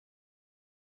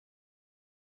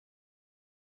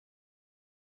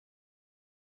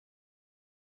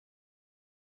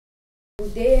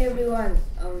Good day, everyone.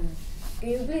 Can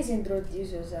you please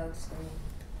introduce yourselves to me?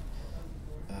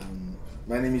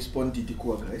 My name is Ponti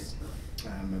Tikua, guys.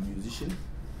 I'm a musician,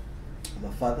 I'm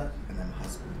a father, and I'm a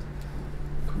husband.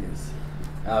 Yes.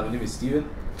 My name is Steven.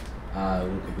 I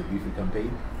work at the Beefy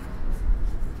campaign.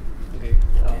 Okay.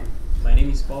 My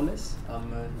name is Paulus.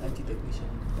 I'm an IT technician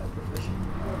by profession.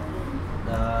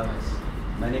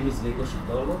 My name is Leko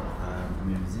Shidolo. I'm a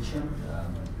musician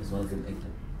as well as an actor.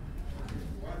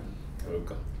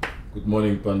 Welcome. Good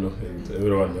morning, Pando, and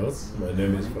everyone else. My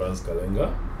name is Franz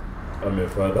Kalenga. I'm a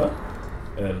father,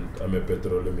 and I'm a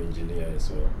petroleum engineer as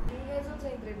well. Can you guys also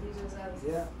introduce yourselves?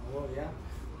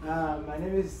 My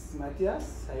name is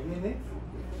Matthias Haimene.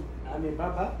 I'm a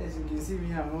Baba. As you can see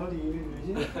me, I'm holding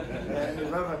you. I'm a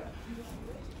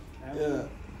Baba.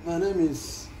 My name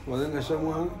is Wazenga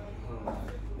Shamwang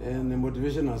and a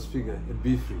motivational speaker at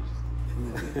Be Free.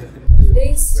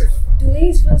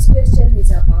 Today's first question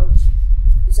is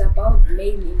about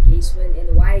male engagement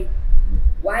and why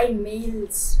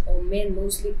males or men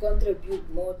mostly contribute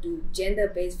more to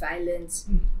gender-based violence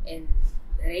and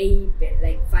rape and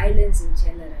like violence in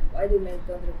general. Why do men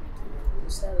contribute to that? You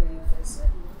start with your first.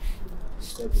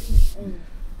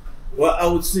 Well, I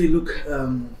would say, look,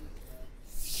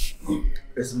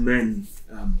 as men,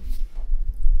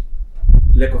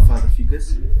 lack of father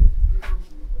figures,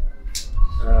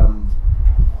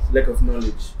 lack of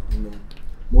knowledge.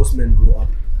 Most men grow up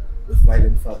with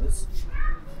violent fathers.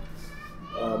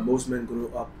 Most men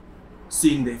grow up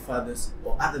seeing their fathers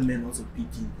or other men also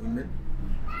beating women,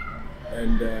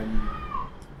 and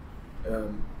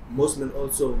most men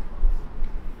also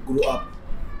grow up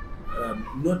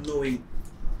not knowing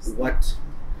what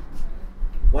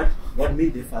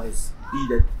made their fathers be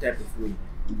that type of way,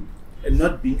 and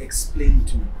not being explained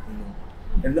to,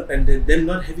 and them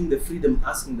not having the freedom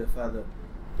asking the father,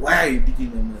 why are you beating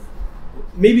my mother?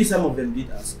 Maybe some of them did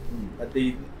ask, but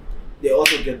they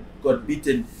also got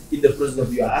beaten in the process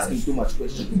of you are asking too much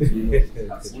questions.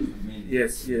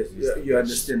 Yes, you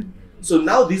understand. So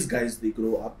now these guys, they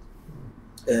grow up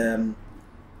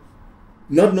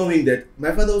not knowing that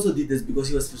my father also did this because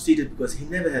he was frustrated because he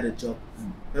never had a job.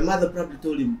 My mother probably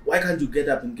told him, why can't you get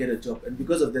up and get a job? And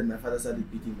because of that, my father started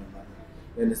beating my mother.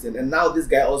 You understand? And now this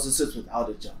guy also sits without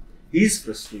a job. He's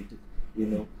frustrated,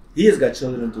 He has got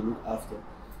children to look after.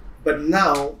 But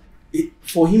now,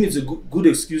 for him, it's a good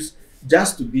excuse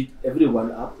just to beat everyone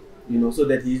up, so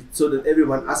that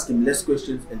everyone asks him less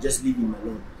questions and just leave him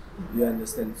alone. You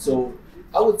understand? So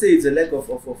I would say it's a lack of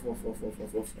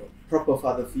proper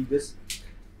father figures,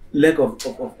 lack of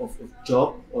job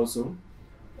also,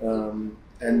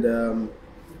 and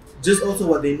just also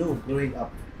what they know growing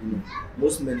up.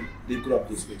 Most men, they grow up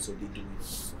this way, so they do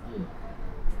it.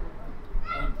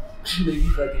 Maybe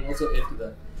if I can also add to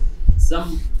that,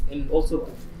 and also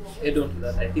to add on to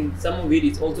that, I think some of it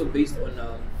is also based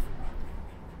on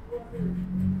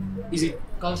is it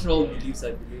cultural beliefs,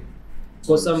 I believe.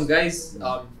 For some guys,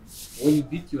 when you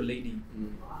beat your lady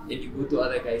and you go to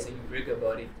other guys and you brag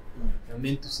about it, you're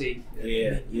meant to say,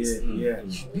 you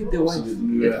should beat the wife.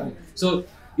 Yeah. So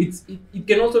it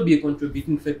can also be a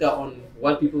contributing factor on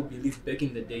what people believed back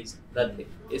in the days, that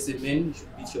as a man you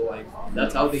should beat your wife.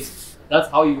 That's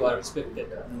how you are respected.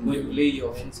 When you lay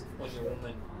your hands on your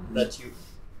woman, that you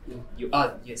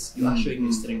are showing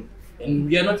your strength. And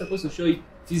we are not supposed to show it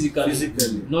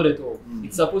physically. Not at all.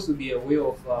 It's supposed to be a way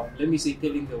of let me say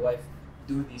telling the wife,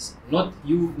 do this, not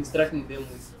you instructing them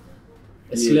with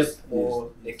a slap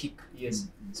or a kick.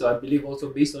 So I believe also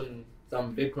based on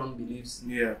some background beliefs,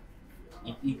 we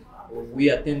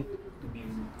tend to be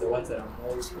the ones that are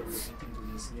more contributing to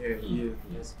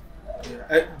this.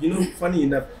 Funny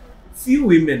enough, few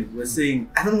women were saying,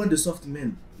 I don't want a soft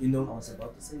man. I was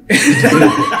about to say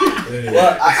that.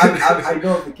 Well, I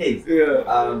know of the case.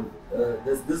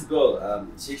 There's this girl,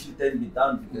 she actually turned me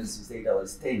down because she said I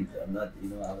was tamed. I'm not,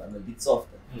 I'm a bit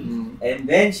softer. And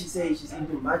then she says she's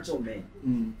into macho men.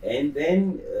 And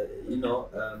then,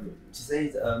 she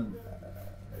says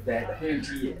that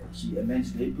apparently a man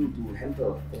should be able to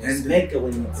handle or smack her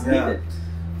when it's needed.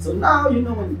 So now, when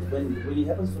it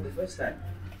happens for the first time,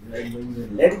 when you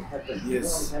let it happen, it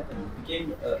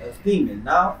became a thing. And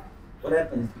now, what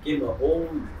happens? It became a whole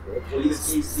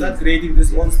police case. Start creating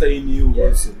this monster in you.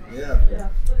 Yes. Yeah.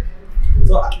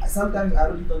 So sometimes I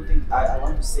really don't think I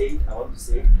want to say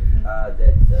that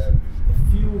a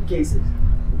few cases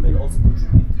women also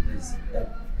contribute to this.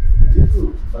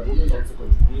 True, but women also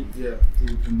contribute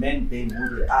to men being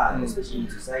who they are, especially in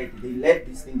society. They let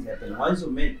these things happen. Once you're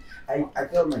men, I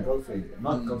tell my girlfriend,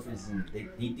 not girlfriends in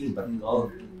dating, but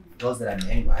girls that I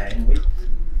hang with.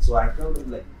 So I tell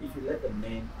them, like, if you let a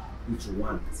man do what you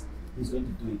want, who's going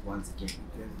to do it once again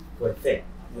for a fact.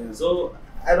 Yeah. So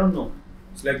I don't know.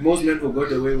 It's like most men who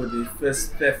got away with the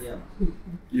first theft. Yeah.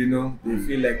 You know, they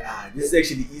feel like this is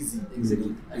actually easy.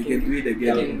 Exactly. We can do it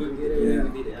again. I can go get away Yeah.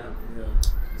 with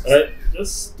it.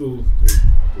 Just to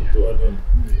add on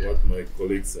what my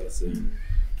colleagues are saying,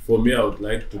 for me, I would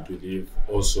like to believe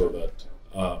also that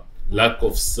lack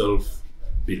of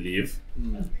self-belief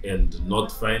and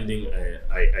not finding an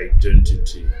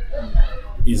identity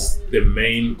is the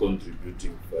main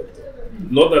contributing factor.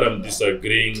 Not that I'm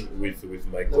disagreeing with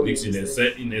my colleagues in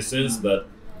a sense that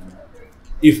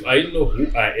if I know who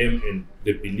I am and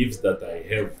the beliefs that I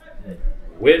have,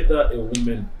 whether a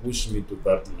woman push me to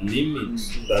that limit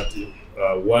that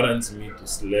warrants me to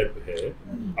slap her,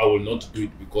 I will not do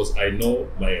it because I know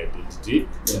my identity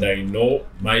and I know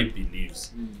my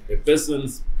beliefs. A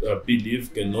person's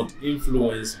belief cannot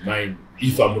influence mine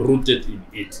if I'm rooted in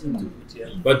it.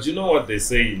 But you know what they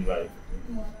say in life?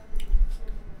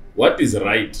 What is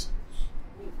right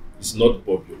is not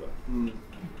popular,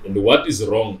 and what is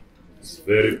wrong is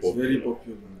very popular. Very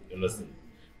popular. You understand?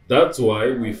 That's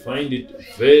why we find it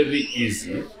very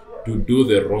easy to do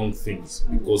the wrong things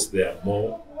because they are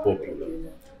more popular.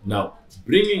 Now,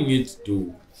 bringing it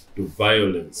to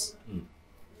violence.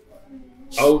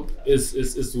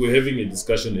 As we're having a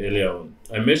discussion earlier on,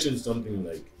 I mentioned something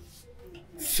like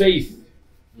faith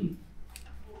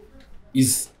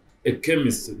is a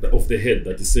chemist of the head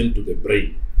that is sent to the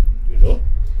brain, you know,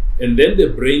 and then the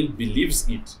brain believes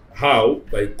it. How?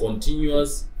 By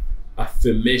continuous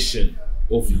affirmation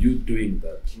of you doing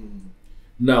that.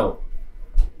 Now,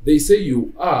 they say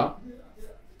you are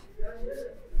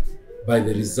by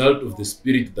the result of the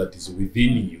spirit that is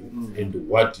within you and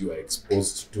what you are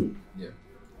exposed to. Yeah.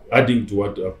 Adding to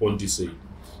what Ponti said.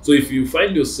 So if you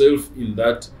find yourself in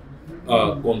that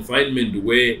confinement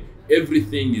where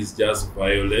everything is just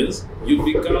violence, you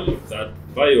become that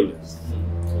violence.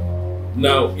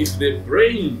 Now, if the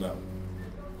brain now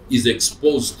is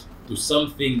exposed to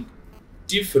something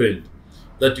different,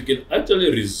 that you can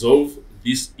actually resolve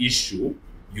this issue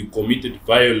you committed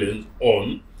violence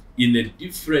on in a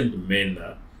different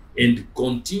manner and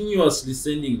continuously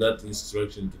sending that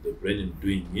instruction to the brain and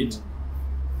doing it,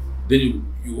 then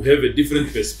you have a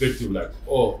different perspective, like,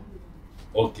 oh,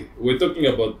 okay, we're talking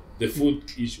about the food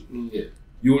issue. Yeah.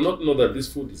 You will not know that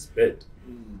this food is bad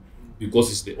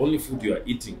because it's the only food you are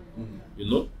eating. You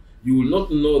know, you will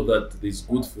not know that there's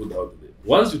good food out there.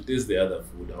 Once you taste the other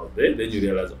food out there, then you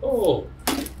realize, oh,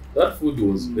 that food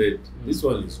was bad. This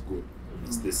one is good.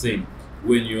 It's the same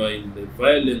when you are in the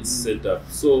violence setup.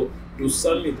 So to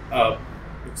sum it up,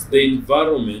 it's the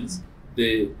environment,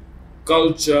 the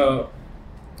culture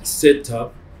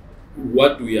setup,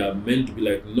 what we are meant to be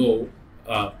like. No,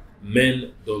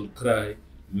 men don't cry,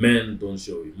 men don't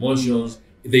show emotions.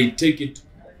 They take it,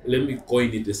 let me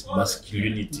coin it as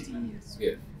masculinity.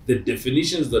 Yeah. The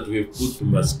definitions that we have put to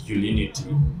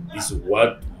masculinity is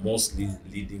what mostly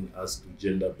leading us to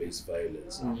gender-based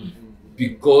violence.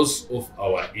 Because of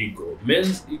our ego.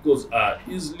 Men's egos are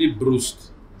easily bruised.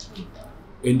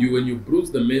 And when you bruise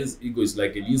the man's ego, it's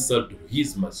like an insult to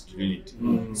his masculinity.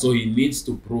 So he needs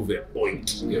to prove a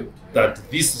point that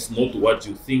this is not what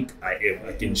you think I am.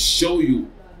 I can show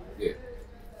you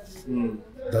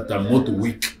that I'm not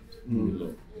weak. You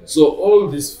know? So all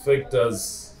these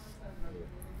factors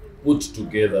put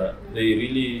together, they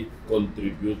really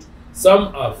contribute.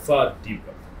 Some are far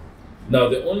deeper. Now,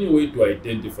 the only way to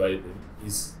identify them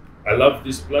is, I love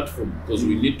this platform because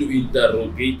we need to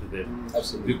interrogate them.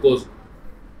 Absolutely. Because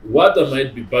what I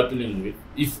might be battling with,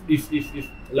 if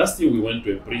last year we went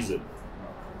to a prison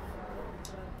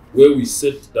where we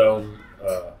sat down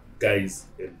guys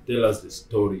and tell us the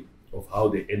story of how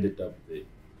they ended up there,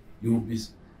 you will be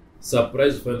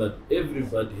surprised to find that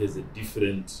everybody has a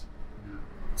different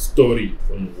story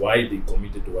on why they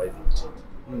committed, why they cheated.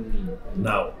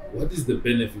 Now, what is the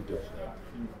benefit of that?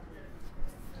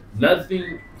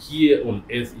 Nothing here on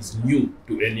earth is new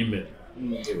to any man.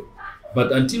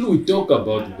 But until we talk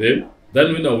about them,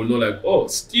 then when I will know, like, oh,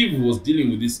 Steve was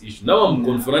dealing with this issue. Now I'm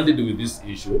confronted with this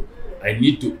issue. I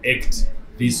need to act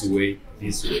this way,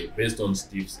 based on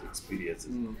Steve's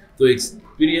experiences. So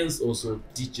experience also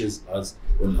teaches us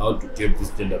on how to keep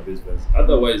this gender-based violence.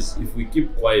 Otherwise, if we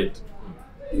keep quiet,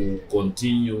 we will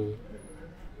continue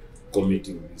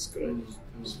committing these crimes.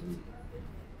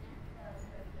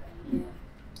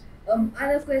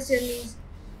 Other question is,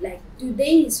 like,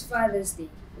 today is Father's Day.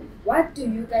 What do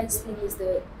you guys think is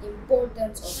the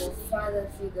importance of a father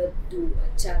figure to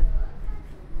a child?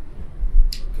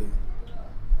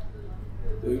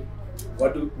 Okay.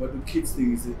 What do kids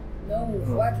think is No,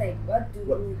 what do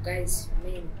you guys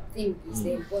think is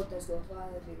the importance of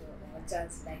father figure or a child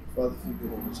like? Father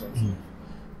figure of a child.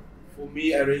 For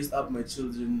me, I raised up my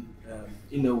children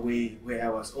in a way where I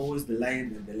was always the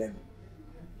lion and the lamb.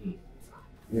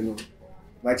 You know,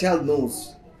 my child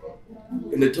knows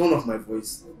in the tone of my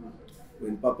voice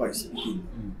when Papa is speaking.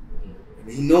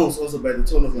 And he knows also by the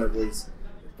tone of my voice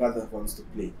that Father wants to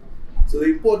play. So the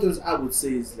importance, I would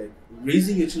say, is like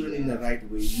raising your children in the right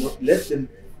way. Not let them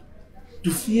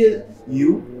to fear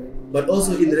you, but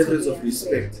also in reverence of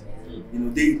respect. You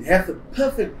know, they have a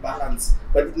perfect balance,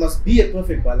 but it must be a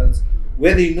perfect balance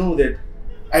where they know that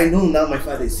I know now my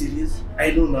father is serious.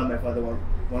 I know now my father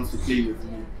wants to play with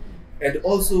me, and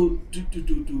also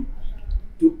to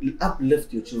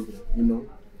uplift your children. You know,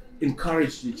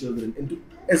 encourage your children, and to,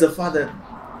 as a father,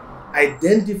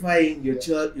 identifying your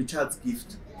child's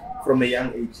gift from a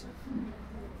young age,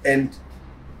 and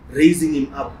raising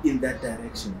him up in that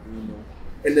direction. You know,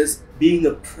 and as being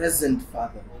a present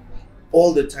father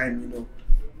all the time. You know,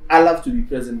 I love to be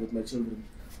present with my children.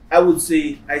 I would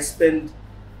say I spend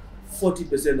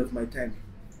 40% of my time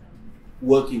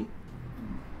working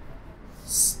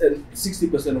and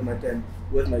 60% of my time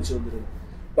with my children.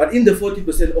 But in the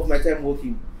 40% of my time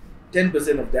working,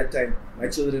 10% of that time, my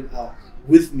children are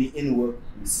with me in work,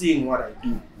 seeing what I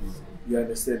do. You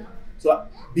understand? So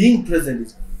being present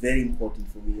is very important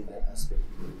for me in that aspect.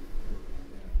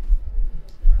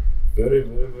 Very,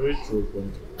 very, very true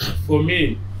point. For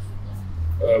me,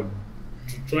 to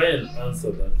try and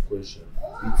answer that question,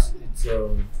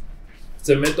 it's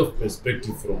a matter of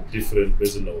perspective from different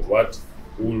person of what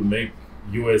will make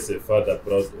you as a father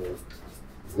proud of.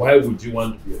 Why would you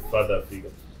want to be a father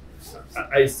figure?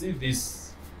 I see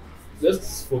this.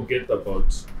 Let's forget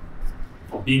about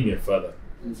being a father.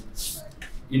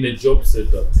 In a job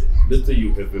setup, let's say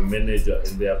you have a manager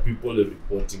and there are people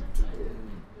reporting to you.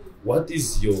 What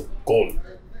is your goal?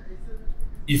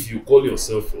 If you call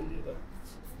yourself a leader,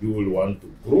 you will want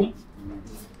to groom,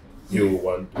 you will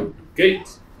want to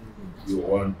educate, you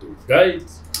want to guide,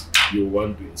 you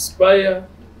want to inspire,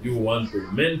 you want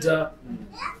to mentor,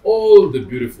 all the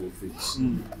beautiful things.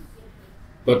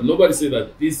 But nobody said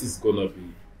that this is gonna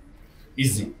be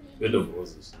easy, bed of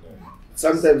roses. No.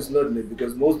 Sometimes not,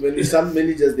 because some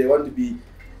managers, they want to be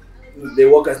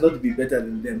their workers not to be better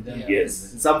than them. Yes.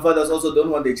 Some fathers also don't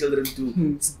want their children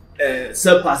to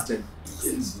surpass them.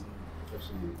 Yes.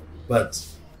 But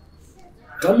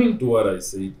coming to what I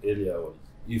said earlier on,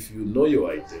 if you know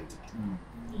your identity,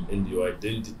 and your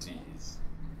identity is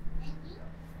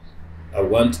I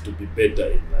want to be better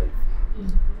in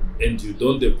life, and you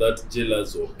don't have that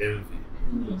jealous or envy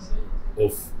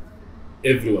of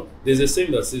everyone. There's a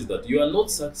saying that says that you are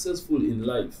not successful in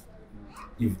life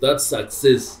if that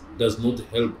success does not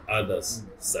help others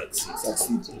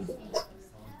succeed.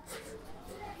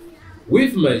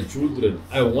 With my children,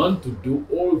 I want to do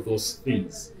all those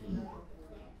things.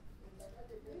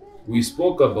 We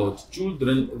spoke about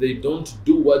children, they don't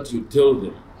do what you tell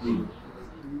them.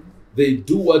 They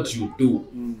do what you do.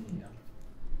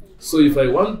 So if I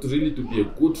want really to be a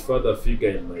good father figure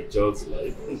in my child's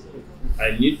life,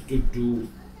 I need to do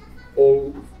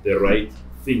all the right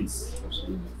things.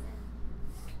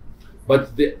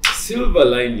 But the silver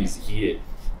line is here.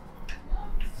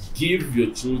 Give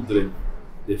your children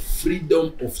the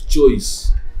freedom of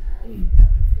choice.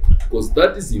 Because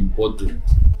that is important.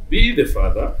 Be the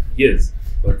father, yes,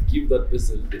 but give that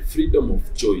person the freedom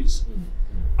of choice.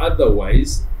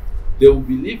 Otherwise, they will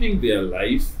be living their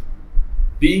life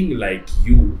being like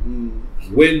you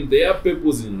when their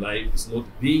purpose in life is not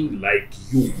being like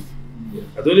you.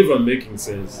 I don't know if I'm making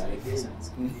sense.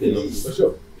 You know, for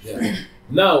sure. Yeah.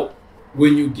 Now,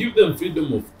 when you give them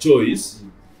freedom of choice,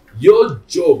 your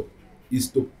job is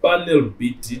to panel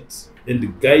beat it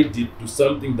and guide it to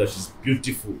something that is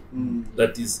beautiful,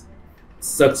 that is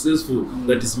successful,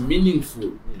 that is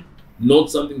meaningful,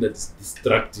 not something that is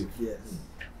destructive,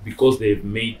 because they have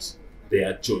made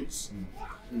their choice.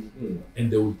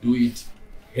 And they will do it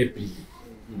happily,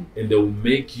 and they will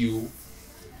make you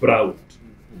proud.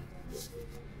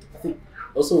 I think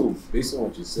also, based on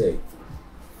what you say,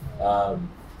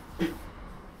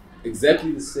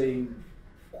 exactly the same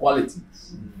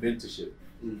qualities, mentorship,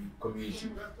 community,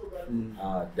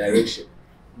 direction,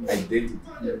 identity,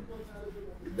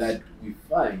 that we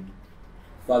find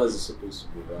fathers are supposed to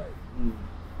provide.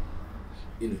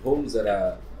 In homes that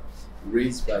are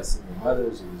raised by single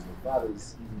mothers or single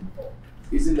fathers,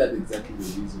 isn't that exactly the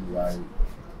reason why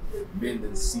men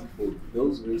then seek for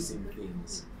those very same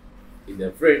things in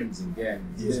their friends and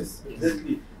gangs? Yes,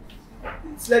 exactly.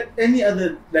 It's like any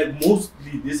other, like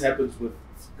mostly this happens with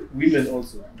women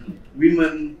also.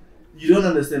 Women, you don't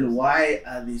understand why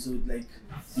are they so like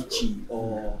bitchy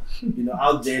or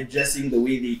out there dressing the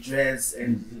way they dress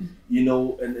and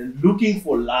and looking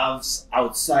for loves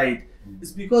outside.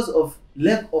 It's because of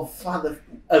lack of father.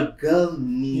 A girl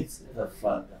needs her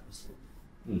father.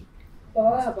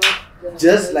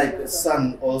 Just like a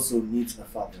son also needs a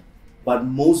father. But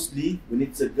mostly when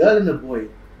it's a girl and a boy,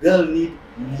 girl need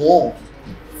more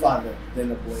father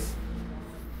than a boy.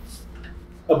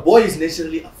 A boy is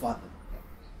naturally a father.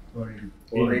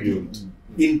 Already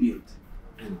inbuilt.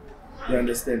 You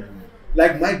understand?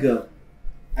 Like my girl,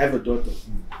 I have a daughter.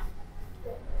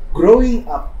 Growing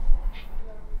up,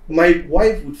 my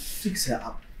wife would fix her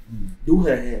up, do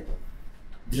her hair,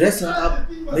 dress her up,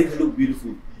 make her look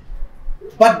beautiful.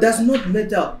 But does not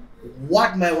matter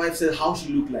what my wife said, how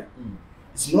she looked like.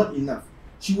 It's not enough.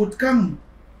 She would come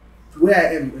to where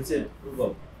I am and say,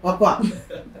 Papa,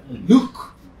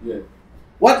 look. Yeah.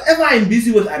 Whatever I'm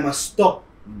busy with, I must stop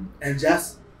and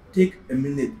just take a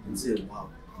minute and say, wow.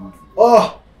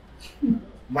 Oh,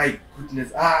 my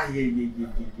goodness. Yeah.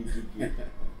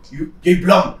 You gave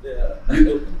plum.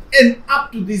 And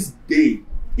up to this day,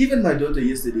 even my daughter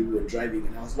yesterday, we were driving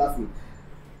and I was laughing.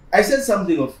 I said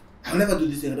something of, I'll never do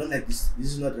this thing, I don't like this,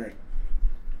 this is not right.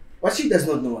 But she does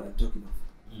not know what I'm talking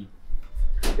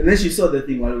of. And then she saw the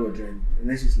thing while we were driving. And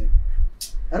then she's like,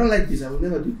 I don't like this, I will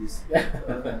never do this.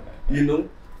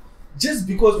 Just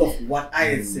because of what I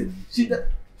had said.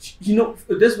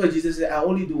 That's why Jesus said, I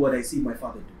only do what I see my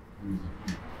Father do.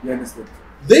 You understand?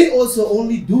 They also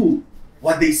only do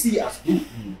what they see us do.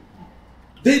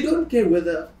 They don't care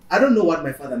whether, I don't know what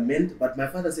my father meant, but my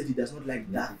father said he does not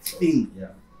like that thing. Yeah.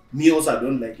 Me also, I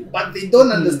don't like it. But they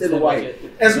don't understand why.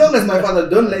 As long as my father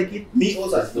don't like it, me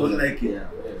also, I don't like it.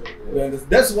 Yeah.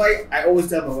 That's why I always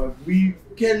tell my wife, we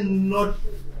cannot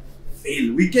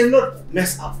fail. We cannot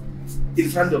mess up in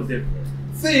front of them.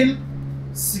 Fail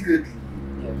secretly,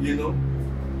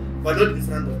 but not in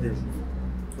front of them.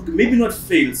 Okay, maybe not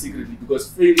fail secretly, because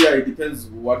failure, it depends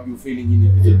what you're failing in.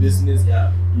 If it's a business,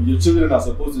 your children are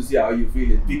supposed to see how you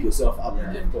feel and pick yourself up.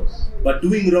 Of course. But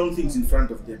doing wrong things in front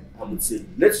of them, I would say,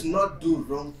 let's not do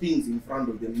wrong things in front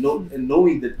of them, and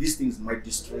knowing that these things might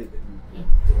destroy them.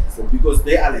 So, because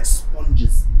they are like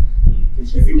sponges.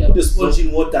 If you put a sponge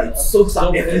in water, it soaks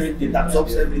up everything, it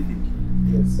absorbs everything.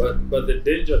 Yes. But the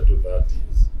danger to that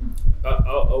is,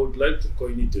 I would like to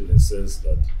coin it in a sense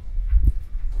that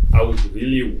I would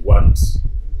really want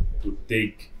to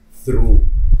take through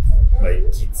my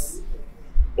kids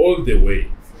all the way.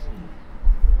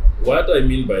 What I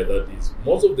mean by that is,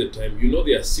 most of the time,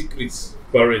 there are secrets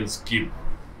parents keep,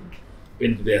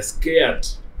 and they are scared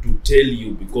to tell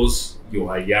you because you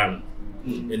are young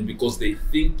and because they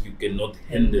think you cannot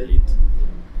handle it.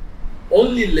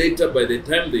 Only later, by the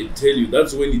time they tell you,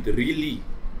 that's when it really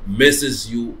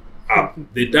messes you up.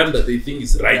 The time that they think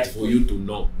is right for you to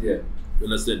know. Yeah. You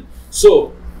understand?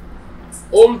 So,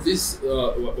 all this,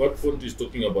 what Fonte is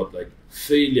talking about, like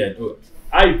failure,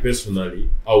 I personally,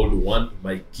 I would want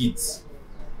my kids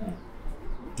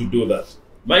to do that.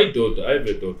 My daughter, I have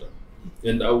a daughter,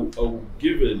 and I will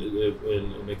give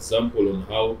an example on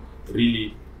how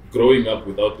really growing up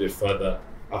without a father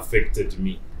affected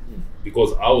me.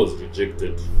 Because I was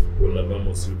rejected when my mom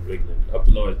was still pregnant. Up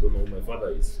to now, I don't know who my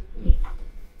father is.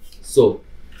 So,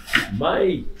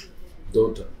 my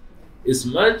daughter, as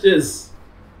much as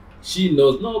she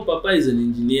knows, no, Papa is an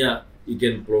engineer, he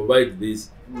can provide this.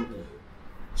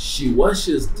 She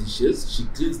washes dishes, she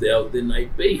cleans the house, then I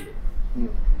pay her.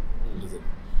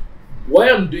 Why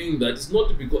I'm doing that is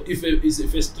not because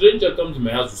if a stranger comes to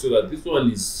my house to say that this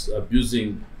one is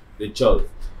abusing the child,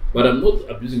 but I'm not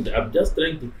abusing them. I'm just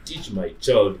trying to teach my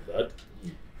child that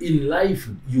in life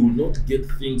you will not get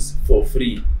things for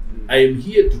free. I am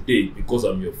here today because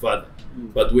I'm your father.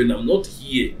 But when I'm not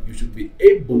here, you should be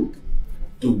able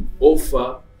to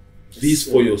offer this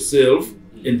for yourself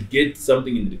and get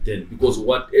something in return. Because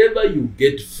whatever you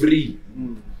get free,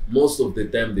 most of the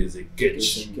time there's a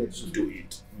catch to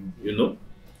it.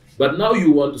 But now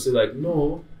you want to say like,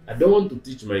 no, I don't want to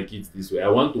teach my kids this way. I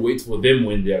want to wait for them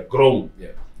when they are grown. Yeah.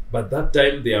 But that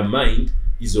time their mind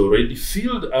is already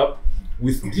filled up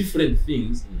with different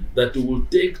things that will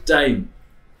take time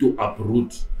to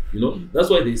uproot. That's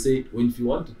why they say, if you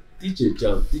want to teach a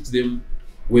child, teach them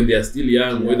when they are still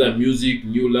young, whether music,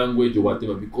 new language or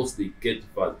whatever, because they get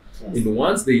fast. And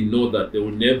once they know that, they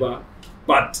will never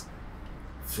part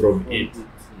from it.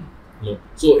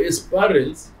 So as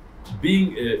parents,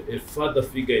 being a father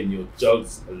figure in your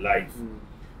child's life,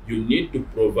 you need to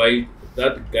provide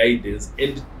that guidance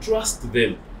and trust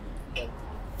them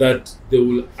that they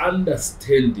will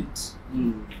understand it.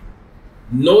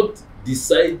 Not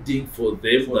deciding for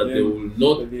them For that them, they will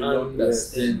not that they don't-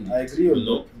 understand. yes, I agree on you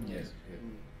know? Yes.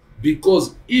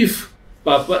 Because if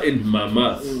Papa and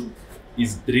Mama Mm.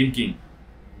 is drinking,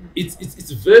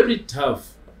 it's very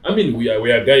tough. I mean, we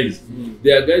are guys. Mm.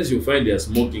 There are guys you find they are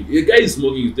smoking. A guy is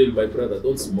smoking, you tell my brother,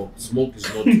 don't smoke. Smoke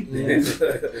is not.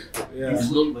 Yeah.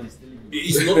 It's not.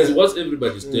 It's not it's what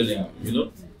everybody's telling you, you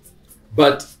know.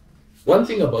 But one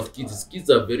thing about kids is kids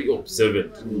are very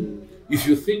observant. If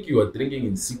you think you are drinking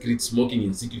in secret, smoking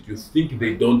in secret, you think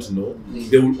they don't know,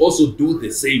 they will also do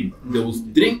the same. They will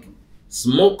drink,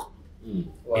 smoke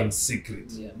in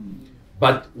secret. Yeah.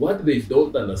 But what they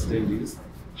don't understand is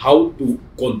how to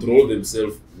control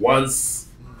themselves once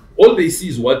all they see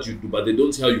is what you do, but they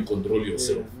don't see how you control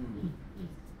yourself.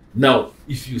 Now,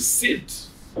 if you sit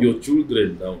your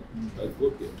children down, like,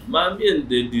 okay, mommy and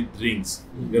daddy drinks,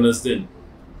 you understand?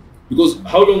 Because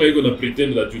how long are you going to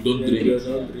pretend that you don't drink?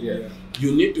 Yeah.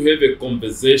 You need to have a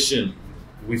conversation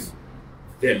with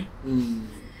them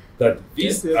that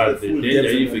these Just have are the the full danger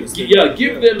depth and effects. understanding. Yeah,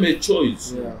 give them a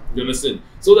choice. Yeah. You understand?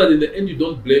 So that in the end you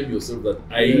don't blame yourself that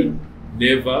I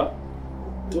never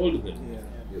told them. Yeah.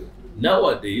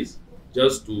 Nowadays,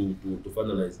 just to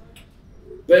finalize,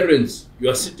 parents, you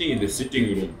are sitting in the sitting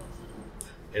room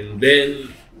and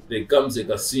then there comes like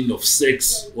a scene of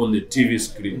sex on the TV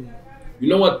screen. You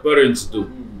know what parents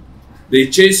do? They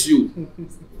chase you.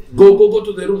 Go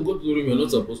to the room, you're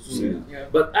not supposed to say it. Yeah.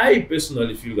 But I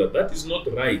personally feel that is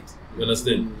not right. You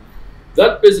understand?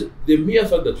 That person, the mere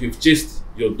fact that you've chased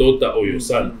your daughter or your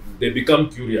son, they become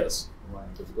curious.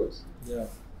 Of course. Yeah.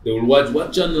 They will watch,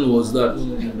 what channel was that?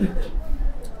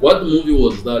 What movie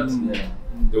was that?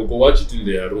 They will go watch it in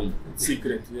their room.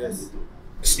 Secret, yes.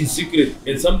 In secret.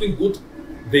 And something good,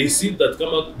 they see that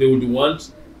come out, they would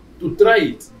want to try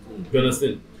it. You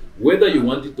understand? Whether you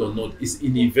want it or not is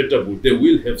inevitable. They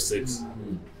will have sex.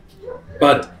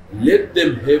 But let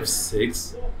them have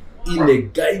sex in a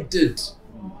guided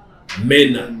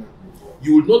manner.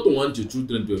 You will not want your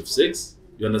children to have sex,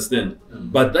 you understand?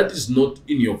 But that is not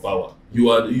in your power. You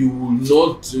will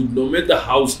not, no matter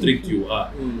how strict you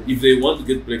are, if they want to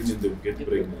get pregnant, they will get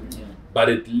pregnant. But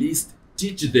at least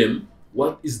teach them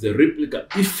what is the replica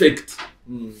effect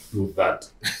to that.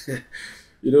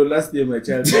 You know, last year my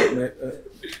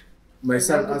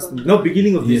son asked me, no,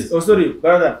 beginning of this. Oh, sorry,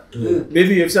 brother.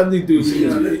 Maybe you have something to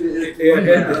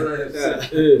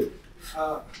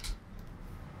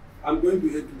I'm going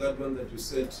to add to that one that you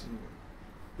said.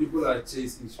 People are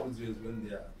chasing children when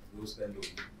they are those kind of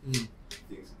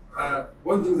things.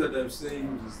 One thing that I'm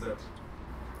saying is that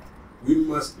we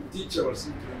must teach our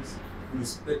children to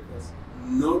respect us,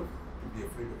 not to be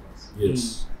afraid of us.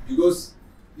 Yes. Because,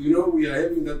 you know, we are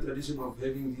having that tradition of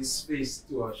having this face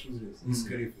to our children, this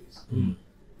scary face.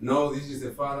 No, this is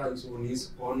the father, is on his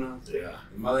corner, Yeah.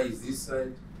 the mother is this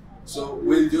side. So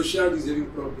when your child is having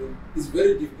problem, it's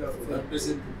very difficult for that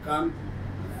person to come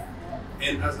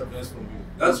and ask advice from you.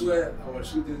 That's why our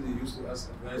children, they used to ask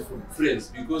advice from friends,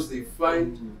 because they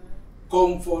find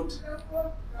comfort,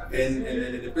 and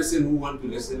the person who want to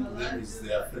listen to them is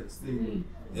their friends.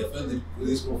 They find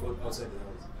this comfort outside the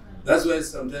house. That's why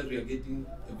sometimes we are getting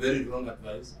a very wrong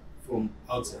advice from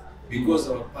outside, because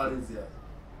our parents, they are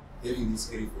having this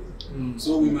scary face.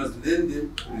 So we must learn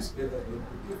them to respect us, not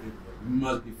to be afraid. We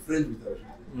must be friends with our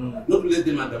children. Not to let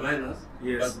them undermine us,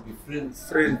 Yes. but to be friends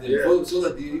Friend, with them. yeah. So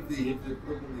that if they have the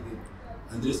problem, they can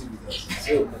address it with us.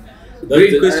 So,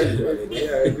 Great I question.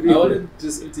 I want to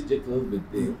just interject a little bit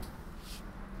there.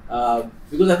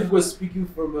 Because I think we're speaking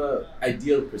from an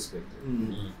ideal perspective.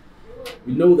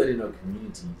 We know that in our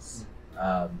communities,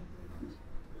 a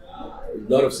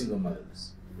lot of single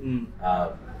mothers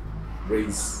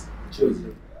raise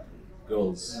children,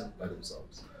 girls by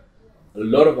themselves. A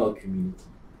lot of our community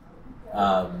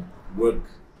work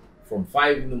from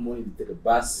 5 in the morning to take a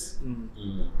bus,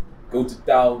 go to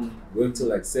town, work till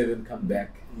like 7, come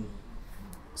back.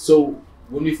 So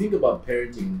when we think about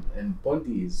parenting, and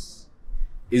Ponti is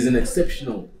an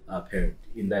exceptional parent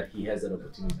in that he has that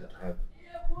opportunity to have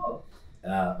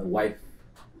a wife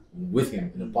with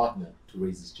him and a partner to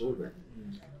raise his children.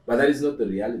 But that is not the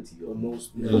reality for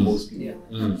most people.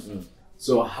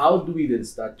 So how do we then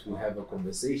start to have a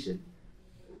conversation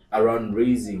around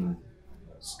raising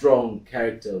strong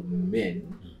character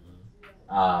men,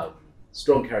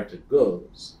 strong character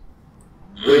girls,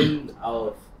 when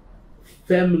our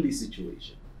family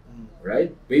situation,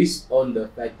 right, based on the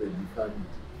fact that you can't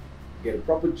get a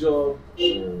proper job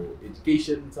or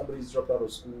education, somebody's dropped out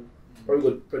of school, probably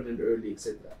got pregnant early,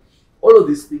 etc. All of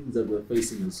these things that we're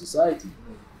facing in society.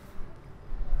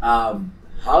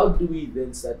 How do we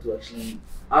then start to actually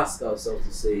ask ourselves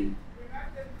to say,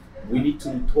 we need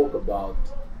to talk about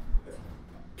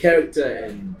character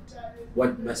and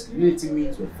what masculinity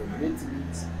means, what femininity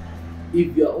means,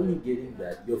 if you're only getting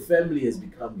that, your family has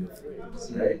become your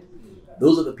friends, right?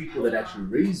 Those are the people that actually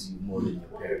raise you more than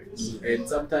your parents. And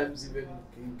sometimes even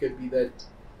it can be that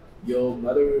your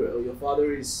mother or your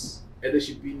father is at the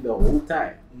shipping the whole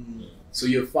time. So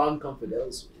you've found comfort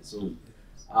elsewhere. So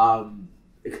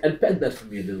unpack that for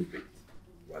me a little bit.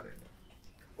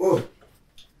 Oh,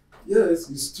 yes,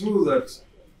 it's true that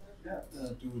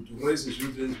to raise the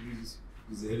children is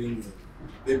having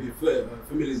maybe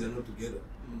families are not together.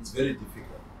 It's very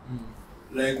difficult.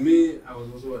 Like me, I was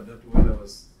also adopted when I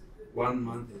was 1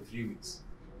 month and 3 weeks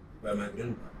by my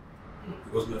grandpa,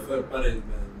 because my first parents,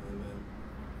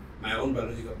 my own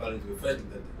biological parents were fighting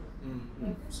that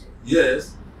time. So,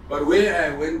 yes, but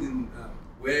where I went in,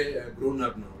 where I grown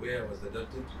up now, where I was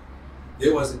adopted,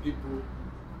 there was a people,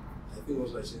 I think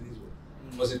also I said this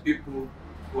one, was a people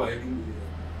who are having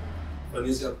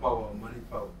financial power or money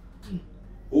power,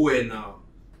 who were now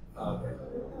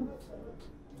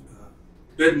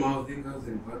bad mouthing us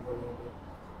and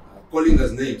calling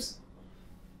us names,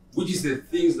 which is the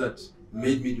things that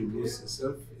made me to lose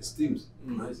self-esteem,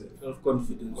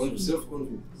 Self-confidence.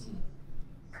 Self-confidence,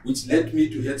 which led me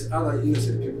to hurt other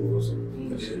innocent people also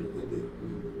at the end of the day.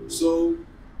 So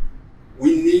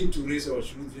we need to raise our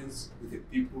children with the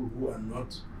people who are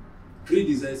not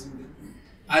criticizing them,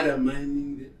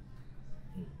 undermining them.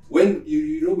 When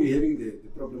you know we're having the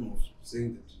problem of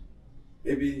saying that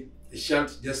maybe a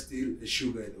child just steal a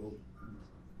sugar at home.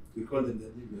 We call them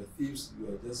that you are thieves, you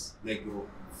are just like your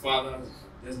father,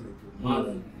 just like your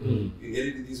mother. You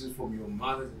inherited this from your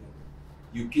mother.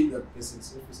 You kill that person's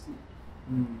self-esteem.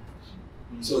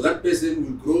 So that person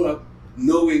will grow up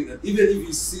knowing that even if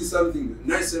you see something, a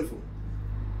nice cell phone,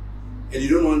 and you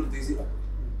don't want to say, oh,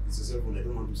 it's a cell phone, I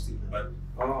don't want to steal. But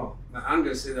my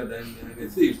uncle said that I'm a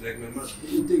thief, like my mother.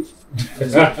 You think?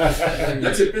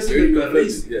 That's a person that you are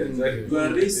raising. Yeah, exactly. You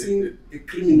are raising a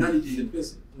criminality in the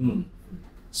person.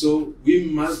 So we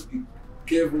must be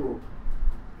careful of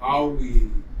how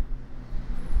we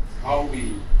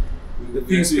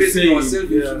express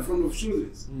ourselves in front of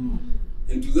children.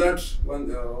 And to that one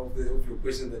of your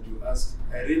question that you asked,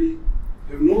 I really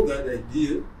have not that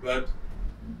idea, but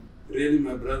really,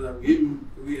 my brother,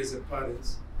 we as a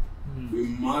parents, we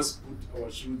must put our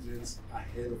children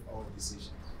ahead of our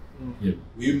decisions.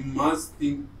 We must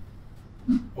think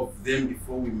of them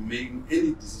before we make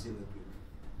any decision that we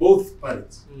make. Both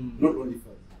parents, not only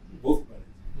fathers, both parents.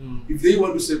 If they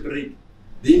want to separate,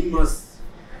 their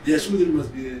children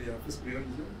must be their first priority.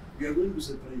 We are going to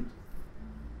separate.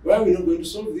 Why are we not going to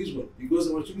solve this one? Because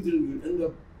our children will end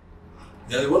up,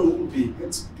 they are the one who will be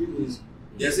heads between us.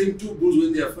 They are saying two bulls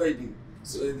when they are fighting.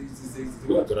 So it's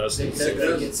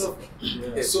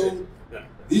So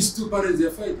these two parents, they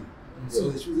are fighting. So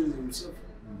the children will suffer.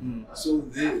 So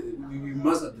we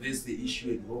must address the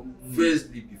issue at home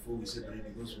firstly before we separate,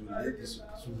 because we will let these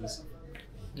children suffer.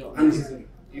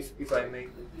 If I may,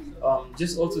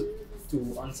 just also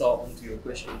to answer onto your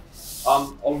question,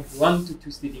 I would want to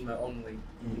twist it in my own way,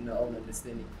 in my own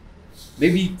understanding.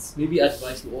 Maybe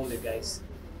advice to all the guys.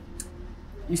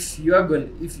 If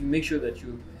you make sure that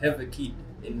you have a kid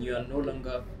and you are no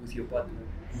longer with your partner,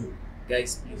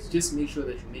 guys, please just make sure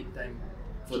that you make time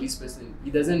for this person.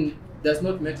 It does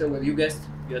not matter whether you guys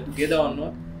are together or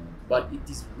not, but it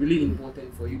is really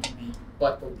important for you to be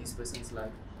part of this person's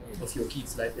life, of your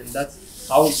kids' life, and that's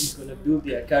how it's gonna build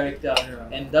their character,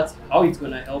 and that's how it's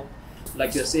gonna help,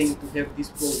 like you're saying, to have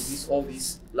all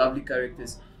these lovely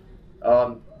characters.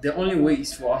 The only way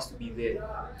is for us to be there.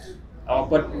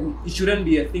 But it shouldn't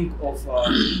be a thing of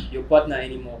your partner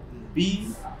anymore.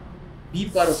 Be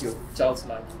part of your child's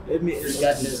life,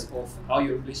 regardless of how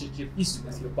your relationship is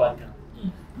with your partner.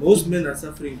 Most men are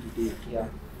suffering today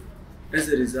as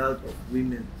a result of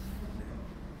women.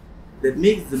 That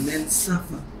makes the men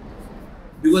suffer,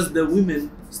 because the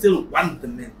women still want the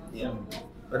men,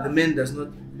 but the men does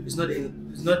not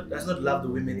love the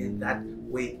women in that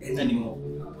way anymore.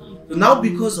 So now,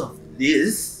 because of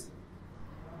this,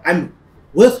 I'm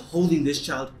withholding this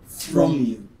child from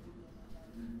you,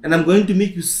 and I'm going to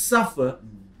make you suffer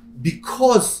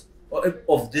because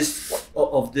of this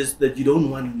that you don't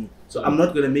want me. So I'm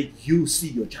not going to make you see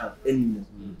your child anymore.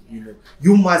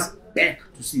 You must beg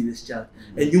to see this child,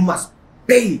 and you must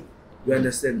pay. You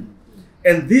understand?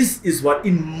 And this is what,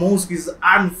 in most cases,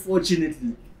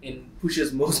 unfortunately,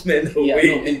 pushes most men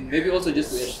away. And maybe also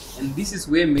just where, and this is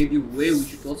where we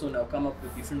should also now come up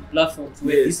with different platforms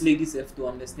where these ladies have to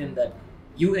understand that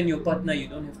you and your partner, you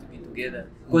don't have to be together,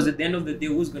 because at the end of the day,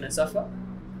 who's gonna suffer?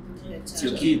 It's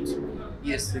your kid.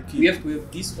 Yes, we have to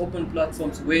have these open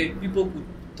platforms where people could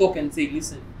talk and say,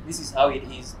 listen, this is how it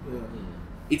is.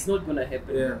 It's not gonna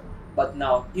happen. Yeah. But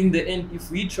now, in the end, if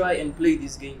we try and play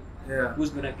this game, Yeah. who's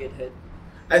gonna get hurt?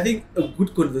 I think a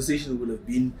good conversation would have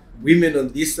been women on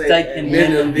this side Like, and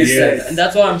men on this Yes. side. And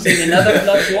that's why I'm saying another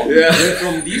platform Yeah. away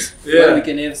from this, Yeah. where we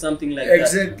can have something like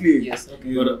Exactly. that. Yes.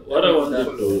 Okay. But what I wanted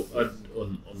to add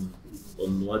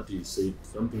on what he said,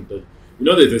 something that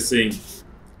there's a saying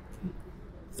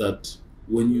that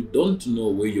when you don't know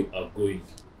where you are going,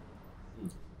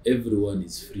 everyone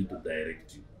is free to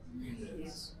direct you.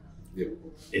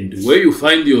 And where you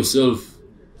find yourself,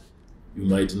 you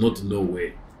might not know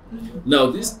where. Now,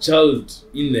 this child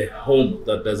in a home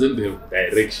that doesn't have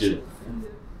direction,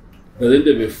 doesn't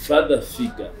have a father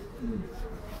figure,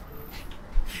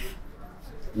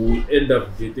 will end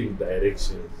up getting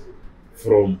directions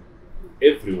from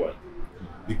everyone.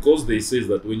 Because they say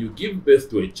that when you give birth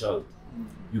to a child,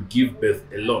 you give birth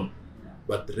alone.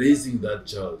 But raising that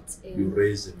child, you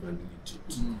raise a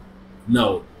magnitude.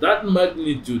 Now, that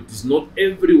magnitude is not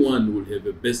everyone will have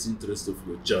a best interest of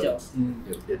your child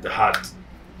at the heart.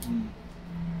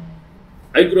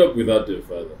 I grew up without a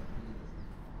father.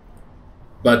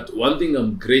 But one thing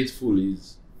I'm grateful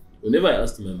is, whenever I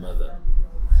asked my mother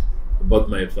about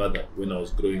my father when I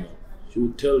was growing up, she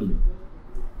would tell me,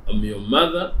 I'm your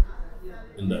mother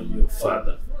and I'm your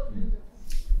father.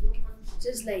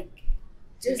 Just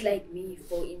like me,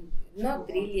 not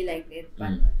really like that,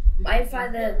 but my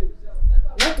father,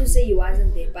 not to say he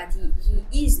wasn't there, but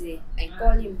he is there. I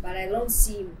call him, but I don't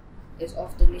see him as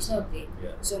often. He's not there.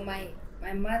 Yeah. So my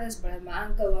mother's brother, my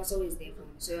uncle was always there for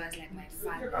me. So he was like my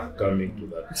father. I'm coming to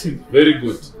that. Very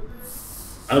good.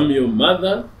 I'm your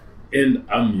mother and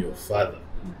I'm your father.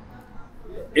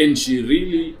 And she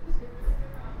really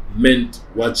meant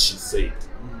what she said.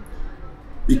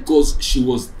 Because she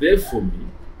was there for me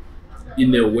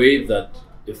in a way that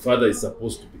a father is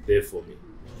supposed to be there for me.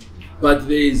 But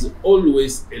there is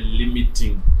always a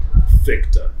limiting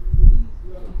factor.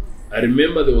 I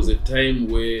remember there was a time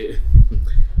where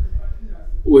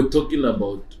we were talking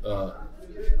about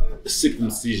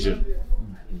circumcision.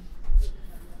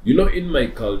 In my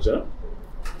culture,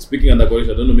 speaking under college,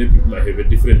 I don't know, maybe people might have a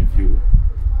different view.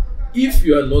 If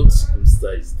you are not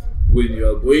circumcised, when you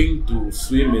are going to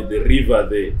swim in the river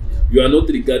there, you are not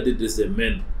regarded as a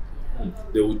man.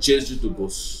 They will chase you to go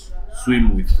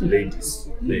swim with ladies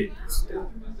there.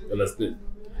 Understand?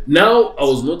 Now, I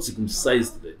was not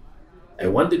circumcised then. I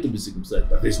wanted to be circumcised,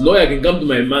 but there's no way I can come to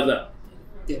my mother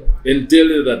and tell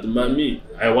her that, Mommy,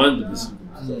 I want to be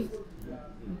circumcised.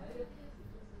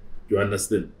 You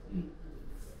understand?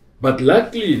 But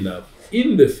luckily enough,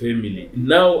 in the family,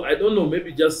 now, I don't know,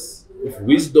 maybe just with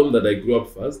wisdom that I grew up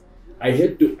fast, I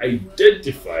had to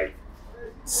identify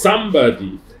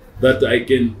somebody that I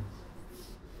can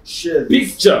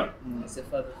picture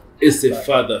as a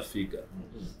father figure.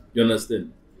 You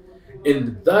understand?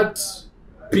 And that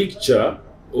picture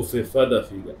of a father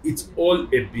figure, it's all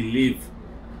a belief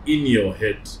in your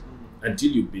head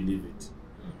until you believe it.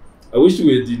 I wish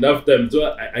we had enough time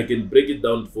so I can break it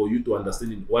down for you to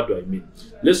understand what do I mean.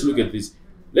 Let's look at this.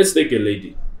 Let's take a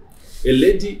lady.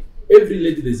 Every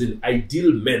lady, there's an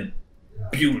ideal man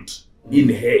built in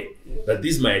her. That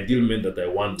this is my ideal man that I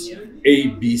want. A,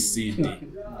 B, C, D.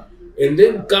 And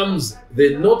then comes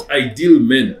the not ideal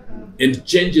man and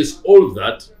changes all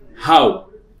that. How?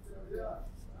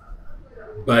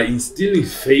 By instilling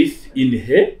faith in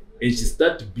her, and she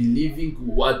starts believing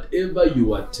whatever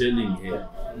you are telling her.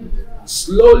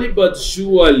 Slowly but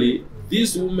surely,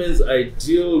 this woman's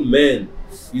ideal man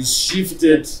is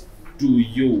shifted to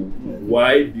you.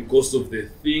 Why? Because of the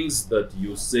things that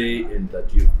you say and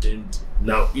that you've turned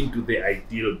now into the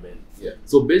ideal man. Yeah.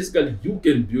 So basically, you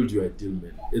can build your ideal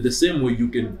man. In the same way, you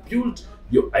can build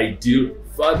your ideal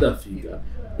father figure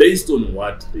based on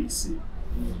what they say.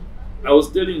 I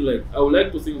was telling, I would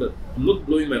like to think that I'm not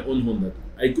blowing my own horn that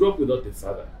I grew up without a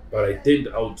father, but I turned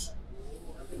out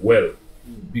well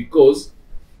because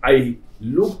I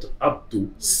looked up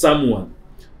to someone,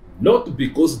 not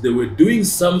because they were doing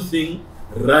something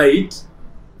right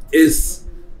as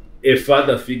a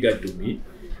father figure to me.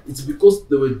 It's because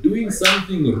they were doing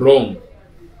something wrong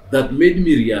that made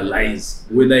me realize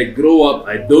when I grow up,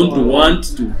 I don't want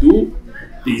to do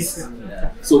this.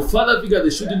 So father figure, they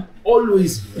shouldn't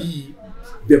always be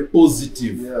the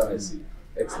positive. Yeah, I see.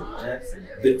 Excellent.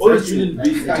 They always shouldn't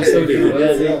be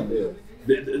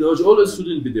they always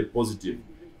shouldn't be the positive.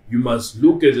 You must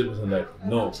look at it and like,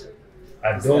 no,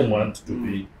 I don't want to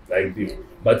be like this.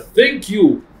 But thank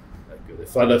you, like you're the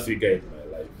father figure in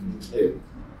my life.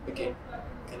 Okay.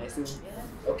 Can I still?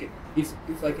 Okay.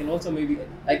 If I can also maybe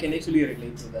I can actually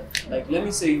relate to that. Like let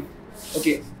me say,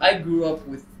 okay, I grew up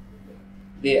with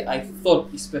I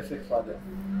thought his perfect father.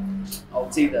 I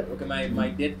would say that. Okay, my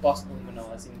dad passed on when I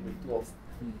was in grade 12.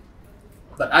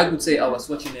 But I would say I was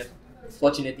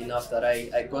fortunate enough that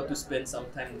I got to spend some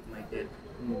time with my dad.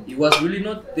 He was really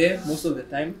not there most of the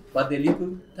time, but the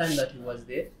little time that he was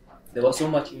there was so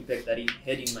much impact that he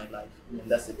had in my life,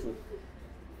 and that's the truth.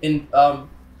 And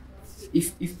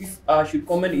if I should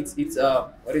comment, it's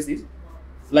what is this?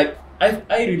 Like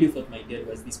I really thought my dad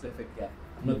was this perfect guy.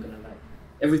 I'm not gonna lie.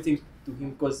 Everything to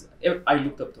him, because I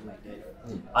looked up to my dad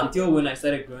until when I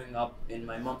started growing up and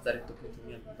my mom started talking to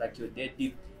me like, your dad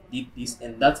did this,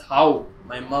 and that's how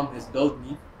my mom has built me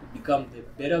to become the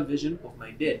better version of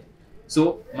my dad.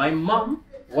 So my mom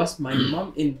was my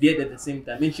mom and dad at the same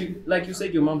time, and she, like you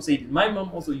said, your mom said it. My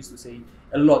mom also used to say it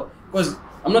a lot, because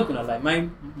I'm not gonna lie,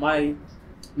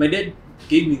 my dad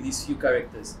gave me these few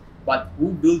characters, but who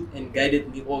built and guided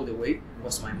me all the way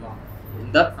was my mom,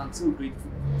 and that I'm so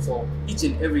grateful for each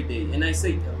and every day. And I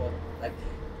say it a lot. Like,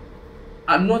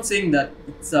 I'm not saying that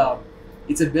it's a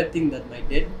bad thing that my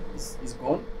dad is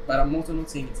gone, but I'm also not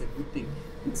saying it's a good thing.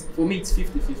 For me, it's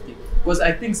 50-50, because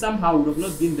I think somehow I would have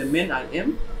not been the man I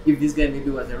am if this guy maybe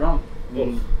was around.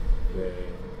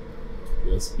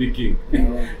 You're speaking.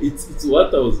 It's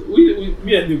what I was.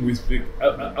 Me and him, we speak.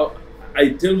 I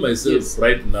tell myself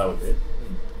right now that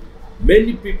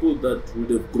many people that would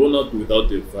have grown up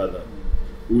without a father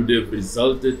would have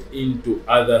resulted into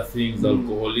other things,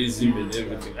 alcoholism and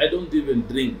everything. I don't even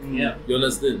drink. You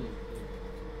understand?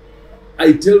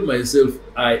 I tell myself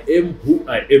I am who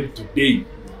I am today.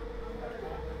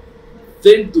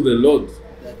 Thank to the Lord,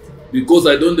 because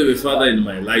I don't have a father in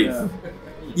my life.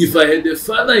 If I had a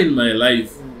father in my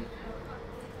life,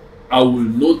 I will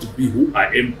not be who I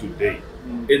am today.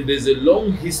 And there's a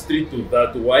long history to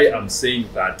that, why I'm saying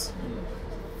that.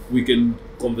 We can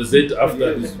conversate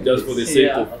after this, just for the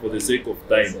sake of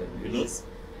time, you know.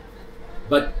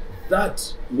 But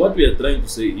that, what we are trying to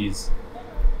say is,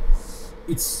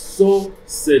 it's so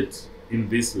set in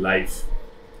this life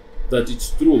that it's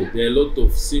true. There are a lot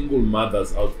of single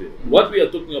mothers out there. What we are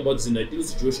talking about is an ideal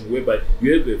situation whereby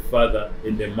you have a father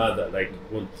and a mother. Like,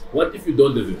 what if you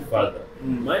don't have a father?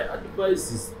 My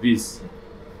advice is this: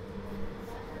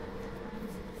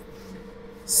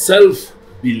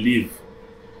 self-belief.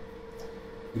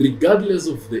 Regardless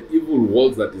of the evil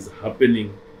world that is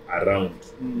happening around,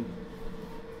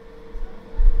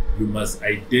 you must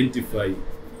identify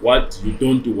what you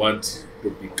don't want to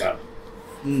become.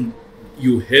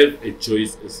 You have a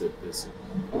choice as a person.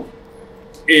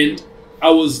 And I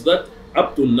was that,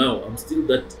 up to now, I'm still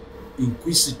that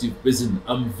inquisitive person.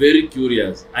 I'm very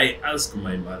curious. I ask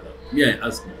my mother. I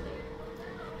ask my mother.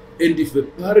 And if the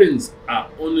parents are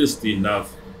honest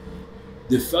enough,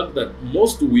 the fact that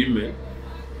most women,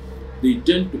 they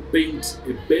tend to paint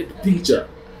a bad picture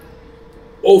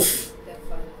of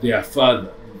their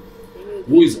father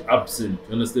who is absent,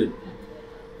 you understand?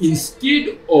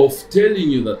 Instead of telling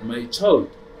you that, my child,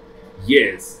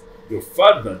 yes, your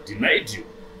father denied you.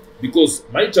 Because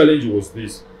my challenge was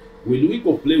this: when we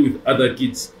go play with other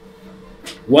kids,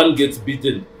 one gets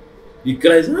beaten, he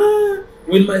cries,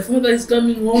 when my father is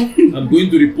coming home, I'm going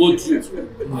to report you.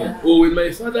 Or when my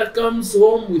father comes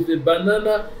home with a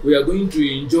banana, we are going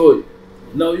to enjoy.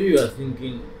 Now you are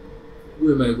thinking,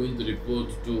 who am I going to report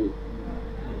to?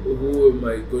 Who am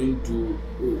I going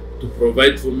to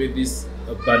provide for me these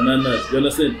bananas? You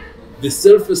understand? The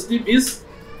self-esteem is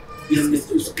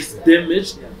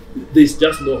damaged. There's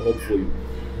just no hope for you.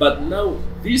 But now,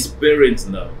 these parents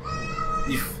now,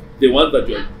 if the one that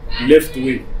you are left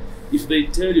with, if they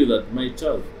tell you that, my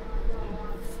child,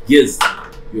 yes,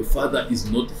 your father is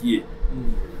not here,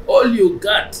 all you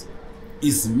got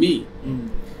is me,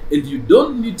 and you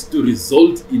don't need to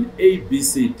result in A, B,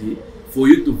 C, D for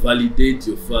you to validate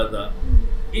your father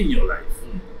in your life.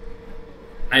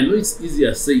 I know it's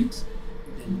easier said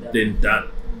than done.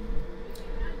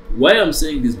 Why I'm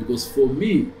saying this, because for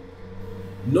me,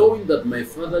 knowing that my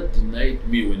father denied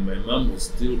me when my mom was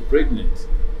still pregnant,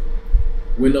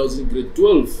 when I was in grade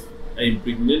 12, I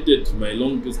impregnated my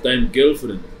longest time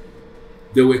girlfriend.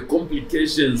 There were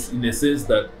complications in a sense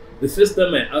that the first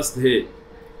time I asked her,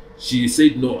 she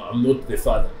said, no, I'm not the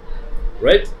father,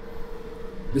 right?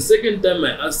 The second time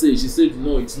I asked her, she said,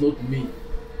 no, it's not me,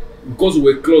 because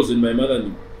we were close and my mother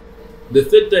knew. The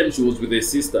third time she was with her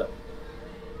sister,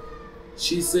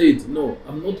 she said, no,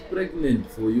 I'm not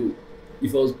pregnant for you.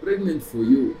 If I was pregnant for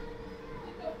you,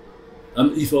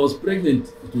 if I was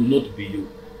pregnant, it will not be you.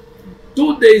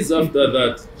 2 days after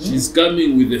that, she's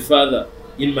coming with the father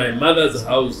in my mother's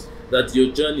house that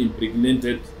your child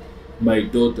impregnated my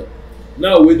daughter.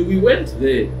 Now, when we went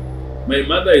there, my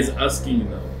mother is asking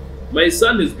now, My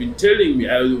son has been telling me,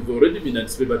 I've already been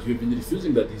anticipating, but you've been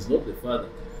refusing that he's not the father.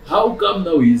 How come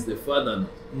now he's the father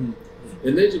now?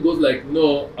 And then she goes like,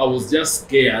 no, I was just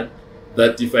scared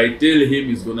that if I tell him,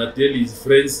 he's gonna tell his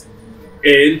friends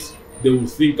and they will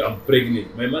think I'm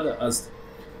pregnant. My mother asked,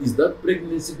 is that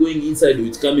pregnancy going inside or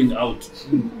it's coming out?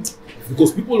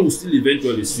 Because people will still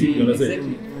eventually see, you understand?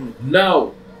 Exactly.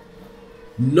 Now,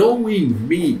 knowing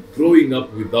me growing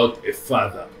up without a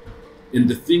father and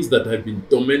the things that I've been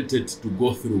tormented to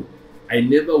go through, I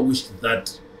never wished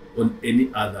that on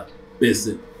any other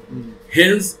person.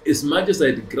 Hence, as much as I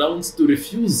had grounds to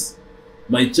refuse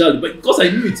my child, but because I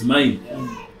knew it's mine,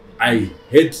 I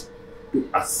had to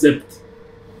accept,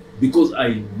 because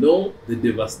I know the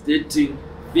devastating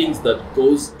things that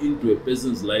goes into a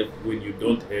person's life when you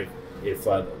don't have a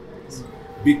father.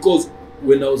 Because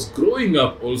when I was growing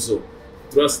up also,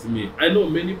 trust me, I know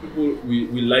many people, we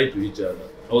lie to each other.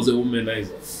 I was a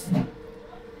womanizer.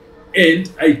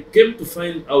 And I came to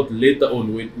find out later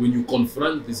on when you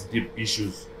confront these deep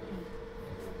issues,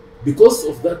 because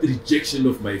of that rejection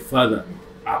of my father,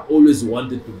 I always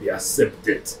wanted to be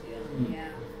accepted. Yeah.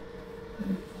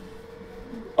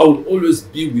 I would always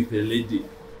be with a lady.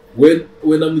 When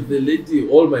I'm with a lady,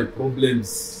 all my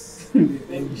problems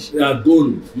are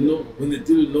gone. You know, when they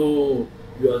tell you, no,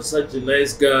 you are such a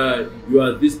nice guy, you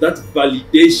are this, that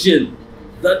validation,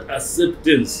 that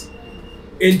acceptance.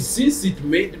 And since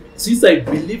I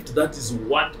believed that is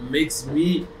what makes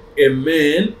me a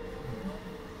man,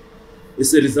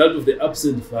 as a result of the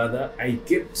absent father, I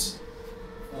kept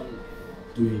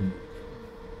doing it.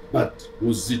 But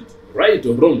was it right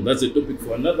or wrong? That's a topic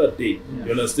for another day.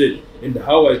 You understand? And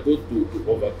how I got to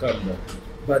overcome that.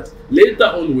 But later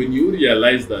on, when you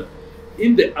realize that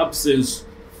in the absence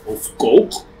of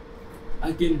Coke,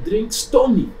 I can drink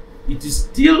Stony. It is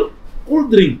still cool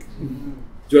drink.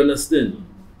 Do you understand?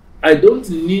 I don't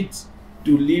need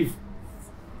to leave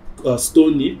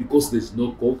Stony because there's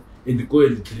no Coke and go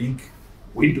and drink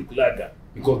Windhoek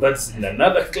because that's in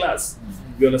another class.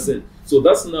 You understand? So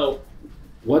that's now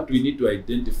what we need to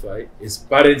identify as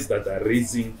parents that are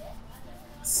raising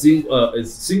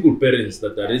as single parents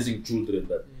that are raising children,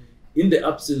 that in the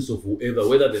absence of whoever,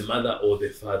 whether the mother or the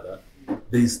father,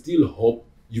 there is still hope.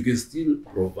 You can still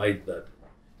provide that.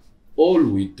 All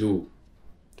we do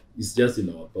is just in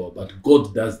our power, but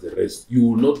God does the rest. You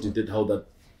will not dictate how that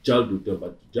child will tell,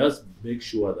 but just make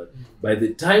sure that by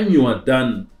the time you are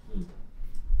done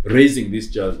raising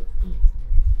this child,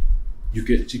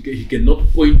 he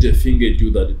cannot point a finger at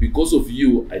you that because of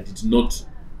you I did not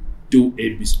do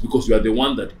ABC, because you are the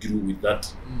one that grew with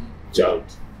that child.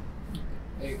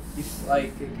 If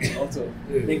I can also,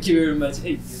 thank you very much.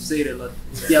 Hey, you said a lot.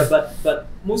 Yeah, but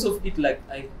most of it, like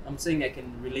I'm saying, I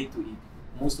can relate to it.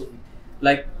 Most of it,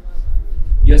 like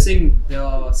you're saying, there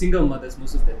are single mothers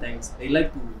most of the times. They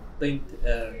like to paint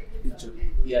bad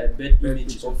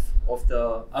image of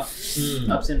the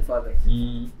absent father.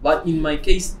 But in my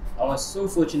case, I was so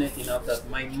fortunate enough that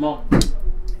my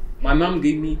mom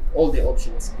gave me all the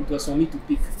options. It was for me to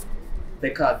pick the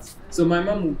cards. So my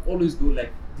mom would always go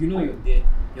like, do you know your dad?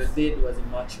 Your dad was a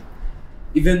macho.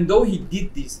 Even though he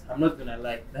did this, I'm not gonna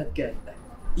lie, that guy,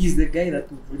 he's the guy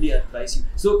that would really advise you.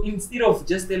 So instead of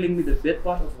just telling me the bad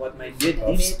part of what my dad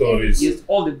did, stories. Yes,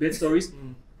 all the bad stories,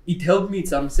 it helped me in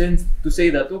some sense to say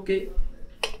that, okay,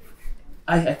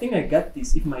 I think I got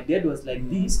this. If my dad was like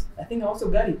this, I think I also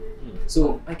got it.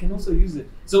 So I can also use it.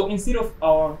 So instead of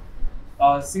our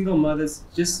single mothers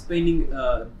just painting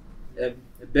a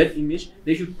bad image,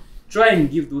 they should try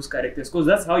and give those characters, because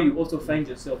that's how you also find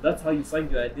yourself. That's how you find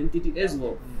your identity as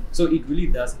well. So it really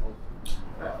does help.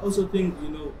 I also think,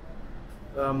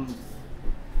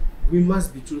 we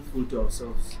must be truthful to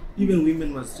ourselves. Even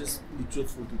women must just be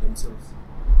truthful to themselves.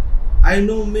 I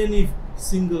know many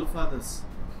single fathers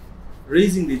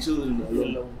raising their children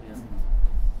alone.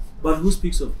 But who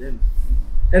speaks of them?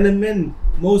 And the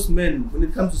most men, when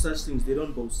it comes to such things, they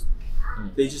don't boast.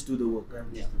 They just do the work.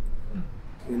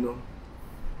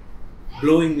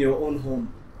 Blowing your own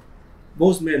home.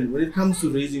 Most men, when it comes to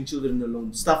raising children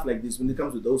alone, stuff like this, when it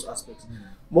comes to those aspects,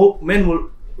 men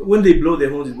will, when they blow their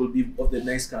homes, it will be of the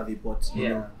nice car they bought. You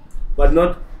know? But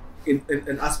not in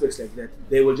aspects like that.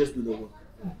 They will just do the work.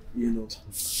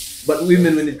 But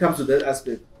women, when it comes to that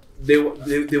aspect, they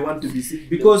want to be seen.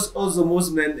 Because also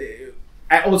most men,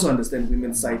 I also understand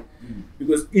women's side.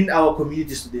 Because in our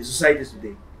communities today, societies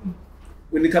today,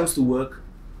 when it comes to work,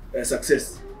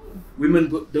 success, women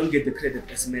don't get the credit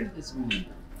as men.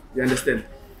 You understand?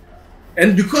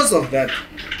 And because of that,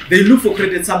 they look for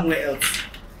credit somewhere else.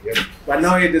 But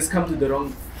now it has come to the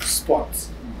wrong spot.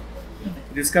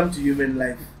 It has come to human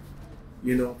life.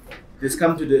 There's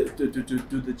come to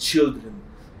the children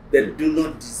that do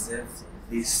not deserve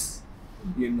this,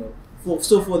 you know.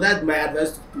 For that, my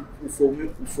advice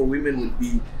for women would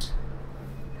be,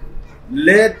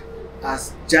 let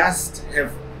us just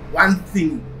have one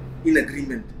thing in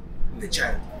agreement: the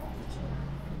child.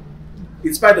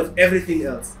 In spite of everything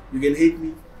else, you can hate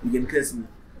me, you can curse me,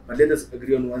 but let us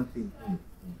agree on one thing: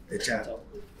 the child.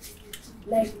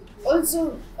 Like,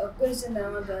 also a question I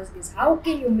want to ask is, how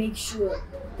can you make sure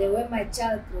that when my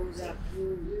child grows up,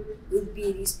 you will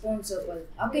be responsible?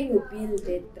 How can you build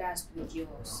that trust with your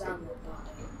son or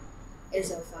daughter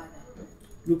as a father?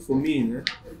 Look, for me,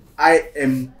 I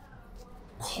am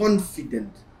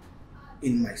confident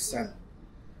in my son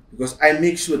because I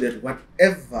make sure that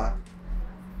whatever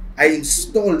I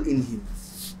install in him,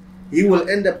 he will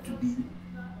end up to be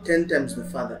 10 times the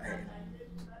father I am.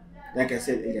 Like I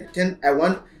said earlier,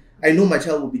 I know my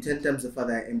child will be 10 times the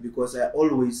father I am because I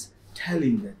always tell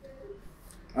him that.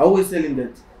 I always tell him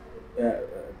that,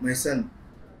 my son,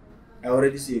 I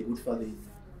already see a good father in you.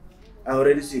 I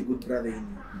already see a good brother in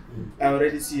you. I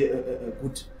already see a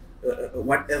good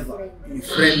whatever, a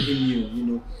friend in you, you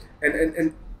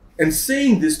know. And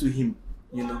saying this to him,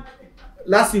 you know.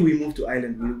 Last year we moved to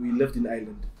Ireland. We lived in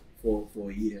Ireland for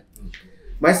a year.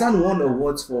 My son won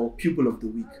awards for Pupil of the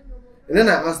Week. And then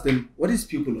I asked them, what is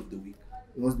Pupil of the Week?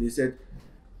 Because they said,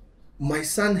 my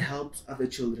son helps other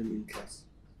children in class.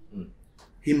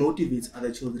 He motivates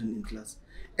other children in class.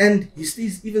 And he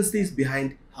even stays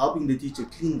behind helping the teacher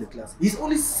clean the class. He's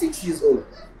only 6 years old.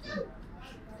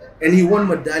 And he won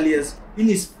medallions in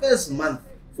his first month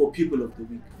for Pupil of the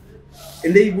Week.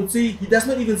 And they would say he does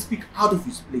not even speak out of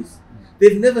his place.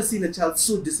 They've never seen a child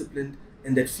so disciplined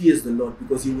and that fears the Lord,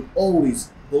 because he would always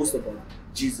boast about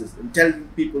Jesus and tell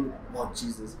people about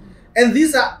Jesus. And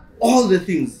these are all the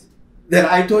things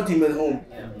that I taught him at home.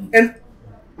 And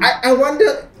I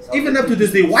wonder, even up to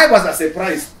this day, why was I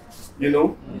surprised, you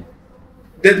know,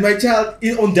 that my child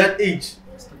is on that age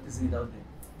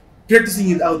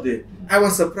practicing it out there. I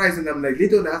was surprised, and I'm like,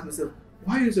 later on I asked myself,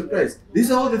 why are you surprised?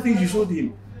 These are all the things you showed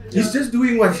him. He's just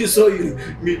doing what you saw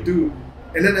me do.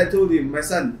 And then I told him, my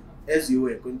son, as you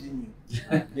were, continue.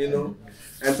 You know,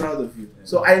 I'm proud of you.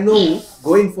 So I know,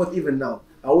 going forth even now,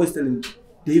 I always tell him,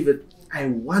 David, I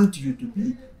want you to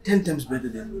be 10 times better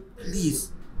than me.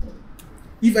 Please.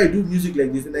 If I do music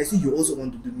like this and I see you also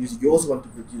want to do music, you also want to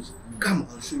produce, come,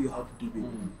 I'll show you how to do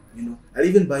it. You know, I'll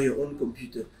even buy your own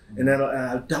computer and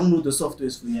I'll download the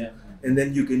softwares for you. And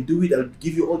then you can do it. I'll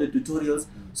give you all the tutorials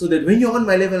so that when you're on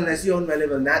my level and I see you on my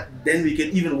level, then we can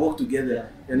even work together.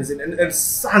 You understand? And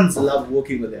sons love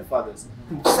working with their fathers.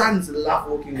 Sons love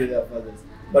working with their fathers.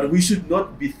 But we should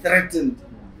not be threatened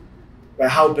by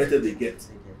how better they get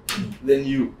than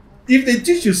you. If they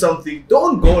teach you something,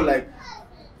 don't go like,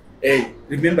 hey,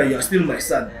 remember you're still my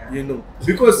son, you know.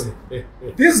 Because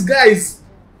these guys,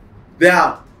 they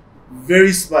are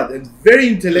very smart and very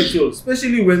intellectual,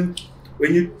 especially when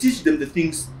you teach them the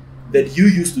things that you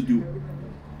used to do.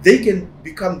 They can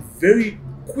become very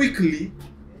quickly,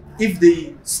 if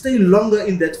they stay longer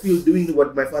in that field doing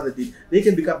what my father did, they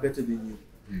can become better than you.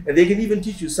 And they can even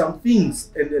teach you some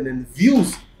things and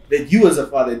views that you as a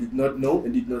father did not know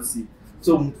and did not see.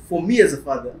 So for me as a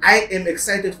father, I am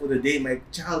excited for the day my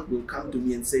child will come to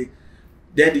me and say,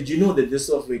 Dad, did you know that this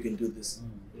software can do this?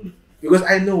 Because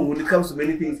I know when it comes to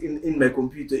many things in my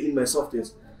computer, in my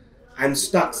softwares, I'm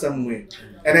stuck somewhere.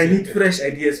 And I need fresh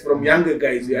ideas from younger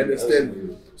guys, you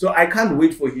understand? So I can't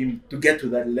wait for him to get to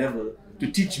that level,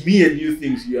 to teach me a new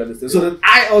things, you understand? So that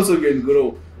I also can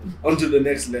grow onto the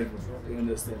next level, you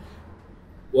understand?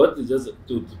 What is just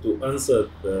to answer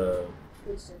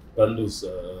Pandu's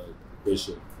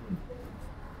question.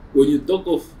 When you talk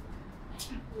of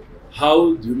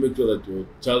how do you make sure that your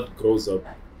child grows up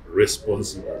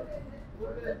responsible?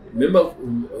 Remember, at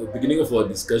the beginning of our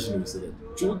discussion, we said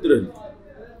that children,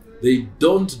 they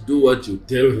don't do what you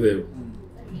tell them.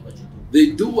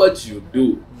 They do what you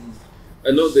do.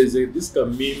 I know there's this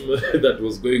meme that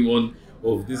was going on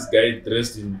of this guy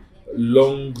dressed in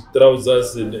long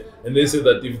trousers, and they say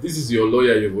that if this is your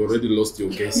lawyer, you've already lost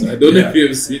your case. I don't know if you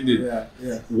have seen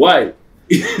it. Why?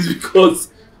 It's because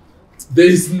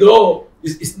there's no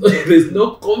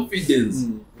confidence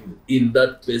in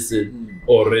that person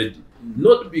already.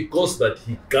 Not because that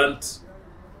he can't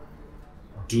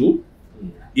do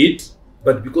it,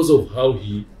 but because of how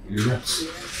he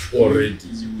looks already.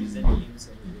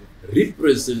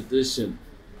 Representation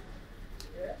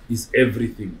is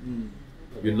everything.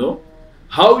 You know?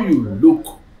 How you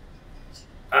look.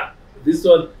 This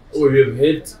one, we have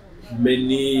had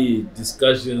many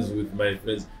discussions with my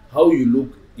friends. How you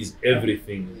look is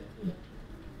everything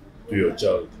to your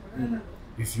child.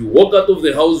 If you walk out of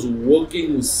the house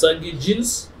walking with saggy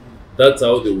jeans, that's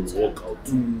how they will walk out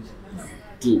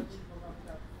too.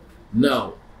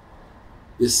 Now,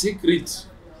 the secret,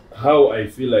 how I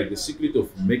feel like the secret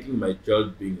of making my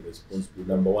child being responsible,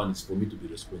 number one, is for me to be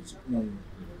responsible.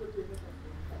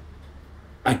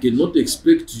 I cannot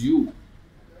expect you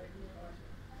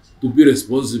to be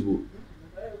responsible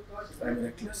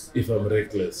if I'm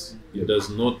reckless. It does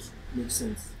not Makes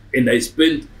sense. And I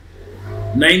spend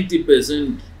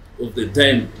 90% of the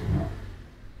time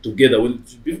together.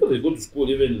 Before they go to school,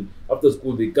 even after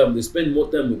school they come, they spend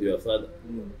more time with their father.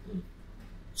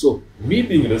 So me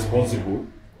being responsible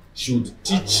should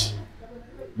teach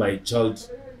my child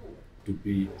to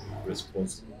be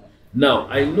responsible. Now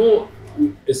I know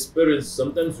as parents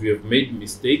sometimes we have made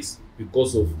mistakes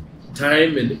because of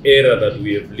time and era that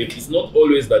we have lived. It's not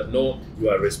always that no, you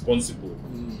are responsible.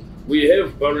 We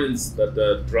have parents that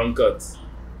are drunkards.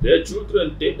 Their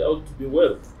children turned out to be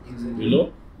well. You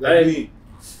know, Like me.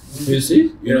 you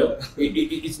see, you know,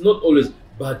 it's not always,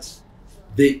 but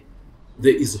there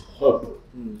is hope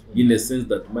in a sense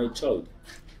that my child,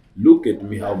 look at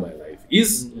me how my life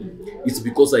is. It's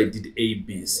because I did A,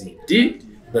 B, C, D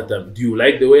that do you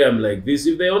like the way I'm like this?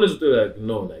 If they're honest, they're like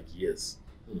no, like yes.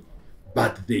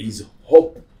 But there is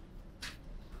hope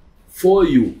for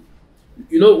you.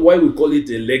 You know why we call it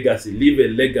a legacy, leave a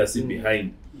legacy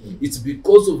behind. It's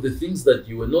because of the things that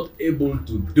you were not able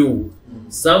to do.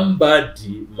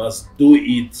 Somebody must do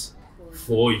it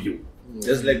for you.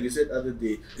 Just like we said the other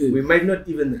day, we might not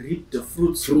even reap the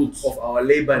fruits of our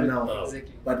labor now,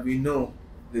 Exactly. but we know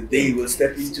that they will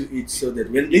step into it so that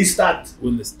when they start,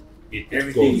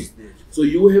 everything goes. is there. So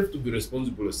you have to be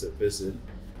responsible as a person.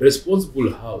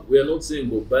 Responsible how? We are not saying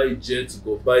go buy jets,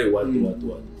 go buy what.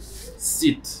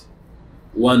 Sit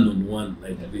one-on-one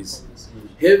like this.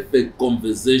 Have a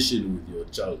conversation with your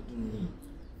child.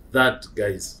 That,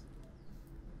 guys,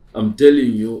 I'm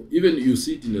telling you, even you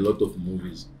see it in a lot of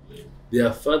movies. There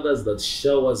are fathers that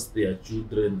showers their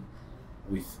children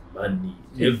with money,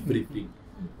 everything,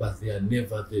 but they are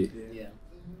never there.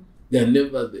 They are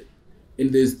never there.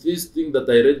 And there's this thing that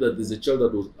I read that there's a child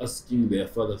that was asking their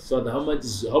father, how much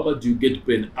do you get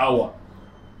per hour?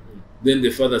 Then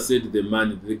the father said the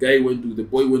money. The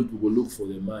boy went to go look for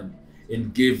the money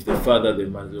and gave the father the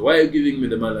money. Why are you giving me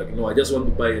the money? Like, no, I just want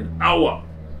to buy an hour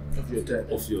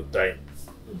of your time.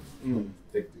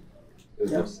 Thank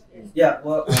you. Yeah,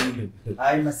 well,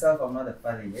 I myself, I'm not a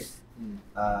father yet,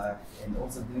 and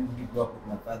also didn't really grow up with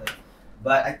my father.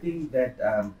 But I think that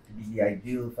to be the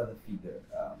ideal father figure,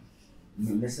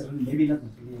 necessarily, maybe not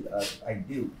really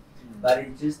ideal, but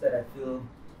it's just that I feel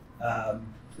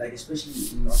like, especially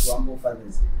Wambo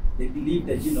fathers, they believe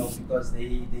that, you know, because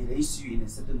they raise you in a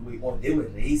certain way, or they were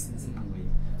raised in a certain way,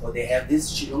 or they have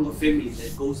this Chilongo family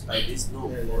that goes by this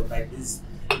norm, or by this,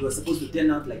 you are supposed to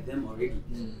turn out like them already,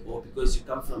 or because you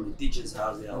come from a teacher's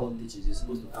house, they are all teachers, you're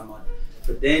supposed to come out.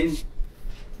 But then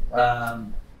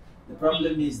the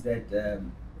problem is that,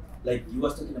 like you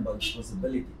was talking about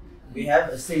responsibility, we have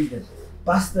a saying that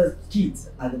pastors' kids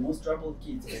are the most troubled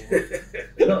kids.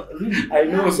 You know, really. I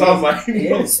know some.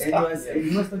 Yes, and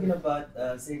he was talking about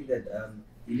saying that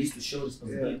he needs to show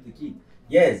responsibility to the kid.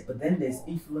 Yes, but then there's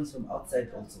influence from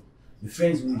outside also. Your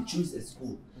friends who you choose at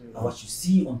school, and what you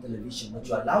see on television, what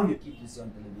you allow your kid to see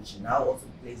on television, now also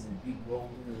plays a big role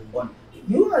on.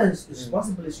 You are as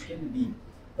responsible as you can be.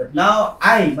 But now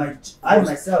I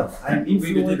myself, I'm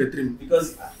influenced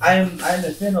because I'm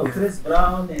a fan of Chris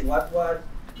Brown and what.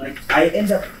 Like I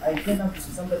end up to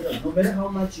somebody else. No matter how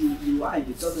much you are,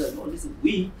 you tell them, no, listen,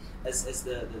 we as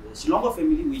the Shilongo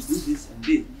family, we do this and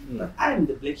this. But I'm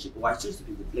the black sheep, or I choose to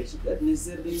be the black sheep. That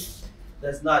necessarily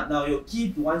that's not. Now your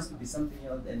kid wants to be something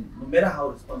else, and no matter how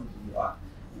responsible you are,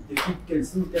 the kid can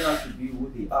still turn out to be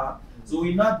who they are. So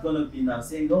we're not gonna be now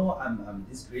saying, no, I'm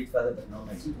this great father, but now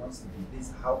my kid wants to be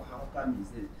this. How come is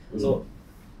this? So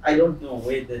I don't know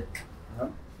where that.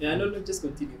 Yeah, no, just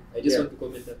continue. I just want to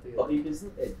comment after you. Okay, you can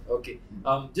still add. Okay.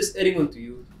 Just adding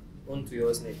onto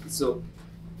yours next. So,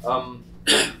 I'm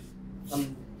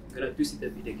gonna twist it a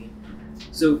bit again.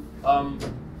 So,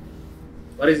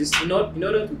 what is this? In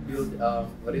order to build,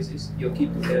 what is this? Your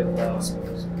kid to have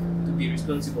to be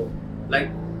responsible.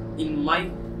 Like in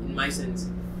my sense,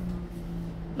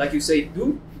 like you say,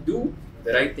 do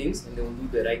the right things, and they will do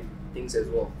the right things as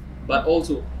well. But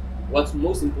also, what's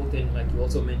most important, like you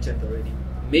also mentioned already,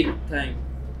 make time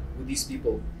with these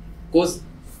people, because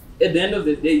at the end of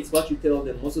the day, it's what you tell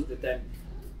them most of the time.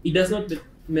 It does not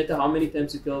matter how many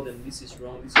times you tell them this is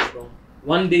wrong.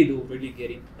 One day they'll really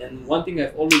get it. And one thing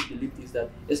I've always believed is that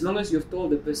as long as you've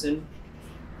told the person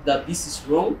that this is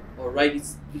wrong or right,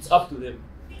 it's up to them.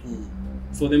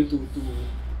 for them to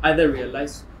either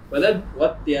realize whether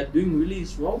what they are doing really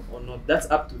is wrong or not. That's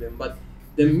up to them. But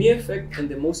the mere fact and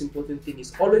the most important thing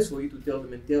is always for you to tell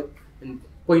them and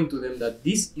point to them that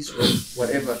this is wrong,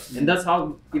 whatever. And that's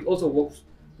how it also works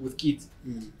with kids.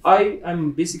 I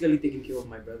am basically taking care of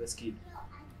my brother's kid.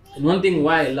 And one thing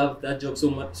why I love that job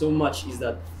so much is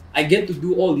that I get to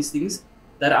do all these things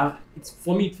that are, it's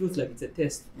for me it feels like it's a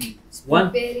test.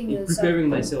 Preparing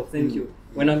myself, thank you.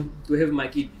 When I'm to have my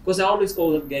kid. Because I always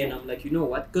call that guy and I'm like, you know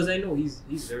what? Because I know he's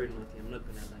very naughty, I'm not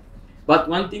gonna lie. But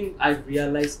one thing I've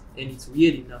realized, and it's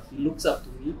weird enough, he looks up to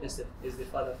me as the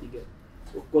father figure.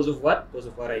 Because of what? Because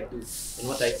of what I do and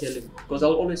what I tell him. Because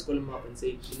I'll always call him up and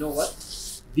say, you know what?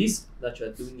 This that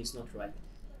you're doing is not right.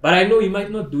 But I know you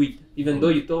might not do it, even though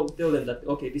you tell them that,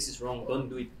 okay, this is wrong, don't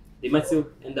do it. They might still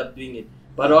end up doing it.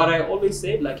 But what I always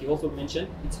say, like you also mentioned,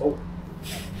 it's hope.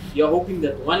 You're hoping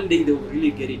that one day they will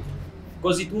really get it.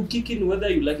 Because it will kick in whether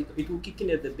you like it, it will kick in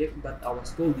at the back, but I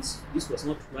was told this was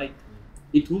not right.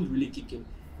 It will really kick in.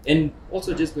 And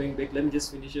also just going back, let me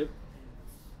just finish up.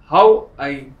 How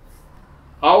my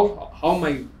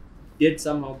dad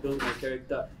somehow built my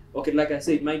character. Okay, like I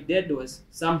said, my dad was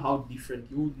somehow different.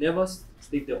 He would never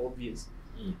state the obvious.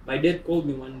 My dad called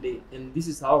me one day, and this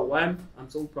is why I'm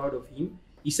so proud of him.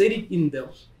 He said it in the,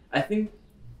 I think,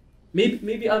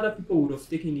 maybe other people would have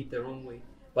taken it the wrong way.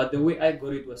 But the way I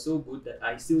got it was so good that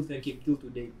I still thank him till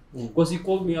today. Because he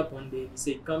called me up one day and he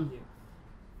said, come here.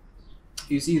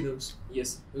 You see those?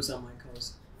 Yes, those are my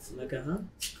cars. I'm like,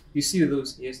 You see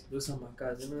those? Yes, those are my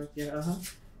cars. And I'm like, yeah,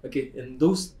 Okay, and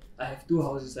those, I have 2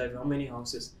 houses. I have how many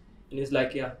houses? And it's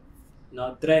like, yeah,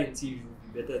 now try and see if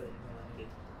you'll be better than one day.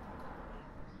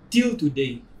 Till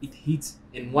today, it hits.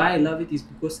 And why I love it is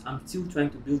because I'm still trying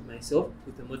to build myself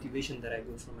with the motivation that I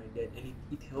got from my dad. And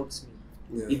it helps me.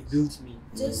 Yes. It builds me.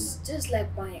 Just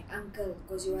like my uncle,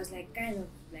 because he was like kind of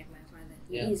like my father.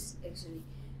 He is actually.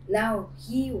 Now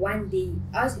he one day,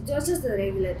 it was just a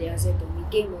regular day. I said to him,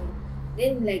 he came home.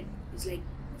 Then it's like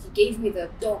he gave me the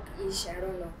talk-ish. I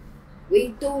don't know.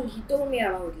 He told me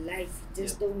about life. He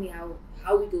just told me how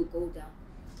it will go down.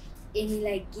 And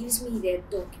he gives me that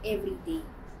talk every day.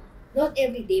 Not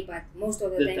every day, but most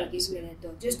of the time he gives me that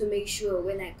talk just to make sure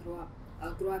when I grow up,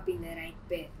 I'll grow up in the right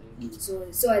path.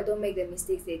 So I don't make the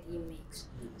mistakes that he makes.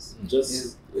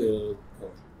 Just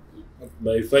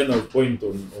my final point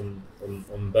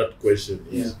on that question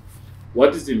is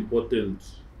what is important,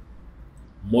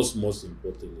 most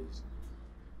important is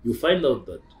you find out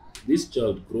that this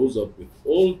child grows up with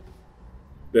all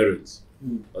parents,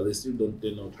 but they still don't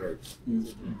turn out right.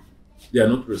 They are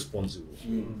not responsible.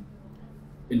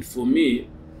 And for me,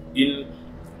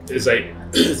 as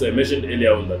I mentioned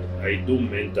earlier on, that I do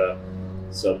mentor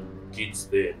some kids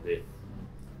there and there.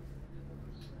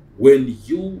 When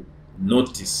you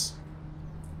notice,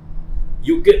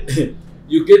 you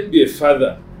can be a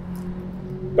father,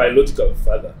 biological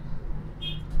father,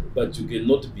 but you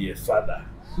cannot be a father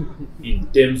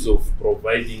in terms of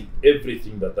providing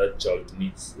everything that child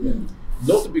needs.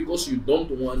 Not because you don't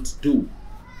want to,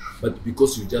 but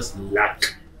because you just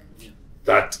lack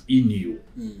that in you.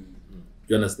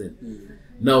 You understand?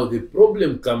 Now the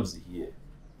problem comes here.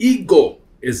 Ego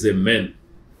as a man.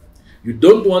 You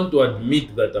don't want to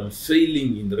admit that I'm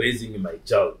failing in raising my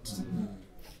child.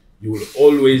 You will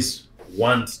always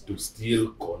want to still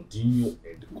continue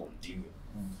and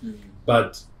continue.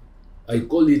 But I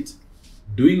call it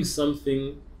doing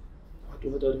something, how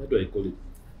do I call it?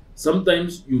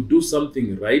 Sometimes you do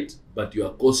something right, but you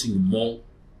are causing more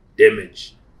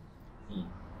damage.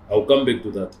 I'll come back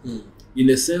to that. In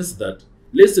a sense that,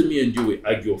 let's say me and you will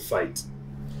argue or fight.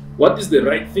 What is the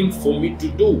right thing for me to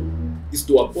do is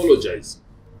to apologize.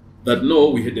 That no,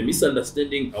 we had a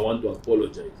misunderstanding, I want to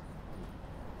apologize.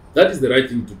 That is the right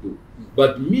thing to do.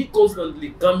 But me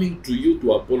constantly coming to you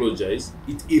to apologize,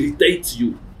 it irritates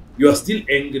you. You are still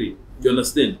angry. You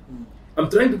understand? I'm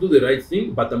trying to do the right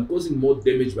thing, but I'm causing more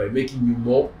damage by making you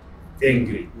more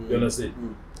angry. You understand?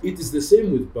 It is the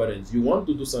same with parents. You want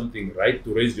to do something right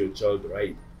to raise your child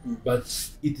right, but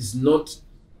it is not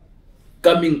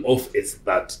coming off as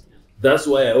that. That's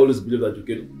why I always believe that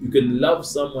you can love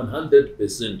someone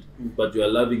 100%, but you are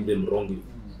loving them wrongly.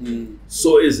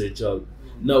 So as a child.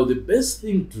 Now the best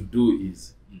thing to do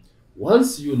is,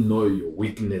 once you know your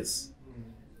weakness,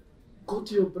 go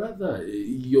to your brother.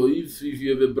 If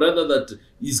you have a brother that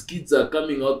his kids are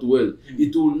coming out well,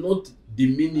 it will not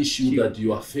diminish you that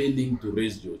you are failing to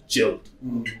raise your child.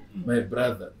 My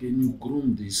brother, can you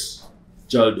groom this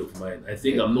child of mine? I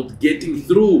think I'm not getting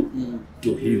through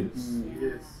to him.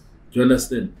 Do you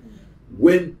understand?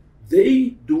 When they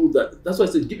do that. That's why I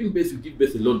said giving birth, you give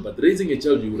birth alone, but raising a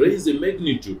child, you raise a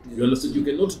magnitude. You understand? You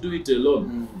cannot do it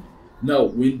alone. Now,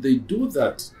 when they do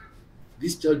that,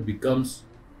 this child becomes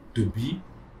to be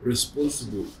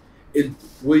responsible. And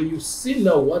when you see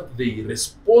now what they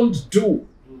respond to,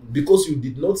 because you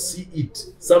did not see it,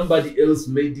 somebody else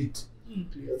made it,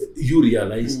 you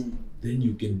realize, then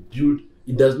you can build.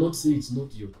 It does not say it's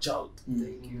not your child.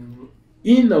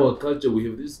 In our culture, we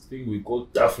have this thing we call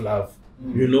tough love,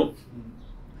 you know,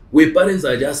 where parents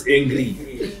are just angry.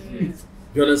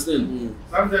 You understand?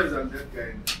 Sometimes I'm that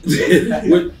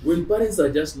kind. when parents are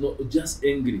just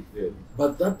angry,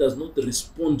 but that does not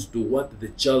respond to what the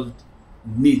child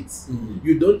needs.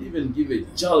 You don't even give a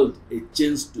child a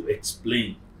chance to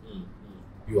explain.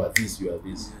 You are this, you are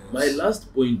this. My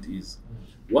last point is,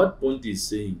 what Ponte is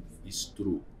saying is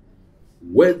true.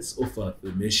 Words of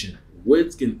affirmation.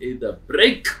 Words can either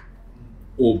break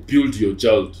or build your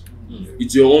child.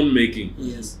 It's your own making.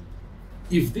 Yes.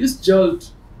 If this child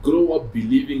grow up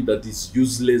believing that it's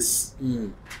useless,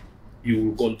 he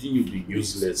will continue being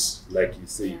useless, like you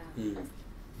say.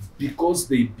 Because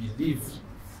they believe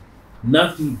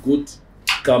nothing good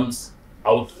comes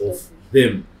out of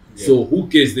them. So who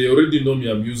cares? They already know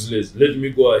me, I'm useless. Let me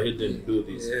go ahead and do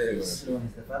this.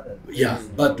 Yeah,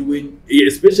 but when,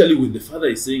 especially when the father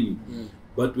is saying it,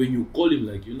 but when you call him,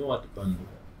 like, you know what, Pandu,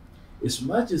 as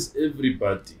much as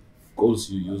everybody calls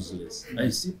you useless, I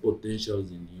see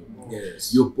potentials in you.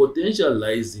 Yes. Your potential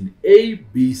lies in A,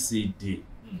 B, C, D.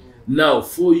 Now,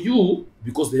 for you,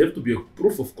 because there have to be a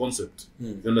proof of concept,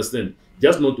 you understand?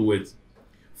 Just not words.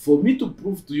 For me to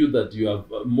prove to you that you are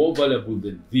more valuable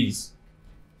than this,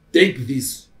 take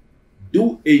this,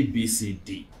 do A, B, C,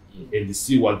 D, and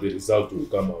see what the result will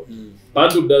come out.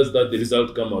 Pandu does that, the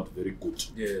result come out very good.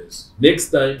 Yes. Next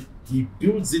time, he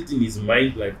builds it in his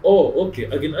mind like, oh, okay,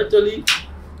 I can actually,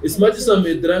 as much as I'm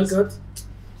a drunkard,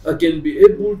 I can be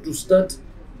able to start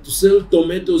to sell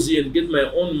tomatoes here and get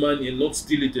my own money and not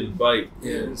steal it and buy it.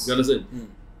 Yes. You understand?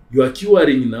 You are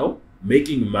curing now,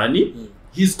 making money.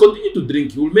 He's continuing to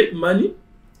drink. He will make money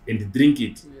and drink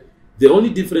it. The only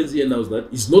difference here now is that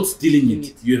he's not stealing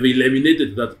it. You have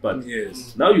eliminated that part.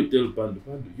 Yes. Now you tell Pandu,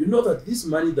 you know that this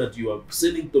money that you are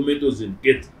selling tomatoes and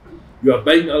get, you are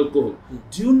buying alcohol.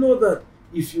 Do you know that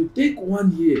if you take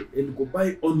 1 year and go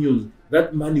buy onions,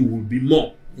 that money will be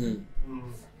more? And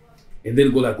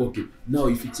then go like, okay, now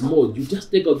if it's more, you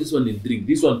just take out this one and drink.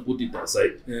 This one, put it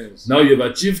aside. Yes. Now you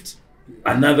have achieved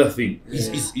another thing.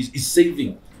 It's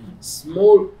saving.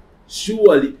 Small,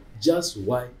 surely. Just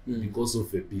why? Because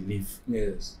of a belief.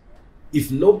 Yes.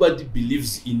 If nobody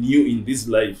believes in you in this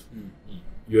life,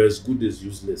 you're as good as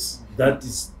useless. That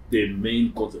is the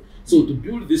main concept. So to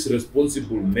build these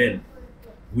responsible men,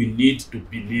 we need to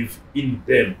believe in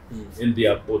them and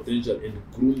their potential and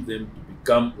groom them to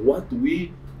become what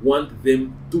we want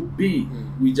them to be.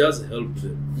 We just help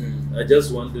them. I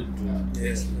just wanted to.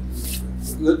 Yes.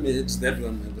 Let me hit that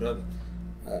one, my brother.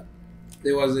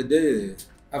 There was a day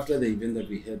after the event that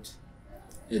we had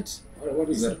at, what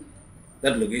is that?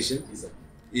 That location?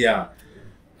 Yeah.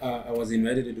 I was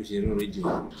invited to Shiro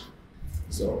Radio.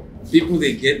 So people,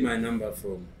 they get my number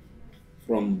from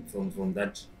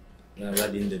that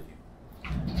interview.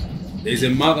 There's a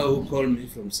mother who called me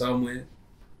from somewhere.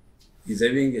 He's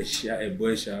having a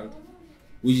boy child,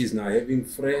 which is now having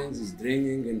friends, is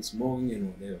drinking and smoking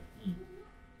and whatever.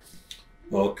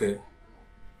 Okay.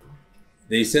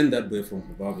 They sent that boy from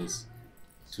Babis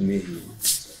to me.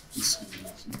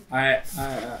 I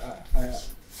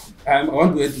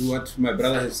want to add to what my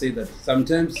brother has said, that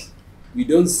sometimes we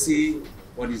don't see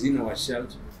what is in our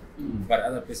child, but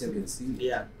other person can see.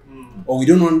 Yeah. Or we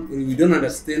don't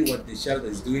understand what the child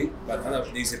is doing, but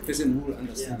there is a person who will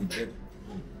understand it better.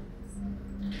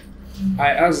 I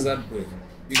asked that boy,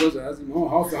 because I asked him,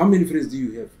 how many friends do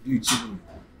you have? Do you cheat me?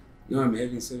 No, I'm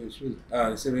having 7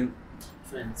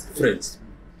 friends.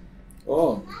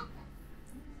 Oh.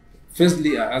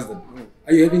 Firstly, I asked them,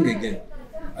 are you having a game?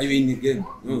 Are you in the game?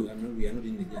 No, we are not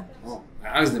in the game. Oh. I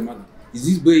asked the mother, is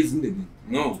this boy in the game?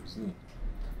 No, it's not.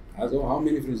 I asked, how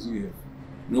many friends do you have?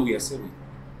 No, we are 7.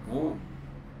 Oh.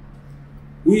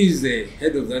 Who is the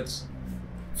head of that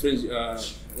friends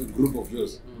group of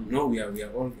yours? No, we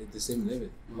are all at the same level.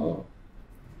 Oh.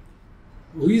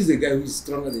 Who is the guy who is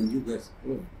stronger than you guys?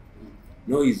 Oh.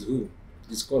 No, he's who?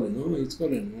 It's Colin. No, it's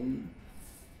Colin. No.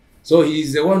 So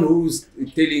he's the one who's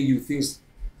telling you things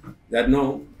that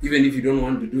no, even if you don't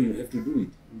want to do, you have to do it.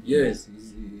 Yes,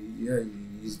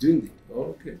 he's doing it.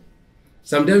 Oh, okay.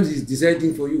 Sometimes he's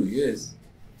deciding for you. Yes.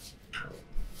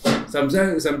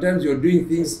 Sometimes you're doing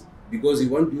things because he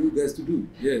wants you guys to do.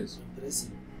 Yes.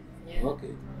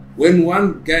 Okay. When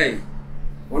one guy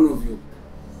one of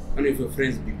your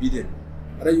friends be beaten.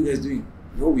 What are you guys doing?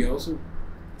 No, we are also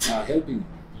helping.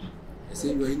 I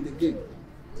say you are in the gang.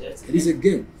 It is a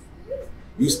gang.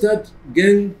 You start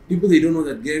gang, people they don't know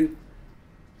that gang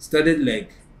started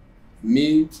like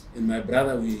me and my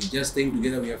brother, we just staying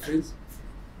together, we are friends.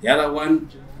 The other one,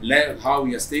 like how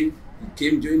we are staying, he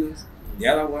came join us. The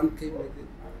other one came like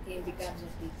that. It becomes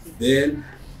a big thing. Then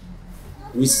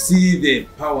we see the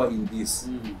power in this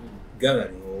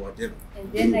gathering or whatever.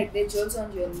 And then like they chose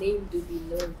on your name to be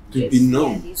known. To Yes, be yeah,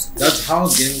 known. this school. That's how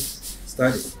gangs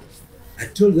started. I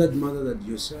told that mother that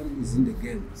your son is in the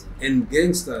gangs. And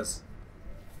gangsters,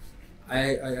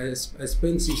 I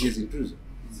spent 6 years in prison.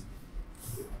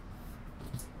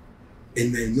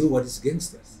 And I know what is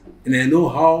gangsters. And I know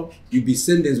how you be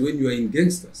sentenced when you are in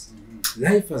gangsters.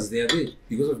 Lifers, they are there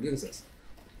because of gangsters.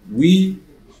 We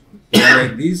are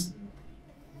like this.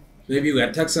 Maybe we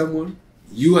attack someone.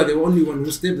 You are the only one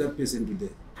who stabbed that person to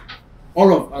death.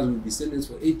 All of us will be sentenced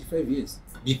for 85 years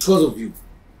because of you.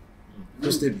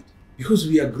 Who stabbed it? Because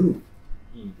we are group.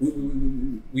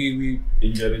 We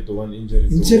Injury to one, injury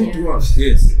to injury one. to us.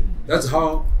 Yes, that's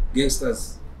how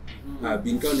gangsters have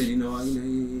been counted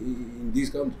in this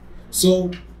country.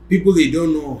 So people they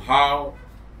don't know how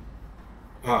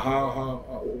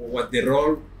what the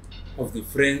role of the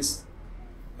friends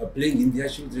are playing in their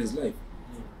children's life.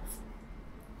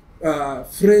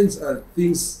 Friends are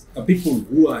people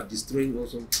who are destroying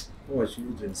also our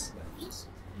children's lives,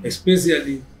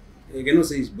 especially. I cannot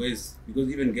say it's boys because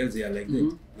even girls they are like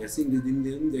that. They are seeing this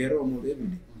in their role model every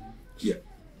day. Yeah.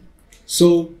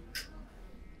 So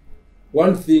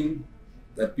one thing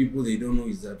that people they don't know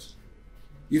is that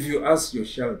if you ask your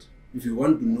child, if you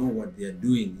want to know what they are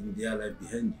doing in their life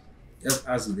behind you, just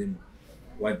ask them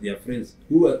what their friends,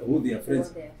 who their friends,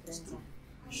 What their friends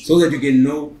are. so that you can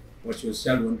know what your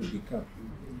child want to become,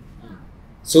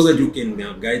 so that you can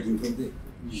guide him from there.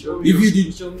 Show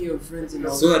me your friends and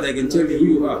all. So that I can tell you who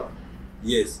you are.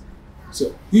 Yes.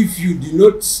 So if you do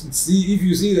not see, if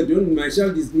you see that my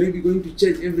child is maybe going to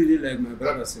church every day like my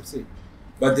brothers have said,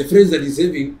 but the friends that he's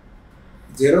having,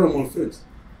 they're normal friends.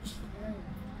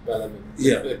 Parliament.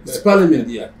 Yeah, it's parliament,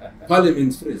 yeah.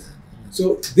 Parliament friends.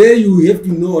 So there you have to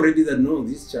know already that no,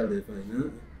 this child is fine. Huh?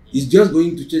 He's just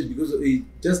going to church because it's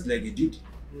just like a duty.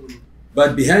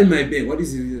 But behind my back, what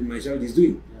is my child is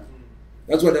doing?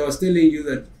 That's what I was telling you,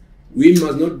 that we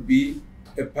must not be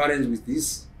a parent with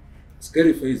these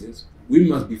scary faces. We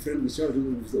must be friends with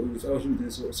our children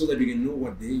so that we can know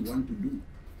what they want to do,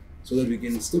 so that we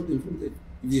can stop them from there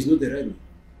if it's not the right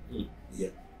way. Yeah.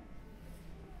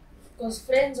 Because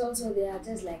friends also, they are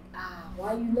just like,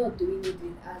 why you not doing it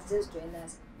with us? Just join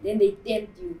us. Then they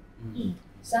tempt you.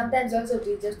 Sometimes also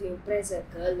just to impress a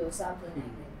girl or something like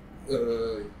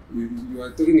that. You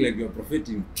are talking like you are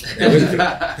propheting.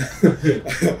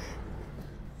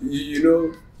 you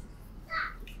know,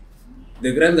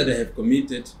 the crime that I have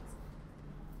committed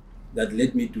that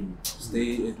led me to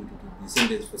stay to be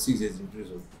sentenced for 6 years in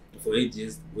prison, for 8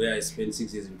 years, where I spent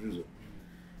 6 years in prison.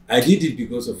 I did it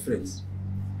because of friends.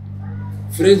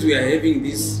 Friends, we are having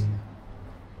this.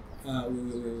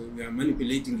 We are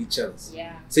manipulating each other,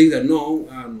 saying that no,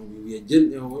 we are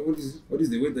what is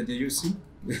the word that you're using?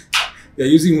 They are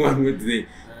using one word today,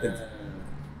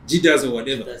 jitters or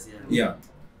whatever. Yeah.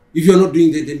 If you are not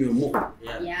doing that, then you are more.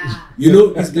 Yeah. You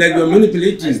know, it's like you are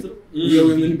manipulating.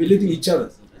 You are manipulating each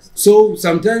other. So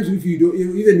sometimes, if you don't,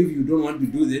 even if you don't want to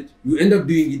do that, you end up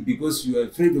doing it because you are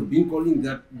afraid of being called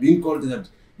that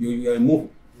you are more.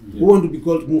 Who want to be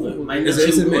called more? You might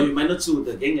not choose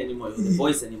the gang anymore, or the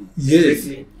boys anymore. Yes.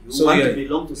 You want to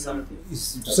belong to something.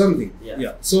 It's something.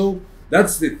 Yeah. So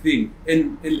that's the thing,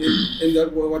 and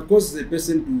that what causes a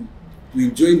person to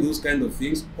enjoy those kind of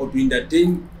things or to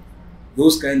entertain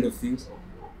those kind of things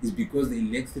is because they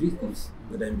lack 3 things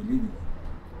that I believe in.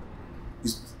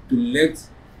 Is to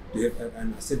have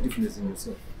an assertiveness in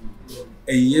yourself.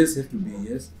 A yes have to be a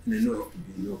yes, and a no have to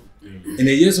be a no. And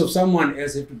a yes of someone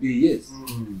else have to be a yes.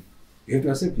 You have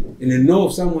to accept it. And a no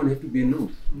of someone have to be a no.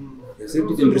 You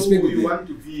accept it and respect it. You want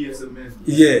to be as a man.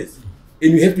 Yes.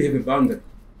 And you have to have a boundary.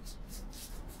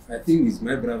 I think it's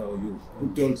my brother or you who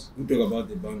talk about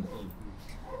the boundary.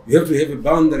 You have to have a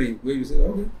boundary where you say,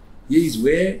 okay, here is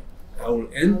where I will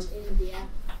end.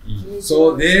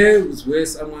 So there is where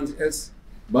someone else's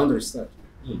boundaries start.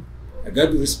 I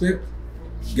got to respect.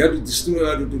 You got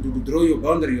to draw your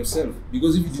boundary yourself.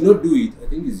 Because if you do not do it, I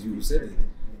think it's you said it.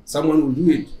 Someone will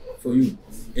do it for you.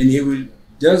 And he will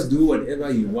just do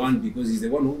whatever he wants because he's the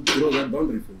one who draws that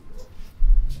boundary for you.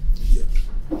 Yeah.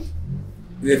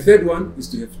 The third one is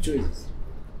to have choices.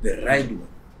 The right one.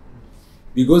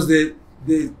 Because they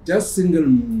just single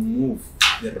move,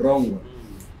 the wrong one,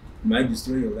 might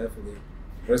destroy your life for the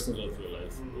rest of your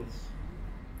life.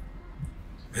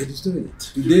 I destroyed it.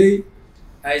 Today,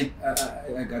 I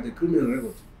got a criminal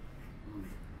record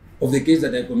of the case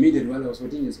that I committed while I was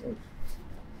 14 years old.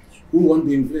 Who want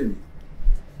to inflame me?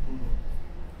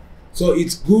 So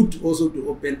it's good also to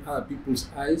open other people's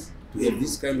eyes to have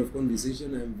this kind of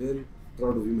conversation. I'm very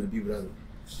proud of you, my big brother.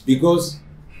 Because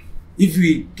if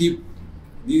we keep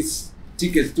these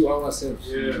tickets to ourselves,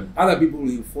 other people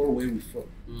will fall when we fall.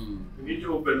 We need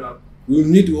to open up. We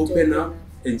need to open up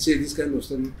and say this kind of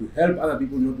story to help other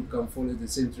people not to come fall at the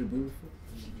same trap we fall.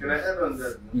 Can I add on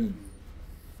that?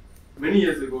 Many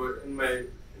years ago, in my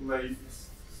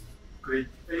grade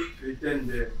 8, grade 10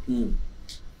 there,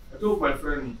 I told my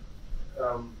friend,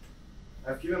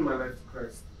 I've given my life to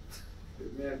Christ.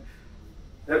 Man,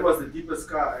 that was the deepest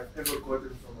scar I've ever gotten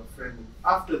from a friend.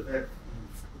 After that,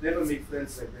 never make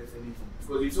friends like that anymore.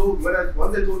 Because he told,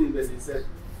 once I told him that, he said,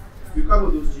 if you come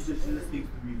with those Jesus things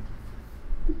to me,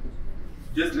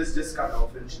 let's just cut our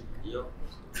friendship.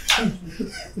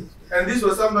 And this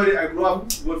was somebody I grew up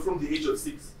with from the age of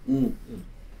 6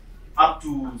 up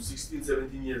to 16,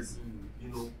 17 years. You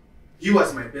know, he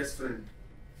was my best friend.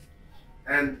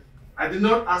 And I did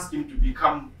not ask him to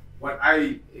become what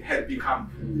I had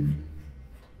become,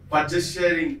 but just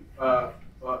sharing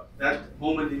that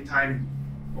moment in time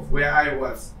of where I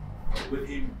was with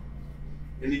him.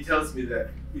 And he tells me that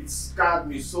it scarred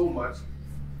me so much,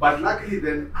 but luckily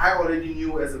then I already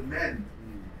knew as a man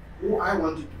who I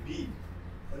wanted to be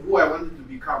and who I wanted to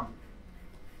become.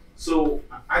 So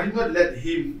I did not let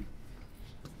him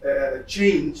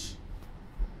change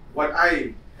what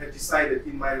I had decided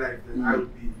in my life that I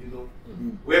would be, you know.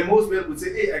 Where most men would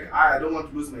say, hey, I don't want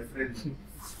to lose my friend,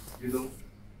 you know.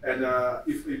 And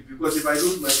because if I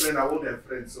lose my friend, I won't have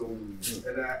friends. So,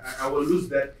 and I will lose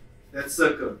that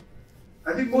circle.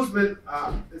 I think most men,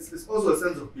 it's also a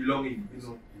sense of belonging, you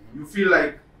know. You feel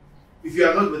like if you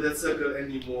are not with that circle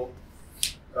anymore,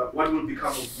 what will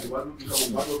become of you? What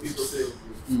will people say of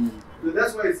you? So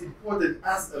that's why it's important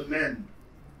as a man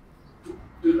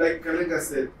to like Kalenga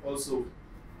said also,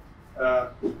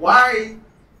 why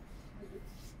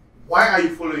are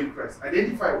you following Christ?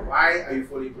 Identify why are you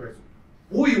following Christ?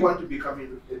 Who you want to become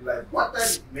in life? What type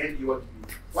of man do you want to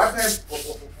be? What type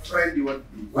of friend do you want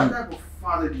to be? What type of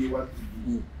father do you want to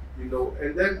be? You know,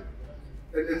 and then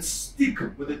and stick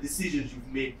with the decisions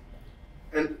you've made,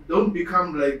 and don't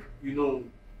become like, you know,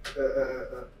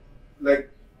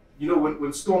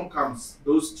 when storm comes,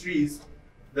 those trees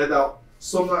that are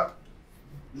somewhat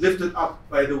lifted up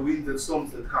by the winds and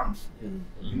storms that come,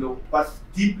 you know, but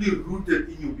deeply rooted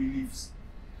in your beliefs.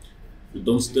 If you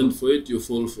don't stand for it, you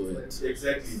fall for it.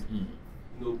 Exactly. You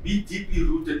know, be deeply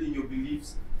rooted in your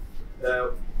beliefs.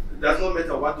 It does not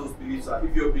matter what those beliefs are.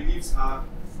 If your beliefs are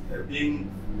being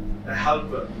a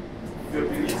helper, if your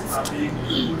beliefs are being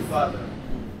a good father,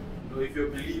 you know, if your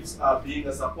beliefs are being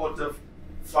a supportive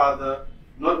father,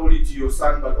 not only to your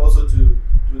son but also to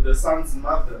the son's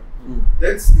mother,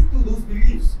 then stick to those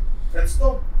beliefs and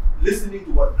stop listening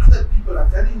to what other people are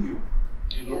telling you.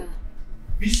 You know,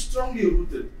 be strongly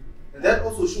rooted, and that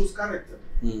also shows character.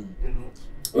 You know.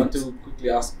 I want to quickly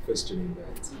ask a question in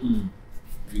that.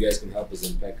 If you guys can help us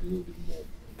unpack a little bit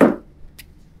more.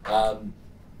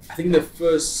 I think the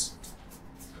first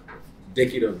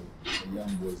decade of a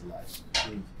young boy's life,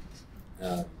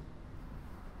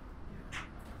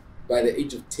 by the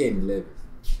age of 10, 11,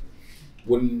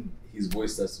 when his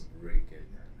voice starts to break and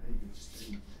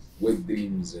wet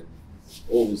dreams and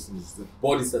all those things, the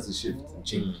body starts to shift and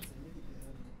change.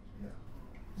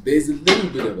 There's a little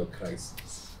bit of a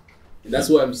crisis. And that's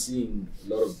why I'm seeing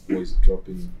a lot of boys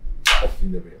dropping off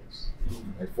in the rails,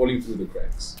 like falling through the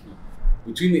cracks.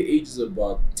 Between the ages of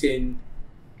about 10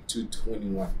 to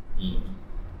 21,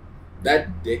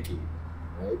 that decade,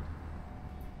 right?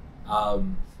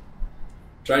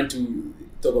 Trying to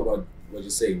talk about what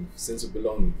you're saying, sense of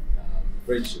belonging,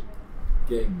 friendship,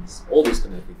 gangs, all those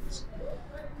kind of things.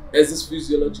 As this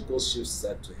physiological shifts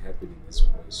start to happen in this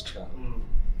boy's child,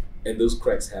 and those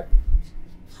cracks happen,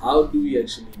 how do we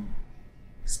actually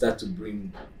start to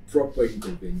bring proper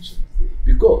interventions there?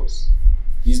 Because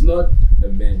he's not a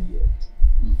man yet.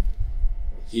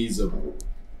 He's a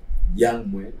young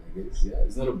man, I guess. Yeah,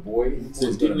 he's not a boy. He's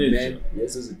not a man.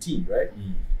 Yes, he's a teen, right?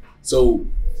 So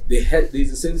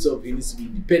there's a sense of he needs to be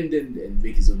independent and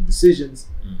make his own decisions,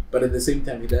 but at the same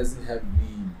time, he doesn't have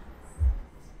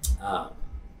the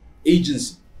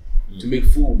agency to make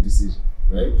full decisions,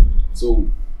 right? So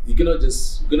you cannot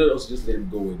also just let him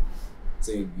go and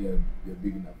say, yeah, you're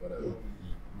big enough, whatever.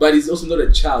 But he's also not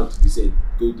a child to be said,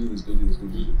 go do this, go do this, go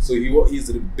do this. So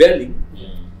he's rebelling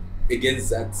against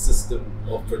that system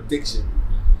of protection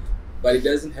but he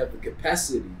doesn't have the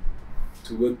capacity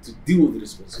to work to deal with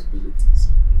responsibilities.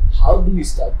 How do we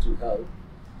start to help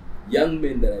young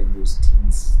men that are in those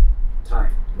teens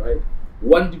time, right?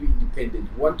 Want to be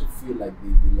independent, want to feel like they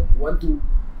belong, want to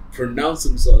pronounce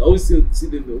themselves. I always see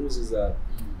them almost as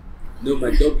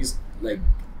my dog is like,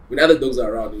 when other dogs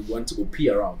are around, they want to go pee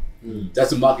around. Just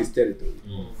to mark his territory.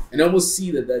 And I almost see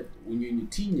that when you're in your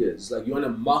teen years, it's like you want to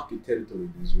mark your territory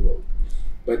in this world.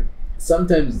 But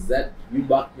sometimes that you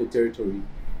mark your territory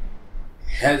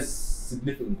has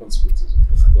significant consequences,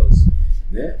 of course.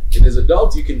 Yeah? And as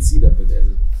adults, you can see that, but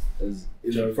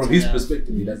from his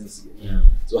perspective, he doesn't see it. Yeah.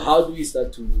 So how do we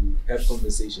start to have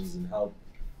conversations and help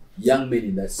young men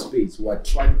in that space who are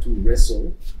trying to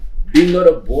wrestle, being not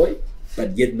a boy,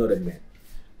 but yet not a man?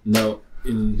 Now,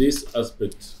 in this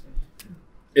aspect,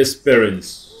 as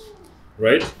parents,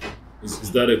 right?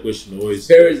 Is that a question? Or is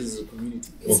parents is a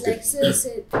community? It's like Sir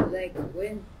said, like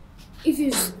if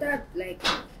you start like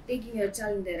taking your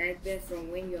child in the right path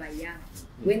from when you are young,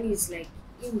 when he's like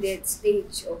in that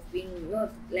stage of being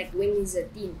not like when he's a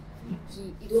teen,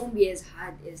 it won't be as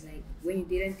hard as like when you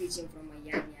didn't teach him from a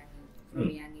young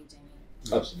age.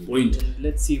 Absolutely. Point. And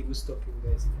let's see who's talking,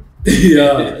 guys.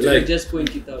 Yeah, like just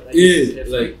point it out.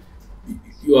 Like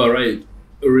you are right.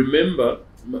 Remember,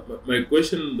 my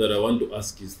question that I want to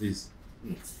ask is this: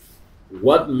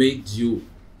 what made you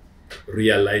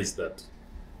realize that?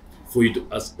 For you to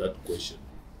ask that question,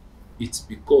 it's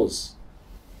because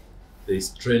there is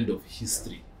trend of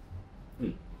history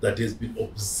that has been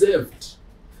observed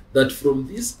that from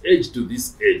this age to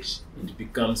this age it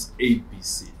becomes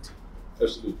ABC.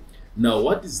 Absolutely. Now,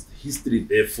 what is history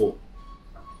there for?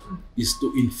 Is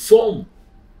to inform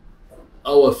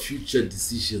our future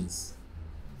decisions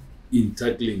in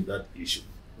tackling that issue.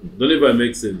 Don't know if I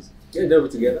make sense. Yeah, never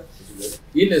together.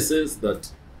 In a sense that,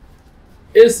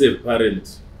 as a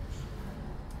parent,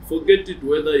 forget it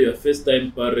whether you're a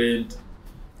first-time parent,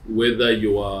 whether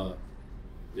you are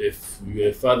if you're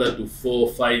a father to 4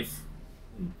 or 5,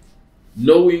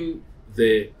 knowing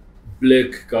the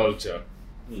black culture,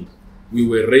 we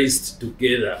were raised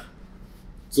together.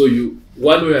 So you,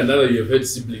 one way or another, you have had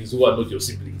siblings who are not your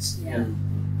siblings. Yeah.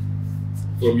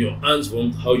 From your aunts,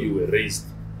 from how you were raised.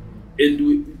 And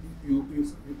you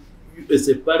as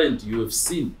a parent, you have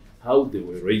seen how they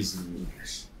were raising you.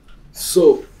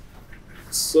 So,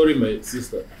 sorry my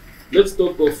sister, let's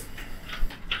talk of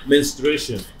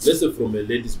menstruation. Let's say from a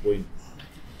lady's point.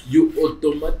 You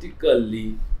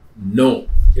automatically know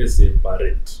as a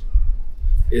parent,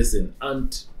 as an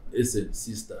aunt, as a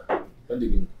sister,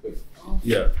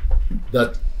 yeah,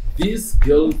 that this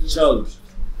girl child,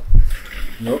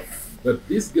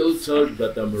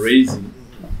 that I'm raising,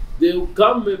 there will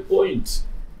come a point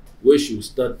where she will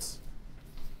start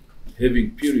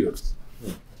having periods,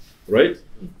 right?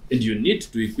 And you need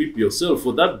to equip yourself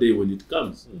for that day when it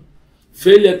comes.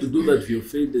 Failure to do that, you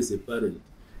failed as a parent,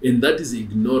 and that is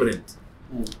ignorant.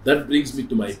 That brings me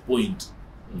to my point.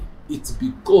 It's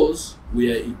because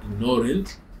we are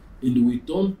ignorant and we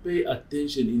don't pay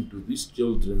attention into these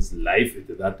children's life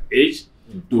at that age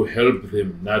to help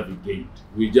them navigate.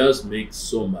 We just make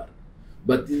summer.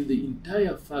 But in the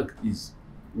entire fact is,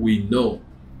 we know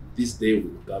this day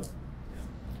will come.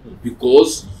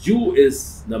 Because you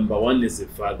as number one, as a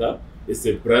father, as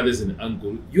a brother, as an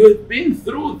uncle, you have been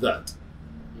through that.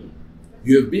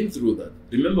 You have been through that.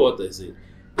 Remember what I said.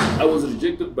 I was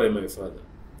rejected by my father.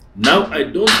 Now I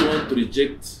don't want to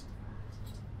reject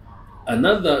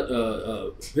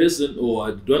another person, or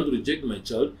I don't want to reject my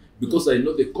child because I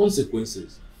know the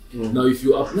consequences. Now if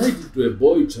you apply it to a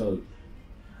boy child,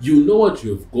 you know what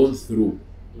you have gone through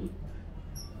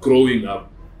growing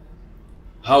up.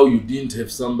 How you didn't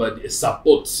have somebody, a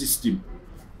support system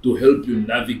to help you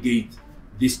navigate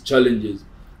these challenges.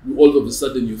 All of a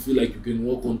sudden you feel like you can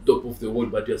walk on top of the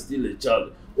world, but you're still a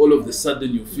child. All of a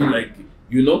sudden you feel like,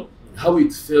 you know, how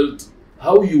it felt,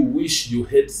 how you wish you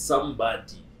had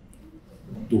somebody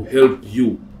to help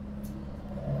you.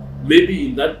 Maybe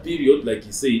in that period, like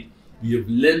you said, you have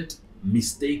learned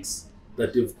mistakes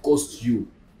that have cost you.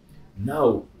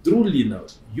 Now, truly now,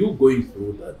 you going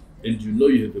through that, and you know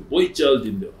you have a boy child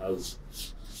in the house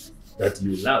that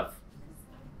you love.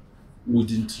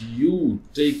 Wouldn't you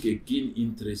take a keen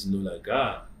interest in, like,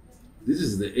 this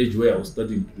is the age where I was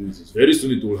starting to do this. Very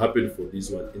soon it will happen for this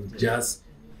one, and just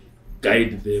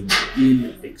guide them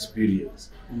in experience.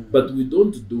 But we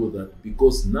don't do that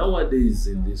because nowadays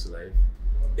in this life,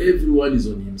 everyone is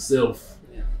on himself.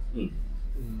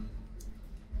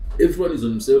 Everyone is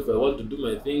on himself. I want to do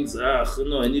my things.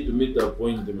 No, I need to meet the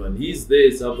appointment. He's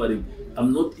there suffering.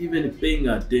 I'm not even paying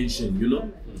attention, you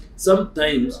know.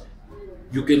 Sometimes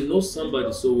you can know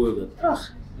somebody so well that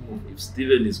If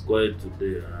Steven is quiet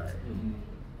today,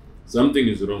 something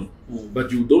is wrong.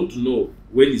 But you don't know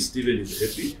when Steven is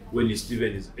happy, when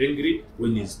Steven is angry,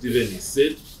 when Steven is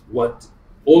sad, what,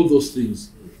 all those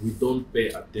things, we don't pay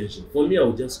attention. For me, I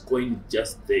would just coin it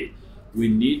just there. We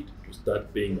need to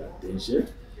start paying attention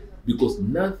because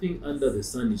nothing under the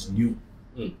sun is new.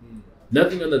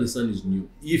 Nothing under the sun is new.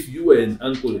 If you were an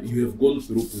uncle, you have gone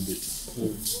through puberty.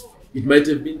 It might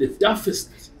have been the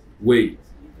toughest way,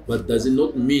 but does it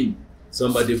not mean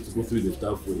somebody has to go through the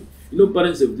tough way? You know,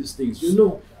 parents have these things. You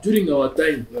know, during our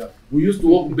time, we used to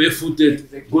walk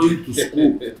barefooted going to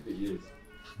school. Yes.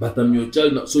 But I'm your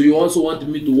child now. So you also want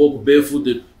me to walk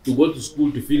barefooted to go to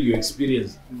school to feel your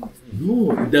experience?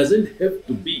 No, it doesn't have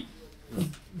to be.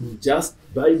 Just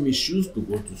buy me shoes to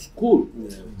go to school.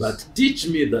 But teach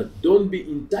me that don't be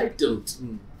entitled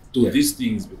to these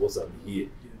things because I'm here.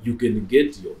 You can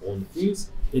get your own things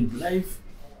and life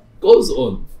goes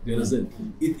on. You understand?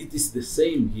 It is the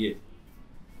same here.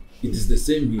 It is the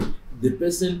same here. The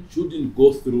person shouldn't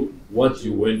go through what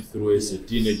you went through as a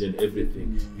teenager and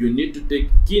everything. You need to take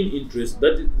keen interest.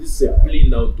 This is a plea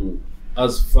now to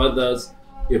us fathers,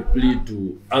 a plea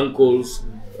to uncles,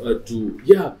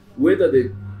 whether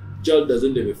the child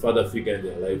doesn't have a father figure in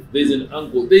their life, there's an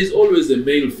uncle, there's always a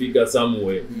male figure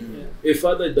somewhere. A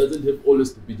father doesn't have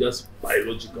always to be just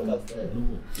biological. No,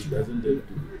 it doesn't have to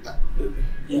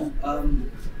be.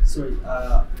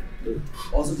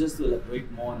 Also, just to elaborate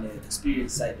more on the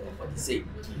experience side of what you say,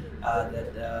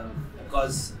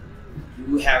 because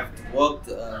you have worked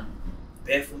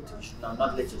barefoot, you should now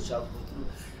not let your child go through.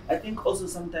 I think also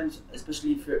sometimes,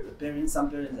 especially if you're parents, some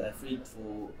parents are afraid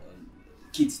for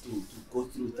kids to go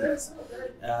through things.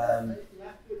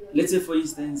 Let's say, for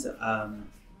instance, how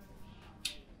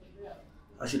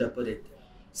should I put it?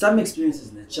 Some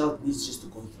experiences the child needs just to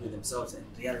go through themselves and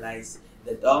realize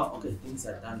that, things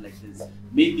are done like this.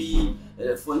 Maybe,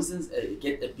 for instance,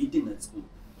 get a beating at school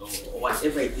or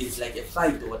whatever it is, like a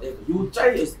fight or whatever. You will try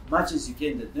as much as you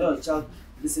can that, no, child,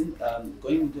 listen,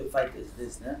 going into a fight is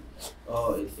this, and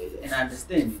I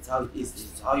understand it's how it is,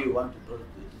 it's how you want to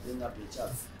bring up your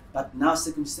child. But now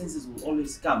circumstances will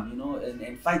always come,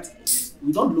 and fights,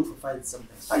 we don't look for fights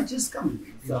sometimes. Fight just comes.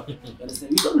 You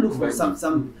understand? We don't look for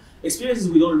some experiences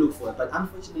we don't look for. But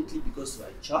unfortunately, because you are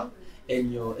a child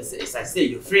and as I say,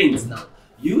 your friends now,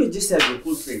 you just have your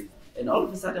cool friend. And all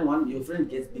of a sudden, when your friend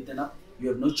gets beaten up, you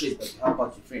have no choice but to help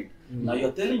out your friend. Now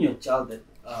you're telling your child that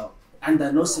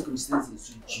under no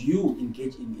circumstances should you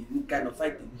engage in any kind of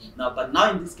fighting. But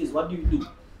now in this case, what do?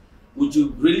 Would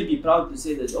you really be proud to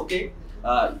say that, okay,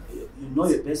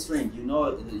 your best friend,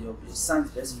 your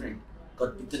son's best friend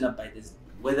got beaten up by this,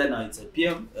 whether now it's a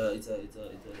peer, it's a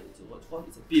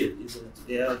peer,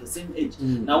 they are the same age.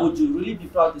 Now, would you really be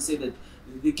proud to say that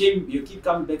you keep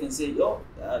coming back and say,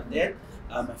 Dad,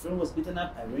 my friend was beaten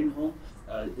up, I ran home,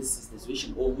 this is the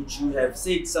situation? Or would you have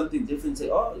said something different, say,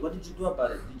 what did you do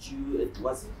about it?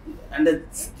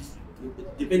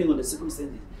 Depending on the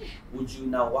circumstances,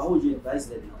 how would you advise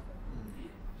that now?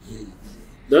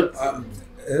 No,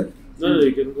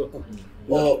 you can go.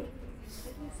 Well,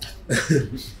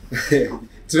 it's a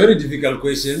very difficult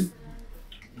question,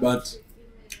 but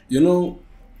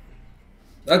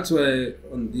that's why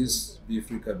on this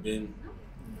Bifrika Ben,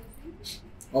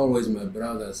 always my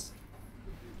brothers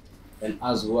and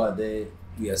us who are there,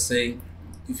 we are saying,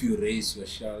 if you raise your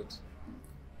child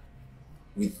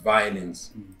with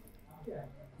violence,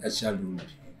 that child will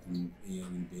be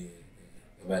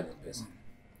a violent person.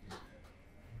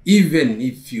 Even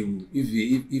if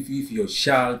your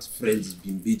child's friend is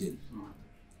being beaten,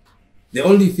 the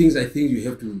only things I think you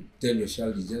have to tell your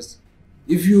child is just,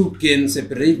 if you can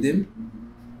separate them,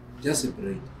 just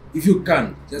separate. If you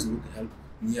can't, just look help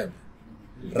nearby,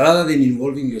 rather than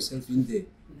involving yourself into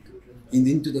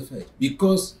the fight.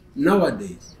 Because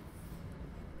nowadays,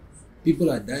 people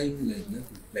are dying like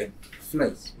nothing, like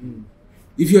flies.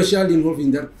 If your child involved in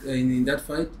that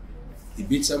fight, he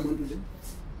beat someone to death.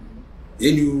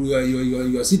 Then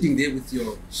you are sitting there with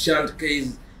your child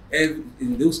case, and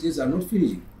in those cases are not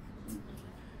finishing.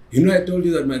 I told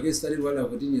you that my case started while I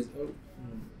was 14 years old,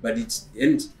 but it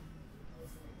ended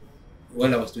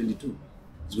while I was 22.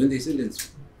 It's when they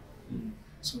sentenced me.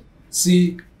 So,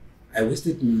 see, I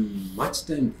wasted much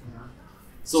time.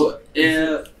 So,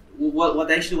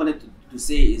 what I actually wanted to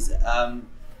say is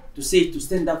to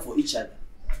stand up for each other.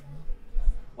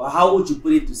 Well, how would you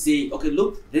put it to say, okay,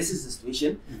 look, this is the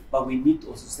situation, but we need to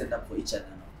also stand up for each other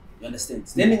now. You understand?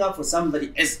 Standing up for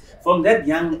somebody from that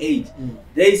young age,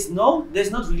 there's not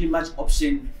really much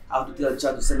option how to tell a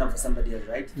child to stand up for somebody else,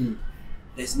 right?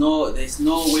 there's no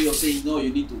way of saying no.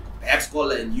 You need to perhaps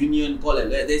call a union, call a.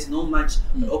 There's no much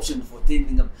option for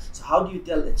standing up. So how do you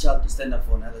tell a child to stand up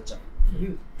for another child?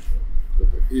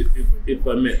 If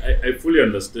I may, I fully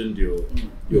understand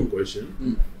your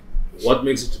question. What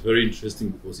makes it very interesting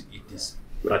because it is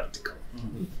practical.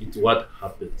 It's what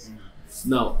happens.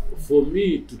 Now, for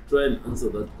me to try and answer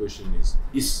that question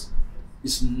is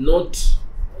not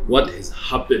what has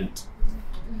happened.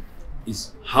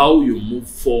 It's how you move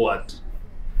forward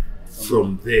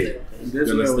from there. That's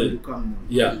You where understand? we come now.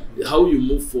 Yeah, how you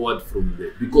move forward from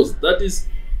there, because that is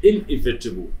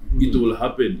inevitable. It will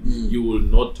happen. You will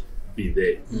not be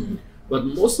there. But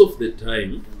most of the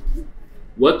time,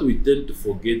 what we tend to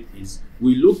forget is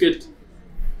we look at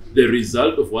the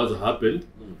result of what happened,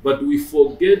 but we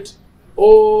forget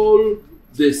all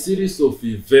the series of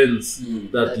events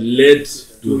that led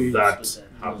to that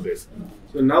happen.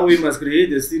 So now we must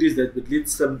create a series that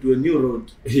leads them to a new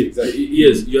road.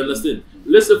 Yes, you understand.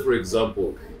 Let's say, for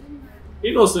example,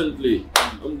 innocently,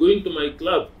 I'm going to my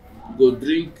club, go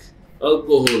drink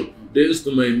alcohol, dance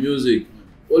to my music.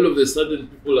 All of a sudden,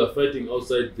 people are fighting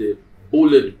outside the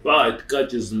bullet bar. It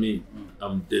catches me.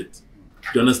 I'm dead. Do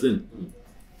you understand?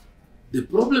 The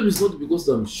problem is not because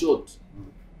I'm shot.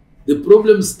 The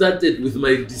problem started with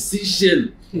my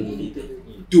decision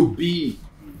to be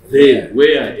there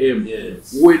where I am.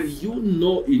 When you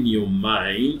know in your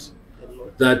mind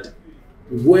that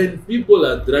when people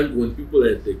are drunk, when people are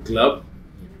at the club,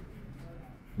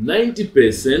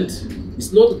 90%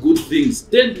 is not good things,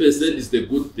 10% is the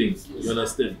good things. You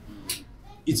understand?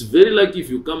 It's very lucky if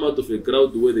you come out of a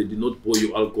crowd where they did not pour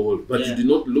you alcohol, but you did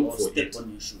not look for it.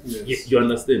 You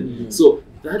understand? So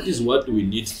that is what we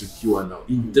need to cure now.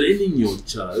 In training your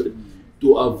child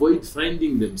to avoid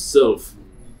finding themselves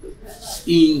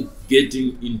in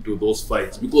getting into those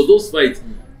fights. Because those fights,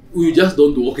 you just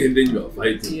don't walk and then you are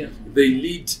fighting.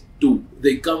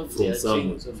 They come from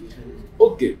somewhere.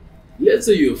 Okay, let's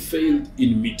say you failed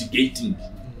in mitigating,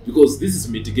 because this is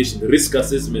mitigation, risk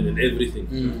assessment and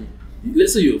everything.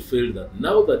 Let's say you failed that.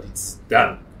 Now that it's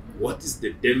done, what is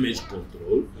the damage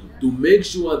control to make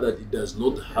sure that it does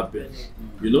not happen?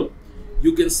 You know,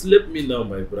 you can slap me now,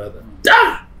 my brother.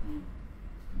 Da!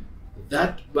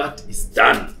 That part is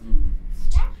done.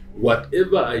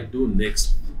 Whatever I do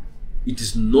next, it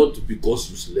is not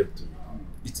because you slapped me.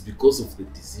 It's because of the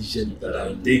decision that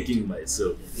I'm taking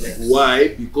myself. Why?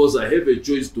 Because I have a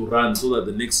choice to run so that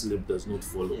the next slap does not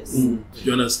follow.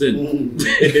 You understand?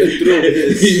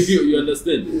 You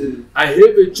understand? I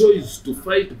have a choice to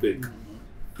fight back.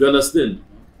 You understand?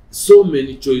 So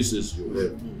many choices you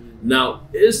have. Now,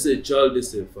 as a child,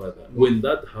 as a father, when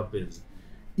that happens,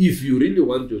 if you really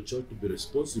want your child to be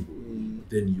responsible,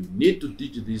 then you need to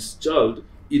teach this child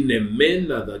in a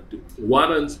manner that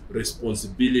warrants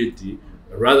responsibility,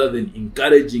 rather than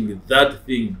encouraging that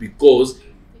thing because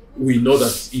we know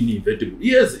that's inevitable.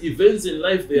 Yes, events in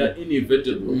life, they are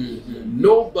inevitable.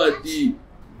 Nobody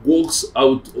walks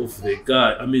out of the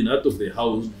car, out of the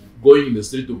house, going in the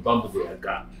street to bump their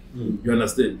car. You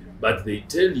understand? But they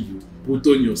tell you, put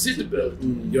on your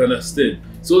seatbelt. You understand?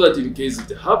 So that in case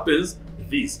it happens,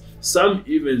 this. Some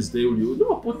events, they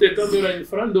will put a camera in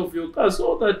front of your car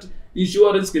so that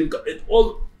insurance can come. And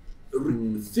all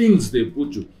things they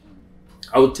put you.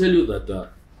 I will tell you that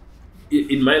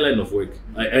in my line of work,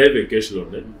 I have a cash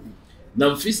loan.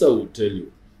 Namfisa will tell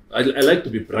you, I like to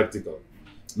be practical.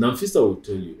 Namfisa will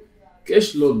tell you,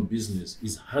 cash loan business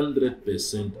is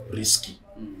 100% risky.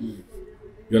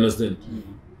 You understand?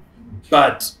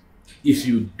 But if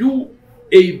you do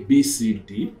A, B, C,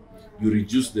 D, you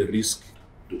reduce the risk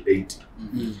to 80.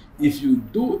 If you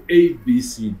do A, B,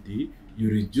 C, D, you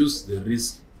reduce the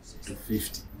risk to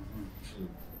 50.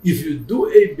 If you do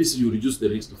A, B, C, you reduce the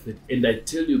risk to 30. And I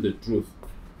tell you the truth,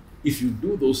 if you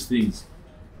do those things,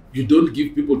 you don't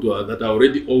give people that are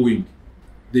already owing,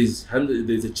 there's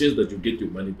a chance that you get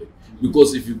your money back.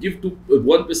 Because if you give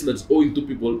one person that's owing two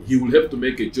people, he will have to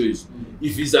make a choice.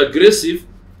 If he's aggressive,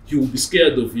 he will be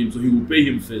scared of him, so he will pay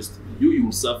him first. You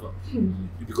will suffer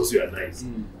because you are nice.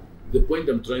 The point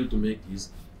I'm trying to make is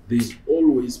there's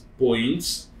always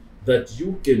points that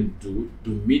you can do to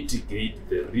mitigate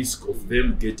the risk of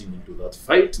them getting into that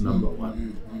fight, number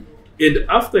one. And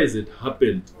after it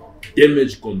happened,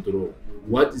 damage control.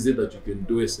 What is it that you can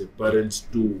do as a parent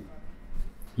to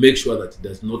make sure that it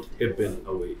does not happen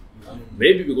away?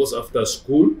 Maybe because after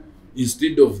school,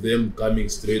 instead of them coming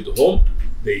straight home,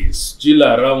 they chill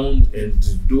around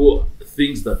and do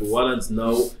things that warrants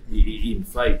now in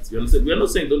fights. You understand? We are not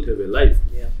saying don't have a life,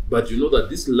 but you know that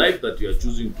this life that you are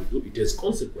choosing to do, it has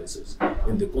consequences,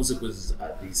 and the consequences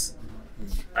are this.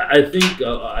 I think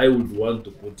I would want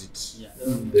to put it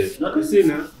there. You see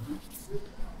now,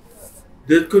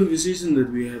 that conversation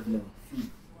that we have now,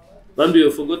 And you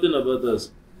have forgotten about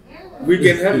us. we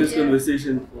can have this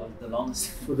conversation For the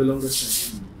longest. for the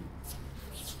longest time.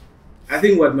 I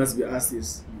think what must be asked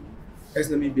is, as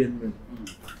Namibian men,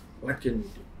 what can we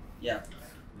do? Yeah.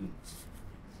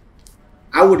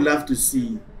 I would love to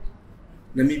see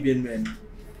Namibian men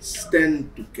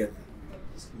stand together.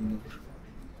 You know,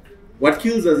 what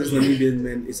kills us as Namibian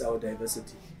men is our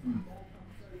diversity.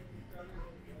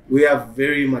 We are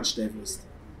very much diverse.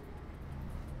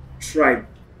 Tribe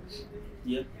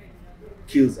Yep.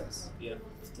 kills us. Yeah.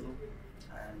 It's true.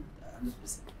 And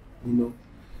 100%. You know,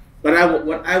 but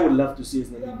what I would love to see is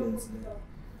Namibians.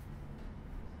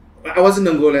 I was in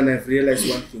Angola and I've realized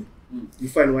one thing. You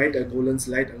find white Angolans,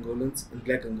 light Angolans, and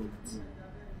black Angolans.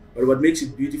 But what makes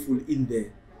it beautiful in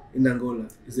there, in Angola,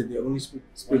 is that they only speak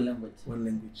One language. one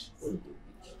language.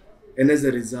 And as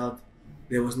a result,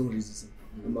 there was no racism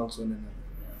amongst one another.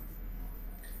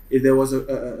 If there was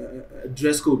a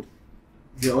dress code,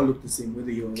 they all looked the same,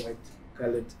 whether you were white,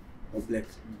 colored, or black,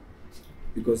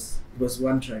 because it was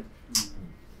one tribe.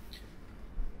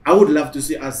 I would love to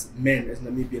see us men as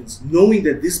Namibians, knowing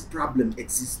that this problem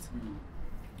exists,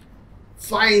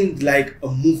 find like a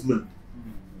movement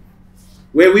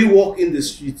where we walk in the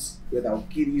streets with our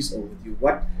kiddies or with you,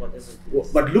 Whatever it is.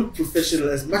 but look professional,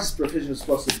 as much as professional as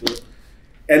possible,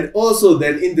 and also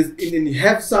then in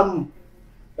have some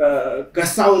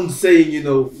sound saying, you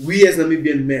know, we as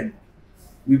Namibian men,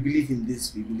 we believe in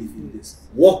this, we believe in this.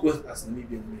 Walk with us,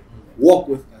 Namibian men. Walk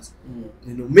with us.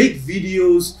 You know, make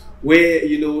videos where,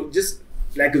 you know, just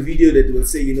like a video that will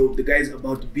say, you know, the guy's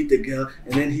about to beat a girl,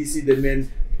 and then he see the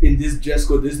man in this dress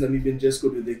code, this Namibian dress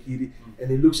code with the kiri,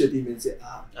 and he looks at him and say,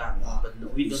 But no,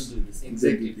 we don't do this.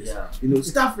 exactly this. Yeah. You know,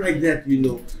 stuff like that, you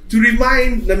know, to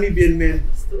remind Namibian men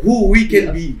who we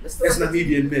can be as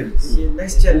Namibian men. Yeah,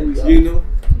 nice challenge. You know,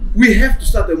 we have to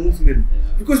start a movement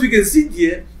because we can sit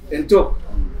here and talk,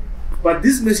 but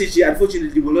this message here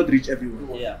unfortunately will not reach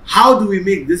everyone. Yeah. How do we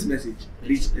make this message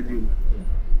reach everyone?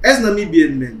 As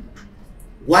Namibian men,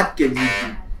 what can we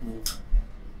do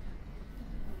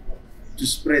to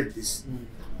spread this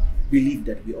belief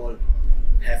that we all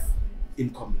have in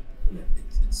common? Yeah,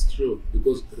 it's true,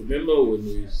 because remember when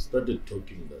we started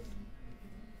talking that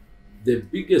the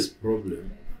biggest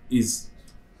problem is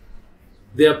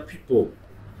there are people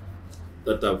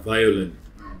that are violent,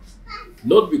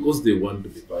 not because they want to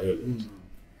be violent.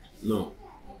 No,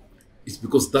 it's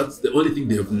because that's the only thing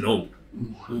they have known.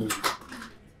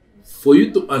 For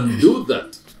you to undo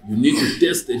that, you need to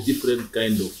test a different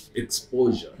kind of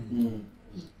exposure.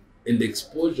 And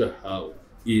exposure how?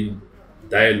 In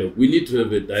dialogue. We need to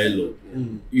have a dialogue.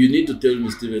 You need to tell me,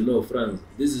 Stephen, no, Franz,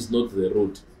 this is not the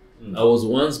road. I was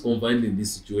once confined in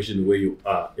this situation where you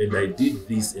are, and I did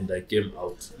this and I came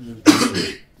out this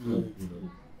way. You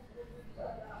know.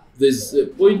 There's a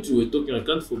point you were talking, I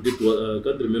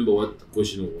can't remember what the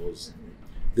question was.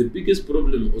 The biggest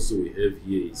problem also we have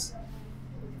here is,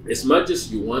 as much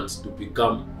as you want to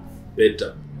become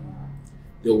better,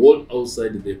 the world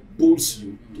outside, they pulls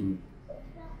you to.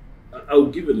 I'll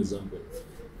give an example.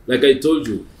 Like I told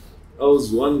you, I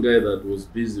was one guy that was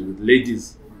busy with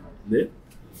ladies. Yeah?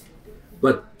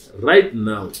 But right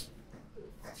now,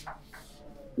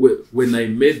 when I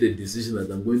made the decision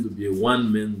that I'm going to be a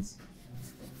one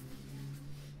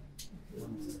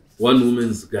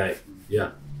woman's guy,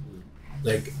 yeah,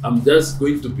 like I'm just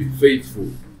going to be faithful,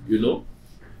 you know.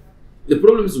 The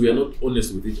problem is we are not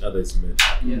honest with each other as men.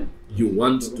 Yeah. You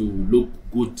want to look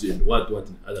good and what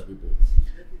in other people.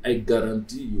 I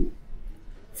guarantee you,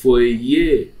 for a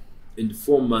year and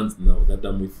 4 months now that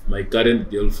I'm with my current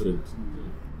girlfriend,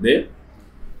 yeah,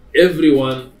 every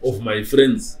one of my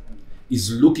friends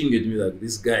is looking at me like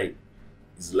this guy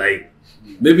is lying.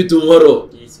 Maybe tomorrow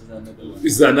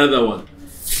is another one.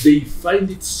 They find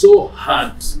it so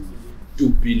hard to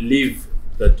believe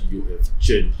that you have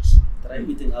changed. Try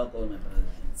meeting alcohol, my brother,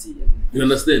 and see. You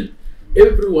understand?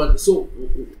 Everyone, so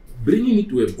bringing it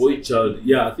to a boy child,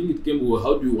 yeah, I think it came with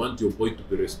how do you want your boy to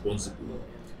be responsible?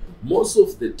 Most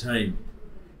of the time,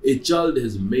 a child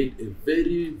has made a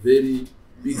very, very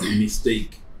big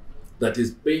mistake that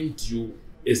has pained you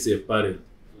as a parent.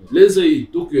 Let's say you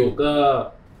took your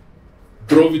car,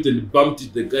 drove it and bumped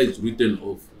it, the guy is written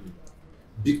off.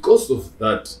 Because of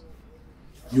that,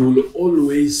 you will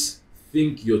always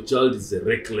think your child is a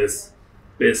reckless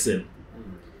person.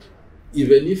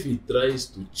 Even if he tries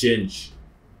to change,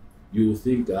 you will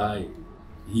think,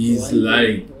 he is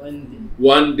lying.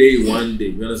 One day, you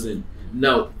understand?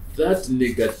 Now, that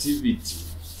negativity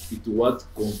is what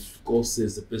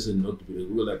causes a person not to be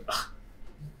like,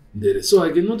 So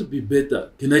I cannot be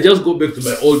better. Can I just go back to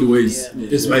my old ways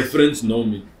as my friends know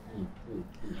me?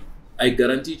 I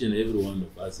guarantee each and every one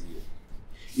of us here,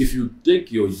 if you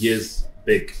take your years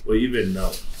back, or even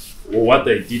now, or what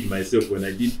I did myself when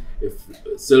I did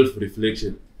a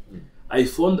self-reflection, I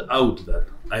found out that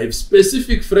I have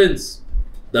specific friends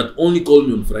that only call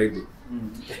me on Friday.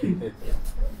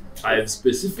 I have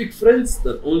specific friends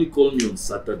that only call me on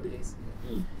Saturdays.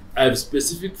 I have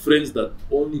specific friends that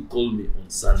only call me on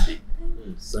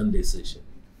Sunday session.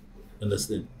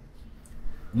 Understand?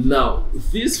 Now,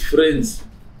 these friends,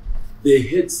 they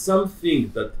had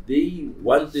something that they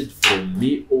wanted from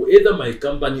me, or either my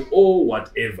company or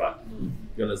whatever.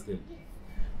 You understand?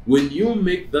 When you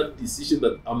make that decision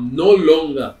that I'm no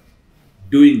longer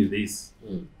doing this,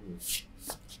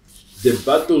 the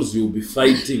battles you'll be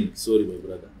fighting, sorry my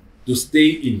brother, to stay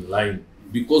in line,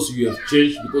 because you have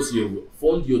changed, because you have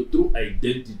found your true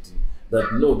identity,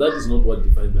 that no, that is not what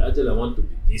defines me. Actually, I want to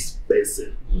be this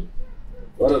person.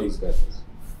 What are those battles?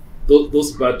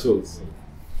 Those battles,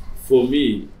 for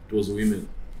me, it was women.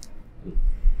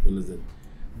 Understand?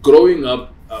 Growing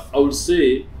up, I would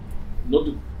say, not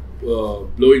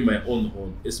blowing my own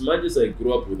horn, as much as I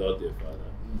grew up without a father,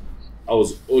 I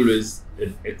was always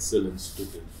an excellent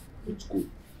student at school.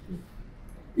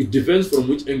 It depends from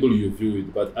which angle you view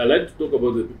it, but I like to talk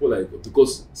about the people I got,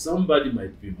 because somebody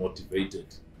might be motivated.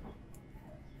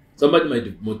 Somebody might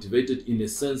be motivated in a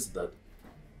sense that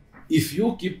if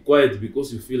you keep quiet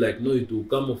because you feel like, no, it will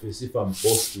come off as if I'm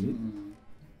boasting,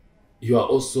 you are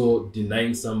also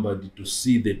denying somebody to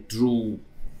see the true.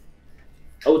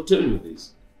 I will tell you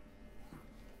this.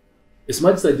 As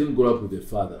much as I didn't grow up with a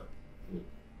father,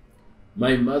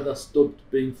 my mother stopped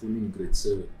paying for me in grade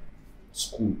 7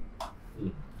 school.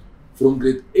 From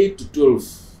grade 8 to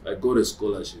 12, I got a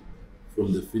scholarship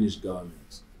from the Finnish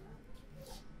government.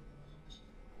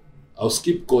 I'll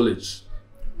skip college.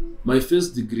 My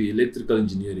first degree, electrical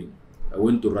engineering, I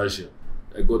went to Russia.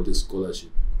 I got the scholarship.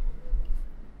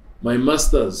 My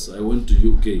master's, I went to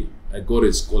UK. I got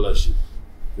a scholarship.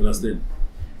 You understand?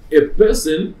 A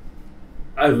person,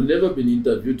 I've never been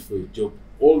interviewed for a job,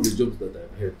 all the jobs that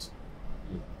I've had.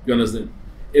 You understand?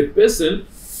 A person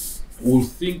will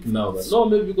think now that, no,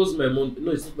 maybe because my mom,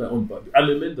 no, it's not my own part. I'm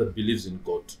a man that believes in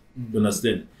God. You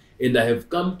understand? And I have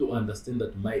come to understand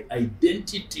that my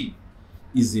identity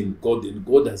is in God, and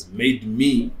God has made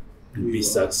me to be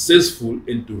successful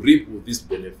and to reap with these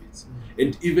benefits.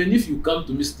 And even if you come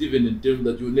to me, Stephen, and tell me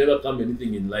that you'll never come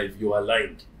anything in life, you are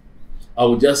lying. I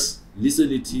will just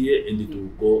listen it here and it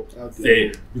will go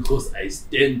there, because I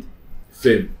stand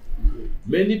firm.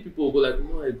 Many people go like,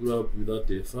 no, I grew up without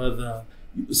a father.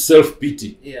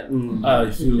 Self-pity. Yeah.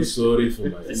 I feel sorry for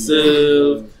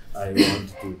myself. I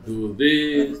want to do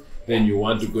this. Then you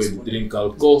want to go and drink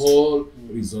alcohol,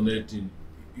 resonating.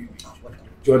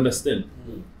 Do you understand?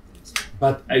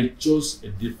 But I chose a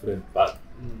different path.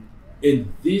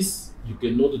 And this, you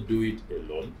cannot do it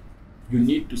alone. You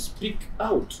need to speak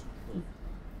out.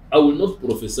 I will not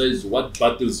prophesize what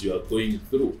battles you are going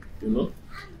through. You know,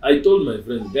 I told my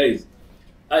friends, guys,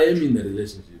 I am in a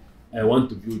relationship. I want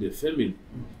to build a family.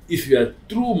 If you are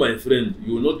true, my friend,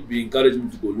 you will not be encouraging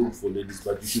me to go look for ladies,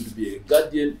 but you should be a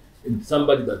guardian and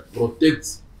somebody that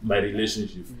protects my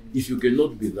relationship. If you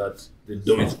cannot be that, the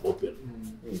door is open.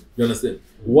 You understand?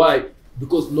 Why?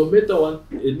 Because no matter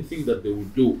anything that they will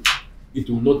do, it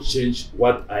will not change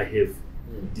what I have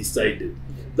decided.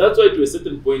 That's why to a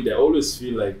certain point, I always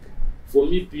feel like, for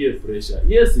me, peer pressure,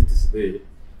 yes, it is there,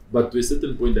 but to a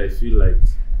certain point, I feel like,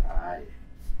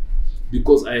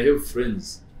 because I have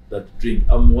friends that drink.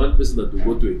 I'm one person that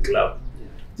will go to a club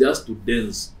just to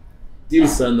dance till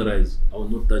sunrise. I will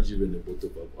not touch even a bottle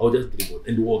of alcohol. I'll just drink it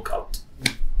and walk out.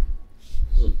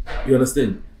 You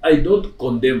understand? I don't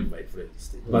condemn my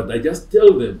friends, but I just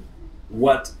tell them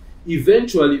what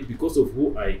eventually, because of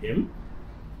who I am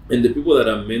and the people that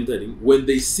I'm mentoring, when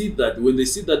they see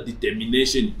that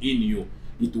determination in you,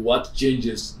 it what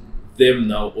changes them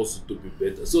now also to be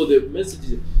better. So the message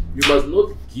is, you must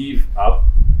not give up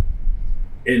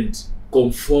and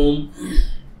conform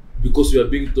because you are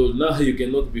being told now you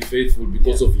cannot be faithful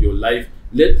because of your life.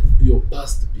 Let your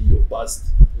past be your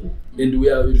past. And we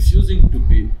are refusing to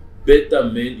be better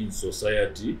men in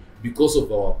society because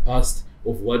of our past,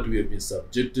 of what we have been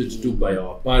subjected to by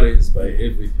our parents, by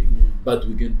everything. But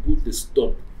we can put a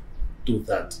stop to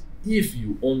that if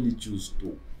you only choose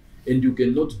to. And you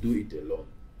cannot do it alone.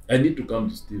 I need to come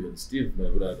to Stephen. Steve, my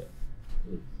brother,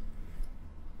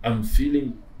 I'm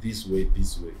feeling this way.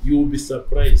 You will be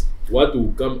surprised what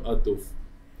will come out of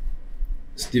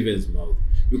Stephen's mouth.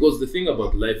 Because the thing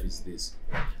about life is this.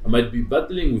 I might be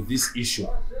battling with this issue.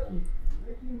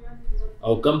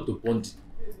 I'll come to Ponti.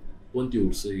 Ponti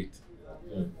will say it.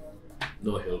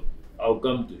 No help. I'll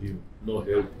come to him. No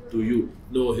help. To you.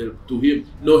 No help. To him.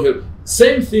 No help.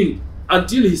 Same thing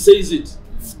until he says it.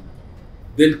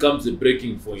 Then comes the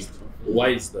breaking point. Why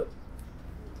is that?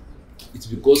 It's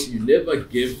because you never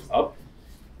gave up.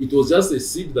 It was just a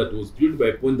seed that was built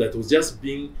by Ponti that was just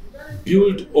being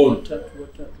built on.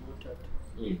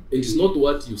 It is not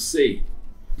what you say.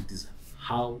 It is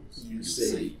how you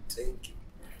say it. Thank you.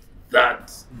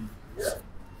 That. You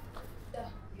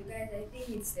guys, I think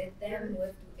it's the time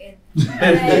where to end.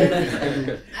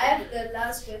 I have the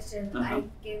last question. I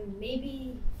can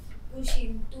maybe push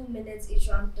in 2 minutes each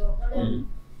one talk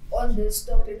on this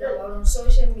topic about on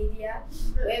social media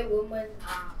where women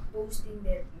are posting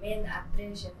that men are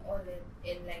trash and all that,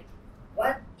 and like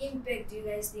what impact do you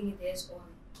guys think it has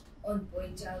on boy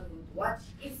childhood? What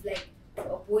if like a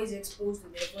boy is exposed to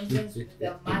their conscience with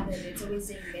their mother that's always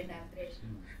saying men are trash?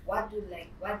 What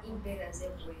impact does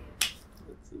that boy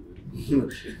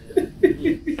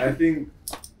have? I think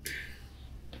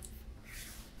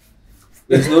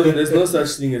there's no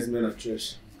such thing as men are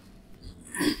trash.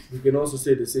 We can also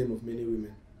say the same of many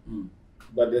women,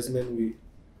 but as men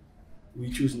we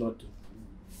choose not to.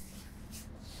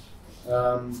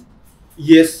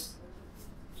 Yes,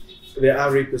 there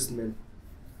are rapist men.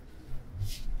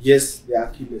 Yes, there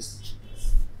are killers.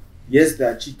 Yes,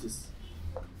 there are cheaters.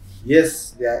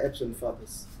 Yes, there are absent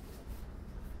fathers.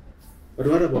 But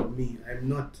what about me? I'm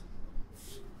not.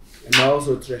 Am I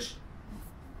also trash?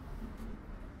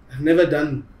 I've never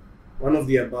done one of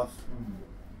the above.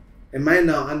 Am I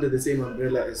now under the same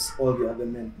umbrella as all the other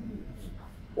men?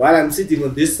 While I'm sitting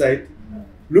on this side,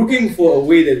 looking for a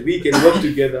way that we can work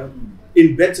together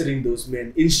in bettering those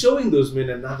men, in showing those men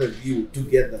another view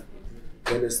together.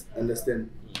 You understand?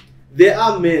 There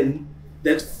are men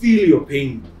that feel your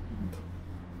pain.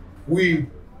 We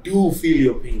do feel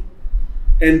your pain.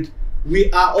 And we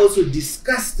are also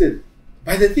disgusted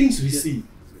by the things we see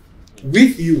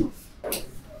with you.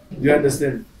 You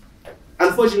understand?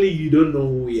 Unfortunately, you don't know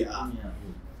who we are.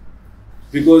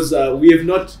 Because we have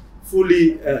not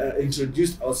fully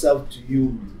introduced ourselves to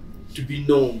you to be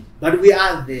known. But we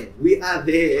are there. We are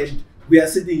there, and we are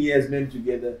sitting here as men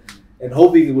together and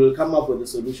hoping we'll come up with a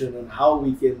solution on how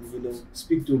we can,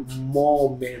 speak to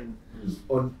more men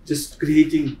on just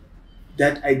creating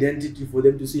that identity for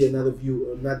them to see another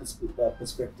view, another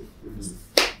perspective.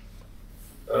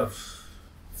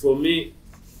 For me,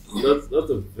 that's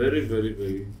a very, very,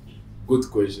 very good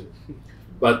question.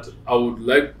 But I would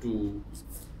like to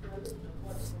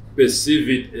perceive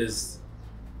it as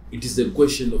it is a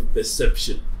question of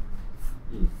perception.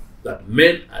 That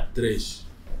men are trash.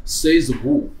 Says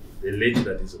who? The lady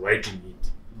that is writing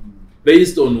it.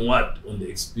 Based on what? On the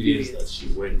experience that she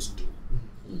went to.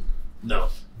 Now,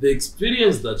 the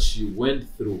experience that she went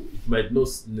through, it might not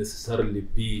necessarily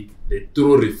be the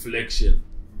true reflection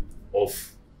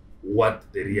of what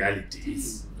the reality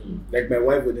is. Like my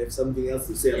wife would have something else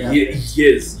to say about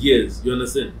Yes, you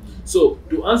understand? So,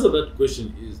 to answer that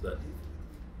question is that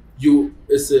you,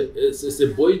 as a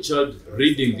boy child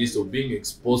reading this or being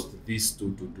exposed to this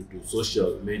to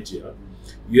social media,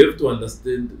 you have to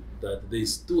understand that there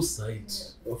is two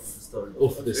sides of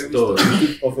the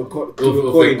story. Of a coin.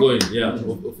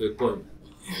 Of a coin.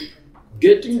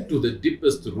 Getting to the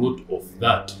deepest root of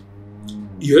that,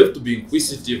 you have to be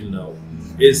inquisitive now.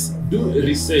 Is do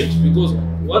research, because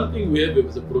one thing we have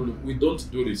is a problem. We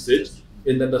don't do research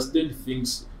and understand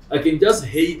things. I can just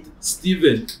hate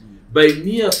Stephen by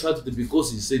mere fact that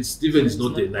because he said Stephen is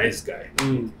not a nice guy.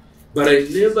 But I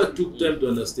never took time to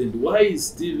understand why is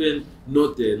Stephen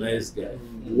not a nice guy.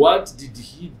 What did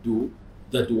he do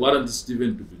that warranted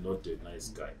Stephen to be not a nice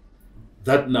guy?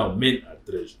 That now men are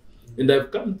trash. And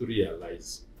I've come to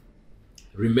realize,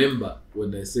 remember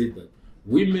when I said that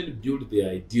women build the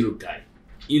ideal guy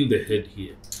in the head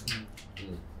here.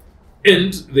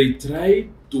 And they try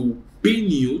to pin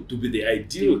you to be the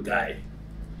ideal guy.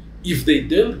 If they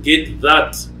don't get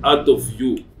that out of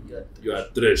you, you are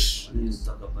trash.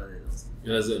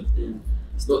 You understand?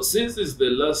 So since it's the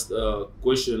last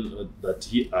question that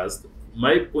he asked,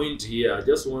 my point here, I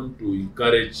just want to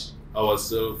encourage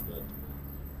ourselves that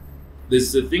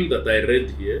there's a thing that I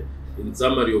read here in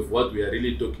summary of what we are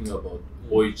really talking about,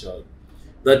 boy child,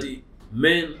 that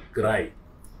men cry,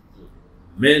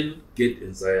 men get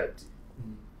anxiety,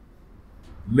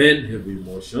 men have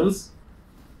emotions,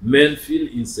 men feel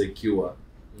insecure,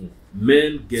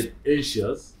 men get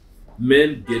anxious,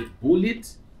 men get bullied,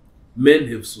 men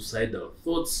have suicidal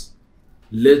thoughts.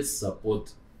 Let's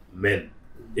support men,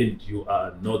 and you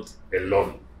are not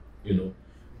alone.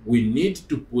 We need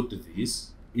to put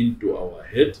this into our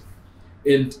head,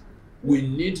 and we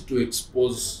need to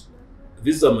expose,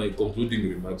 these are my concluding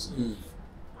remarks.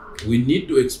 We need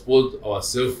to expose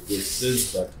ourselves to a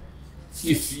sense that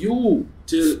if you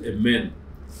tell a man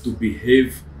to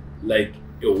behave like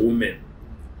a woman,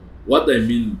 what I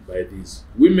mean by this,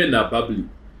 women are bubbly.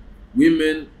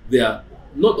 Women, they are,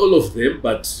 not all of them,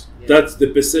 but that's the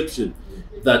perception,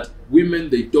 that women,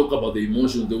 they talk about the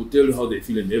emotions, they will tell you how they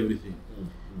feel and everything.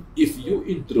 If you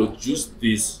introduce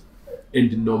this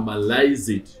and normalize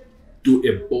it to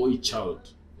a boy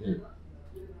child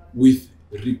with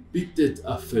repeated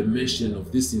affirmation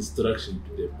of this instruction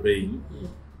to the brain,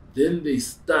 then they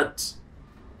start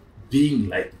being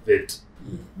like that,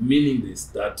 meaning they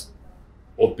start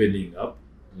opening up,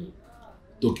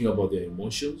 talking about their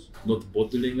emotions, not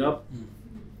bottling up,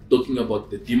 talking about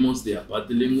the demons they are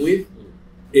battling with,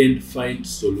 and find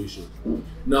solutions.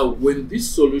 Now, when these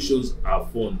solutions are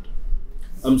found,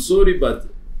 I'm sorry, but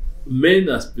men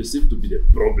are perceived to be the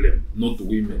problem, not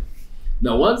women.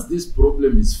 Now, once this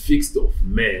problem is fixed of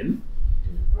men,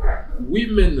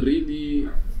 women really,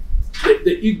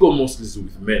 the ego mostly is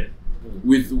with men.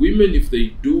 With women, if they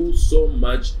do so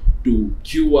much to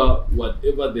cure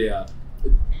whatever their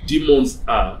demons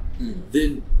are,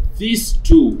 then these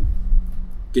two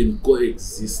can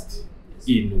coexist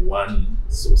in one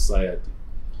society.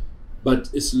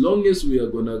 But as long as we are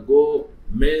gonna go,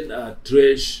 men are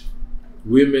trash,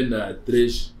 women are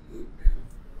trash.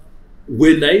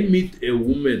 When I meet a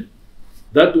woman,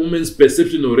 that woman's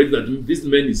perception already that this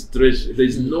man is trash, there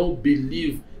is no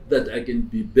belief that I can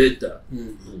be better.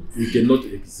 We cannot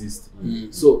exist.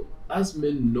 So as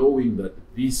men, knowing that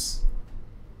this,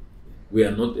 we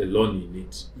are not alone in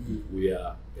it, we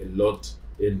are a lot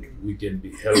and we can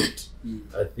be helped,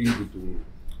 I think it will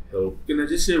help. Can I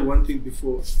just say one thing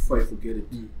before I forget it?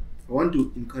 I want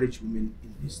to encourage women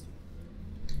in this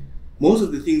thing. Most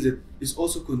of the things that is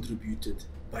also contributed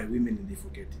by women and they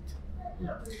forget it.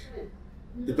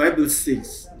 The Bible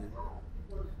says,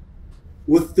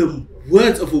 with the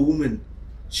words of a woman,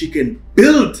 she can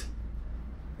build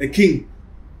a king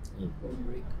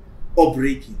or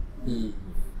break him.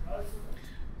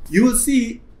 You will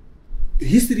see,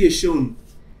 history has shown,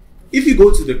 if you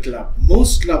go to the club,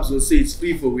 most clubs will say it's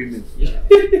free for women.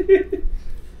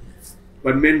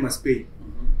 But men must pay.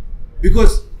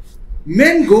 Because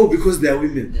men go because they are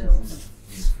women.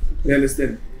 You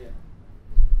understand?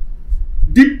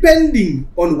 Depending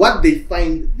on what they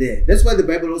find there. That's why the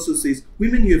Bible also says,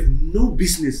 women, you have no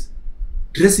business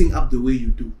dressing up the way you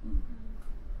do.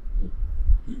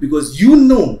 Because you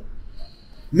know,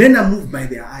 men are moved by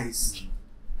their eyes.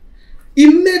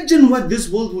 Imagine what this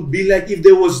world would be like if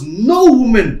there was no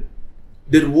woman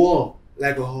that wore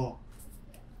like a whore,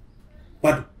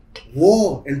 but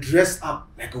wore and dressed up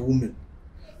like a woman.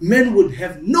 Men would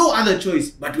have no other choice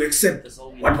but to accept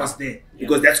what was there,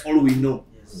 because that's all we know.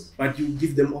 But you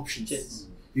give them options.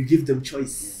 You give them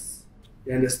choice.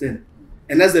 You understand?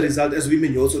 And as a result, as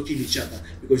women, you also kill each other,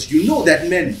 because you know that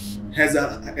man has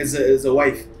a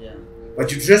wife, but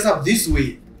you dress up this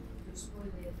way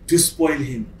to spoil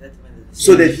him,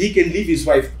 so that he can leave his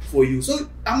wife for you. So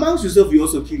amongst yourself, you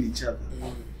also kill each other.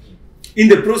 In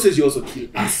the process, you also kill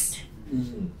us.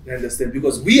 You understand?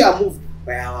 Because we are moved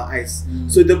by our eyes.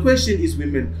 So the question is,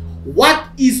 women, what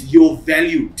is your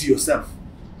value to yourself?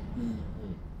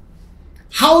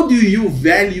 How do you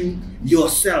value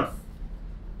yourself?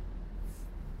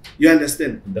 You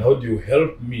understand? And how do you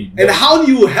help me? And how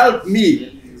do you help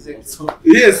me?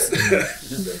 Yes.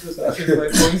 Okay.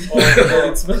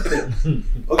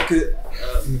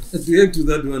 To add to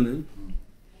that one,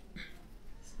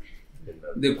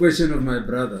 the question of my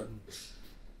brother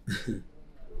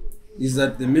is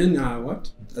that the men are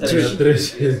what?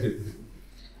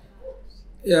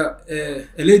 Yeah,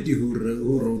 a lady who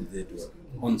wrote that one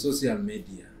on social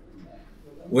media,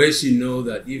 where she knows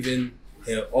that even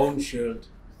her own child,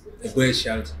 a boy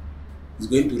child, is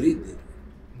going to read that.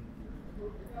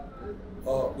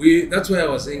 That's why I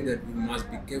was saying that we must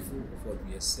be careful of what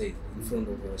we are saying in front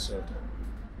of our children.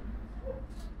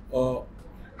 Or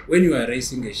when you are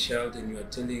raising a child and you are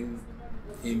telling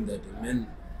him that men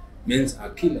are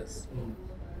killers,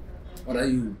 what are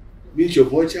you? Means your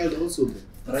boy child also.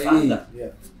 What are you?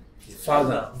 Yeah.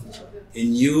 Father.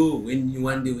 And you,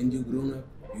 one day when you grown up,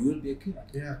 you will be a killer.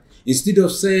 Yeah. Instead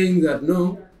of saying that,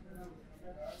 no,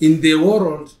 in the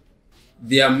world,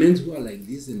 there are men who are like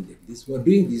this and like this, who are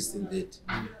doing this and that.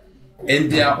 And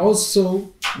there are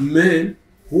also men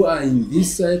who are in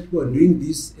this side, who are doing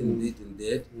this and that and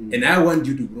that. And I want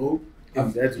you to grow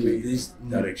in that way, this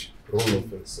direction.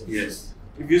 Yes.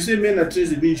 If you say men are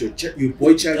trash, it means your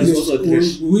boy child is also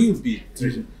trash. Will be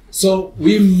trash. So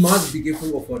we must be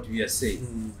careful of what we are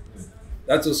saying.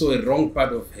 That's also a wrong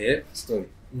part of her story,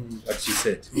 what she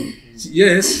said.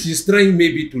 Yes, she's trying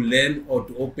maybe to learn or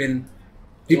to open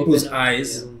people's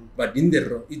eyes, but in the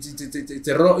wrong,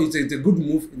 it's a good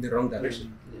move in the wrong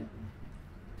direction.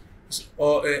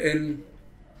 So,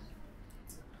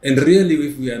 and really,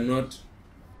 if we are not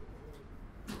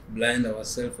blind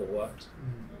ourselves or what,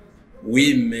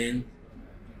 we men,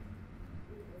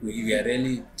 we are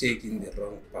really taking the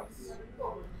wrong path.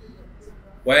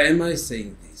 Why am I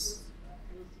saying this?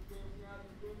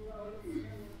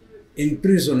 In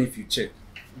prison, if you check,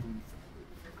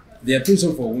 there are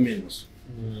prison for women also,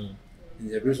 and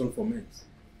there are prison for men.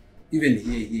 Even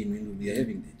here in Mindu, we are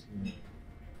having it.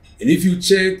 And if you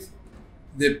check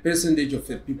the percentage of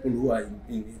the people who are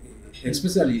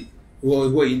especially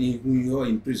who are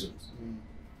in prisons,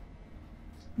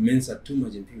 men are too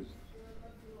much in prison.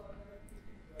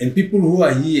 And people who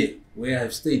are here, where I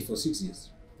have stayed for 6 years,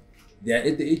 they are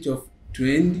at the age of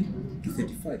 20 to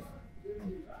 35.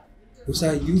 Those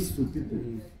are youthful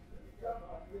people.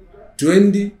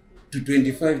 20 to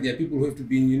 25, there are people who have to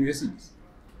be in universities.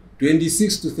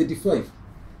 26 to 35,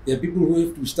 there are people who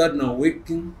have to start now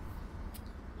working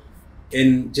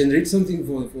and generate something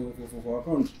for our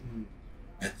country.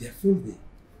 But they are full there.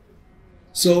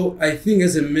 So I think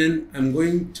as a man, I'm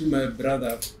going to my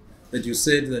brother that you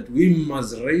said that we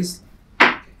must rise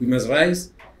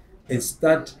and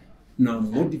start now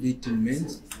motivating men,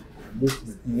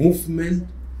 movement.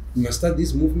 We must start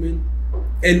this movement,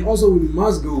 and also we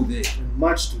must go there And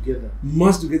march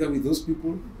together. with those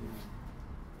people,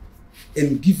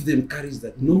 and give them courage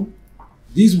that no,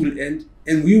 this will end,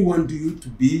 and we want you to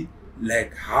be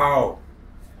like how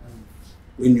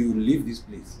when you leave this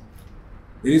place.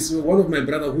 There is one of my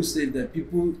brother who said that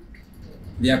people,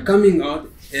 they are coming out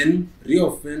and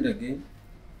reoffend again,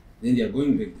 then they are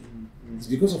going back there. It's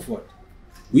because of what?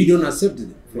 We don't accept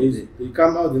them. They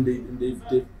come out and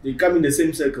they come in the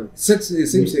same circle.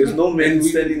 There's no man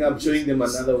standing up showing them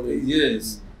another way.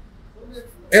 Yes.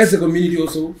 As a community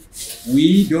also,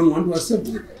 we don't want to accept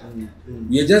them.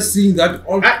 We are just seeing that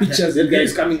all pictures. That guy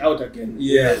is coming out again.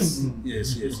 Yes.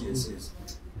 Yes.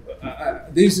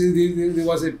 There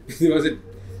was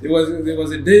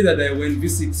a day that I went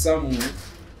visit somewhere,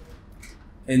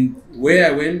 and where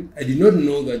I went, I did not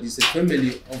know that it's a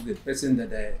family of the person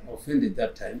that I offended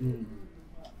that time.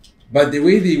 But the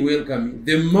way they welcome me,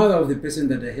 the mother of the person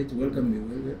that I had to welcome me,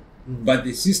 but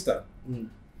the sister,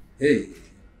 hey,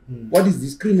 what is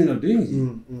this criminal doing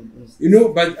here? You know,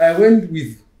 but I went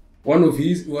with one of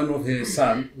her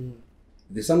son.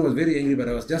 The son was very angry, but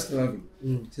I was just laughing.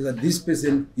 He said that this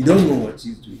person, you don't know what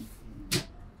she's doing.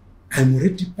 I'm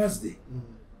ready to pass there.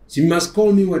 She must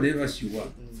call me whatever she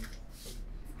wants.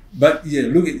 But yeah,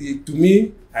 look, to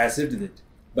me, I accepted it.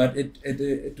 But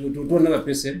to another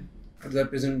person,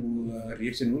 that person's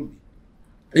reaction will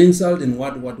be insult and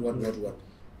what.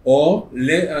 Or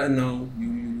now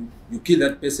you kill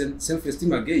that person,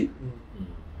 self-esteem again.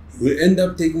 You will end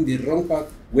up taking the wrong path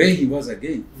where he was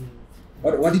again.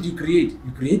 But what did you create?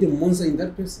 You create a monster in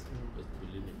that person.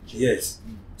 Yes.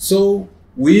 So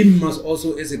we must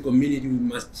also, as a community, we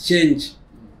must change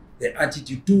the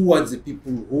attitude towards the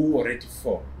people who already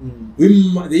fall.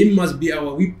 They must be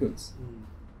our weapons,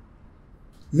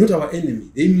 not our enemy.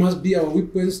 They must be our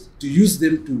weapons to use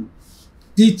them to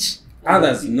teach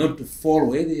others not to fall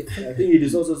where they fall. I think it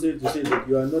is also safe to say that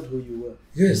you are not who you were.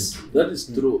 Yes. That is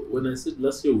true. When I said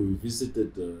last year we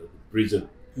visited prison,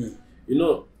 you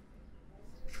know,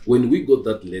 when we got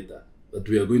that letter that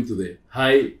we are going to the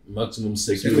high maximum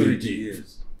security,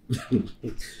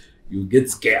 you get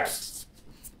scared.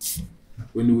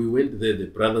 When we went there, the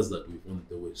brothers that we found,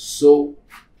 they were so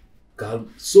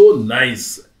calm, so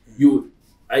nice.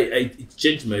 It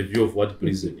changed my view of what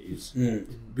prison is.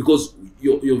 Because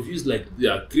your view is like they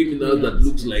are criminals that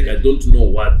looks like I don't know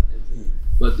what.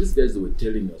 But these guys, they were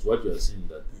telling us what you are saying,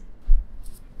 that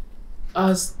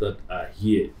us that are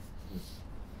here,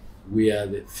 we are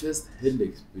the first-hand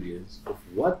experience of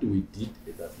what we did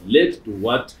that led to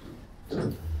what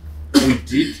we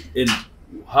did and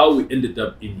how we ended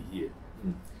up in here.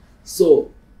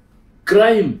 So,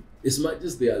 crime, as much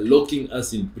as they are locking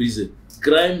us in prison,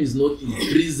 crime is not in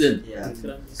prison.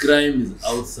 Crime is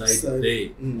outside there.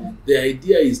 The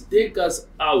idea is take us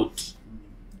out.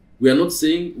 We are not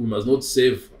saying we must not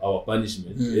save our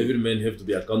punishment. Every man have to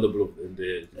be accountable and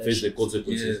face the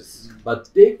consequences. But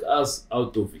take us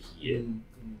out of here.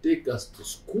 Take us to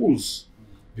schools.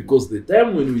 Because the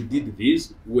time when we did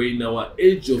this, we're in our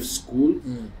age of school.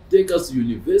 Take us to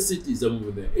university, some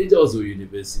of the age of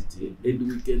university, and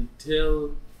we can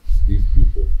tell these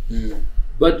people.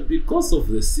 But because of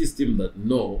the system that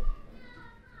no,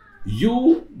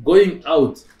 you going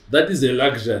out that is a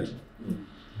luxury.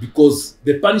 Because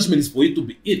the punishment is for you to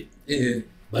be in.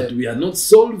 But we are not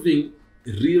solving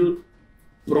real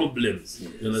problems.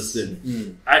 You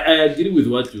understand? I agree with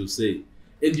what you say.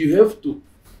 And you have to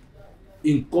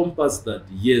encompass that,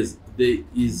 yes, there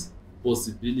is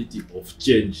possibility of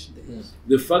change.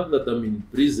 The fact that I'm in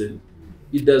prison,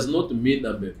 it does not mean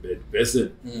I'm a bad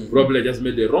person. Probably I just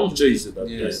made the wrong choice at that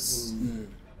time.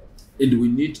 And we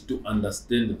need to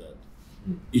understand that.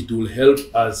 It will help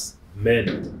us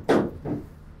men.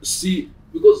 See,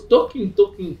 because talking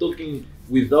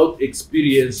without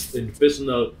experience and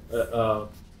personal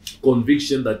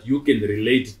conviction that you can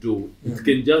relate to, it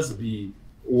can just be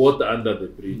water under the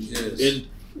bridge. And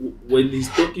when he's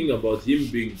talking about him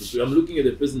being, I'm looking at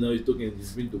the person now, he's talking,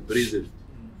 he's been to prison.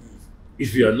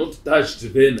 If you are not touched,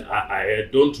 then I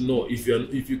don't know. If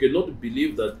you cannot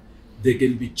believe that there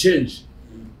can be change,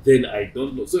 then I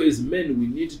don't know. So as men, we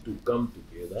need to come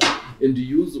together and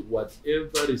use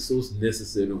whatever resource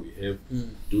necessary we have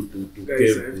to Guys, I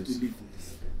care have to leave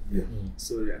this.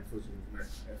 Sorry, unfortunately, I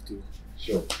have to.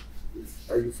 Sure.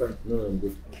 Are you fine? No, I'm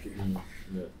good. Okay.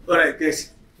 Yeah. All right,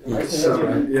 guys. Yeah.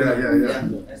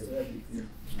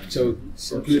 So,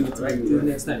 Till next time. Till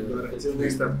next time.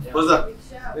 What's up?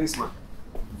 Thanks, man.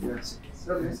 Yes.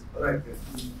 All right, guys.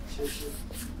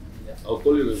 I'll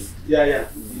call you later. Yeah.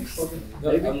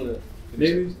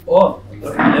 Maybe. Oh,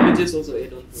 let me just also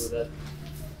add on to that.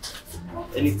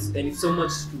 And it's so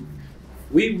much to.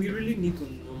 We really need to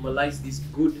normalize this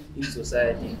good in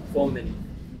society for men.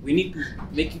 We need to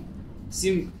make it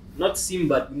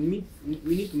but we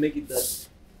need to make it that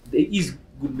there is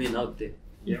good men out there.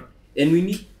 Yeah. And we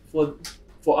need for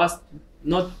us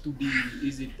not to be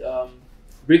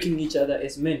breaking each other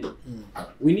as men.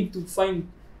 We need to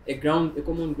find a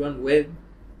common ground where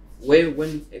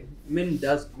when a man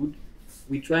does good,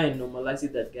 we try and normalize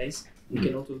it that guys, we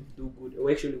can also do good.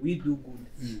 Or actually we do good.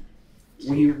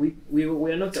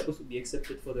 We are not supposed to be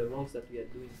accepted for the wrongs that we are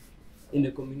doing in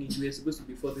the community. We are supposed to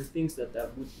be for the things that are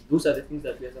good. Those are the things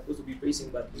that we are supposed to be praising,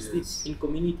 but in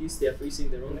communities they are praising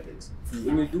the wrong things.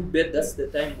 When we do bad, that's the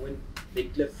time when they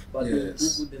clap, but when we do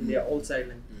good, then they are all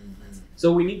silent.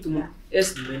 So we need to,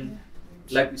 as men,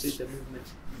 like we said, the movement,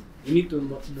 we need to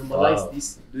normalize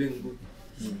this doing good.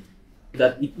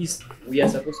 That we are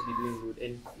supposed to be doing good,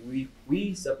 and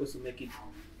we supposed to make it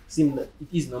seem that it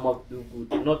is normal to do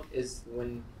good, not as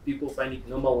when people find it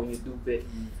normal when you do bad.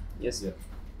 Yes.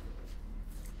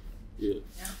 Yeah.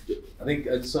 I think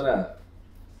I just wanna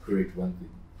correct one thing.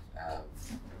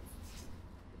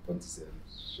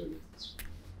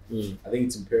 I think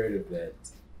it's imperative that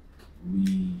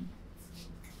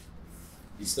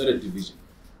it's not a division.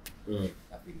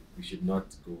 I think we should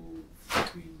not go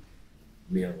between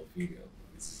male or female.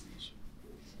 This is the issue.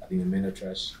 I think the men are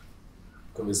trash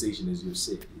conversation, as you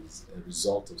said, is a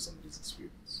result of somebody's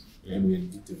experience. And we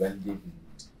need to validate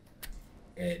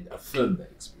and affirm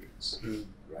that experience.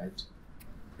 Right?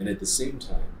 And at the same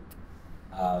time,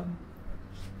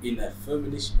 in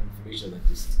affirmation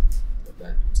of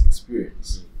that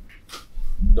experience,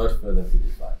 not further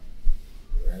vilify.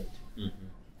 Right?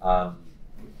 I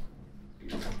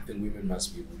think women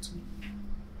must be able to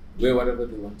wear whatever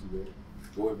they want to wear,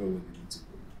 go wherever they need to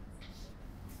go,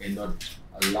 and not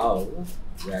allow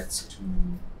that to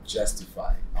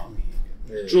justify our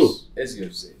behavior. True. As you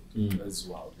have said as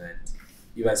well, that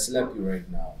if I slap you right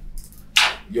now,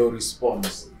 your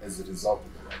response as a result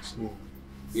of the action,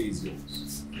 it is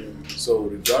yours. So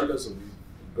regardless of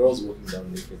girls walking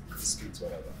down naked in the streets,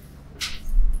 whatever,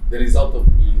 the result of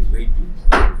me raping,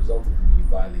 the result of me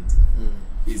violating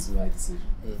is my decision,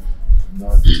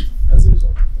 not as a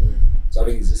result. So I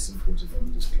think it's just important that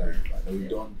we just clarify that we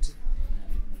don't,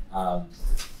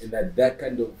 and that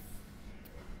kind of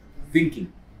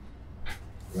thinking,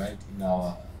 right, in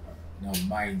our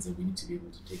minds, that we need to be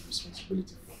able to take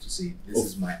responsibility for, to say this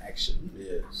is my action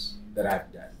that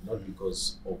I've done, not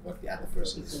because of what the other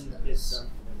person has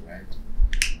done, right?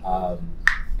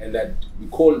 And that we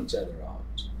call each other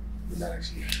out when that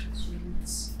actually happens.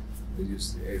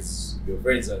 As your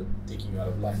friends are taking you out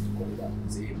of line, to call it out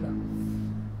and say, hey,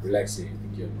 relax here, I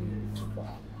think you're doing it too far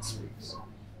in this space.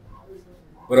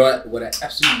 But what I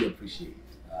absolutely appreciate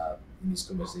in this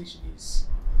conversation is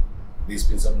there's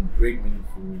been some great,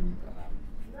 meaningful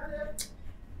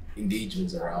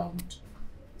engagements around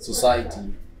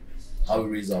society, how we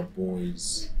raise our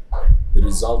boys, the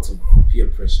result of peer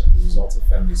pressure, the result of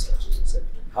family structures, etc.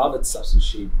 How that starts to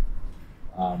shape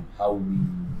how we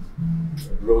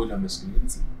grow in our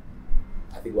masculinity.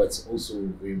 I think what's also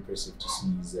very impressive to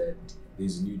see is that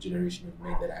there's a new generation of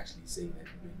men that are actually saying that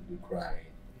men do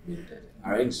cry, men that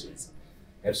are anxious,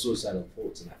 have suicidal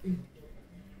thoughts, and I think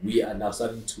we are now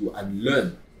starting to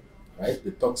unlearn, right,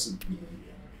 the toxic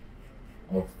behavior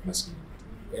of masculinity.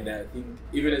 And I think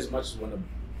even as much as we want to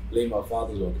blame our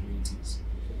fathers or communities,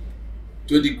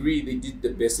 to a degree they did the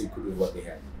best they could with what they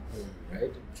had,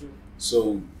 right? True.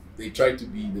 So they tried to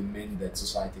be the men that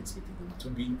society expected them to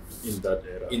be In that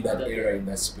era. in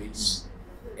that space,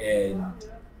 and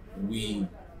we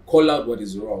call out what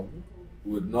is wrong,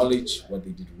 we acknowledge what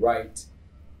they did right,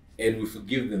 and we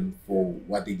forgive them for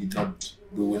what they did not,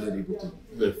 they were not able to do.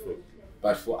 Perfect.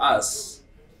 But for us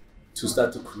to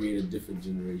start to create a different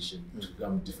generation, to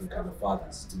become different kind of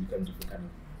fathers, to become different kind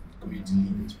of community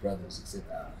leaders, brothers,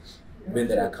 etc., men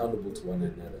that are accountable to one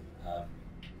another,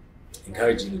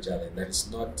 encouraging each other, that it's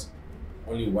not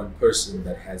only one person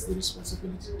that has the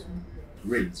responsibility to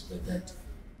raise, but that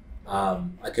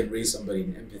I can raise somebody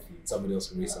in empathy, somebody else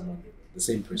can raise someone, the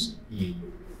same person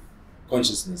in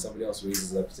consciousness, somebody else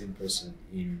raises that same person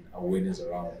in awareness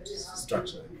around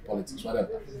structure, politics,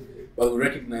 whatever. But we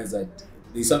recognize that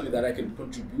there's something that I can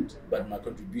contribute, but my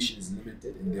contribution is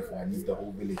limited, and therefore I need the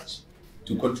whole village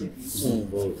to contribute.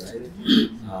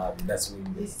 Right? That's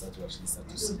when we start to actually start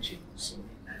to see change. So,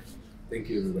 thank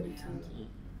you everybody for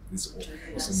this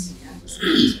awesome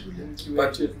conversation.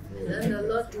 Learned a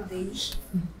lot today.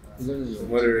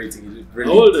 Moderating it is How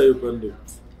brilliant. old are you, Pando?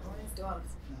 12.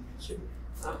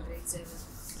 Grade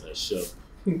 7. Sharp.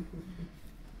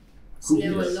 See,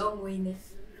 I'm a long way now.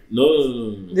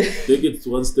 No. Take it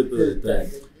one step at a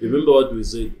time. Remember what we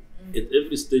said. At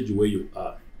every stage where you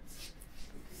are,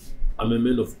 I'm a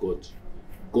man of God.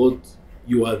 God,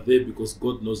 you are there because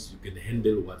God knows you can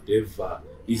handle whatever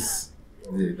is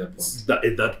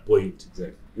at that point.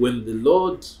 Exactly. When the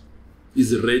Lord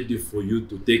is ready for you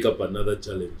to take up another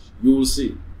challenge, you will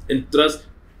see. And trust,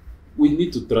 we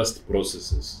need to trust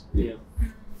processes. Yeah.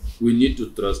 We need to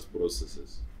trust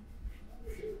processes.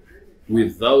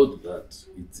 Without that,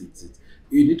 it's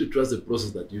you need to trust the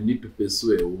process that you need to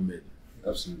pursue a woman.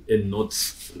 Absolutely. And not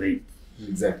rape.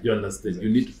 Exactly. You understand? Exactly.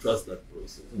 You need to trust that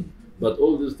process. But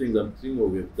all these things, I'm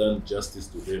thinking we have done justice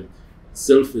to them.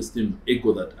 Self-esteem,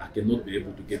 ego that I cannot be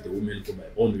able to get a woman for my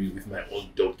own will with my own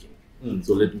talking.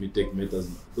 So let me take matters.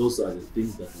 Those are the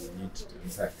things that we need to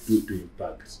impact. Absolutely.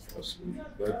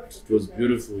 But it was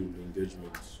beautiful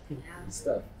engagement. Good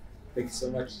stuff. Thank you so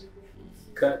much.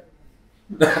 Cut.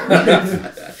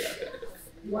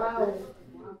 Wow.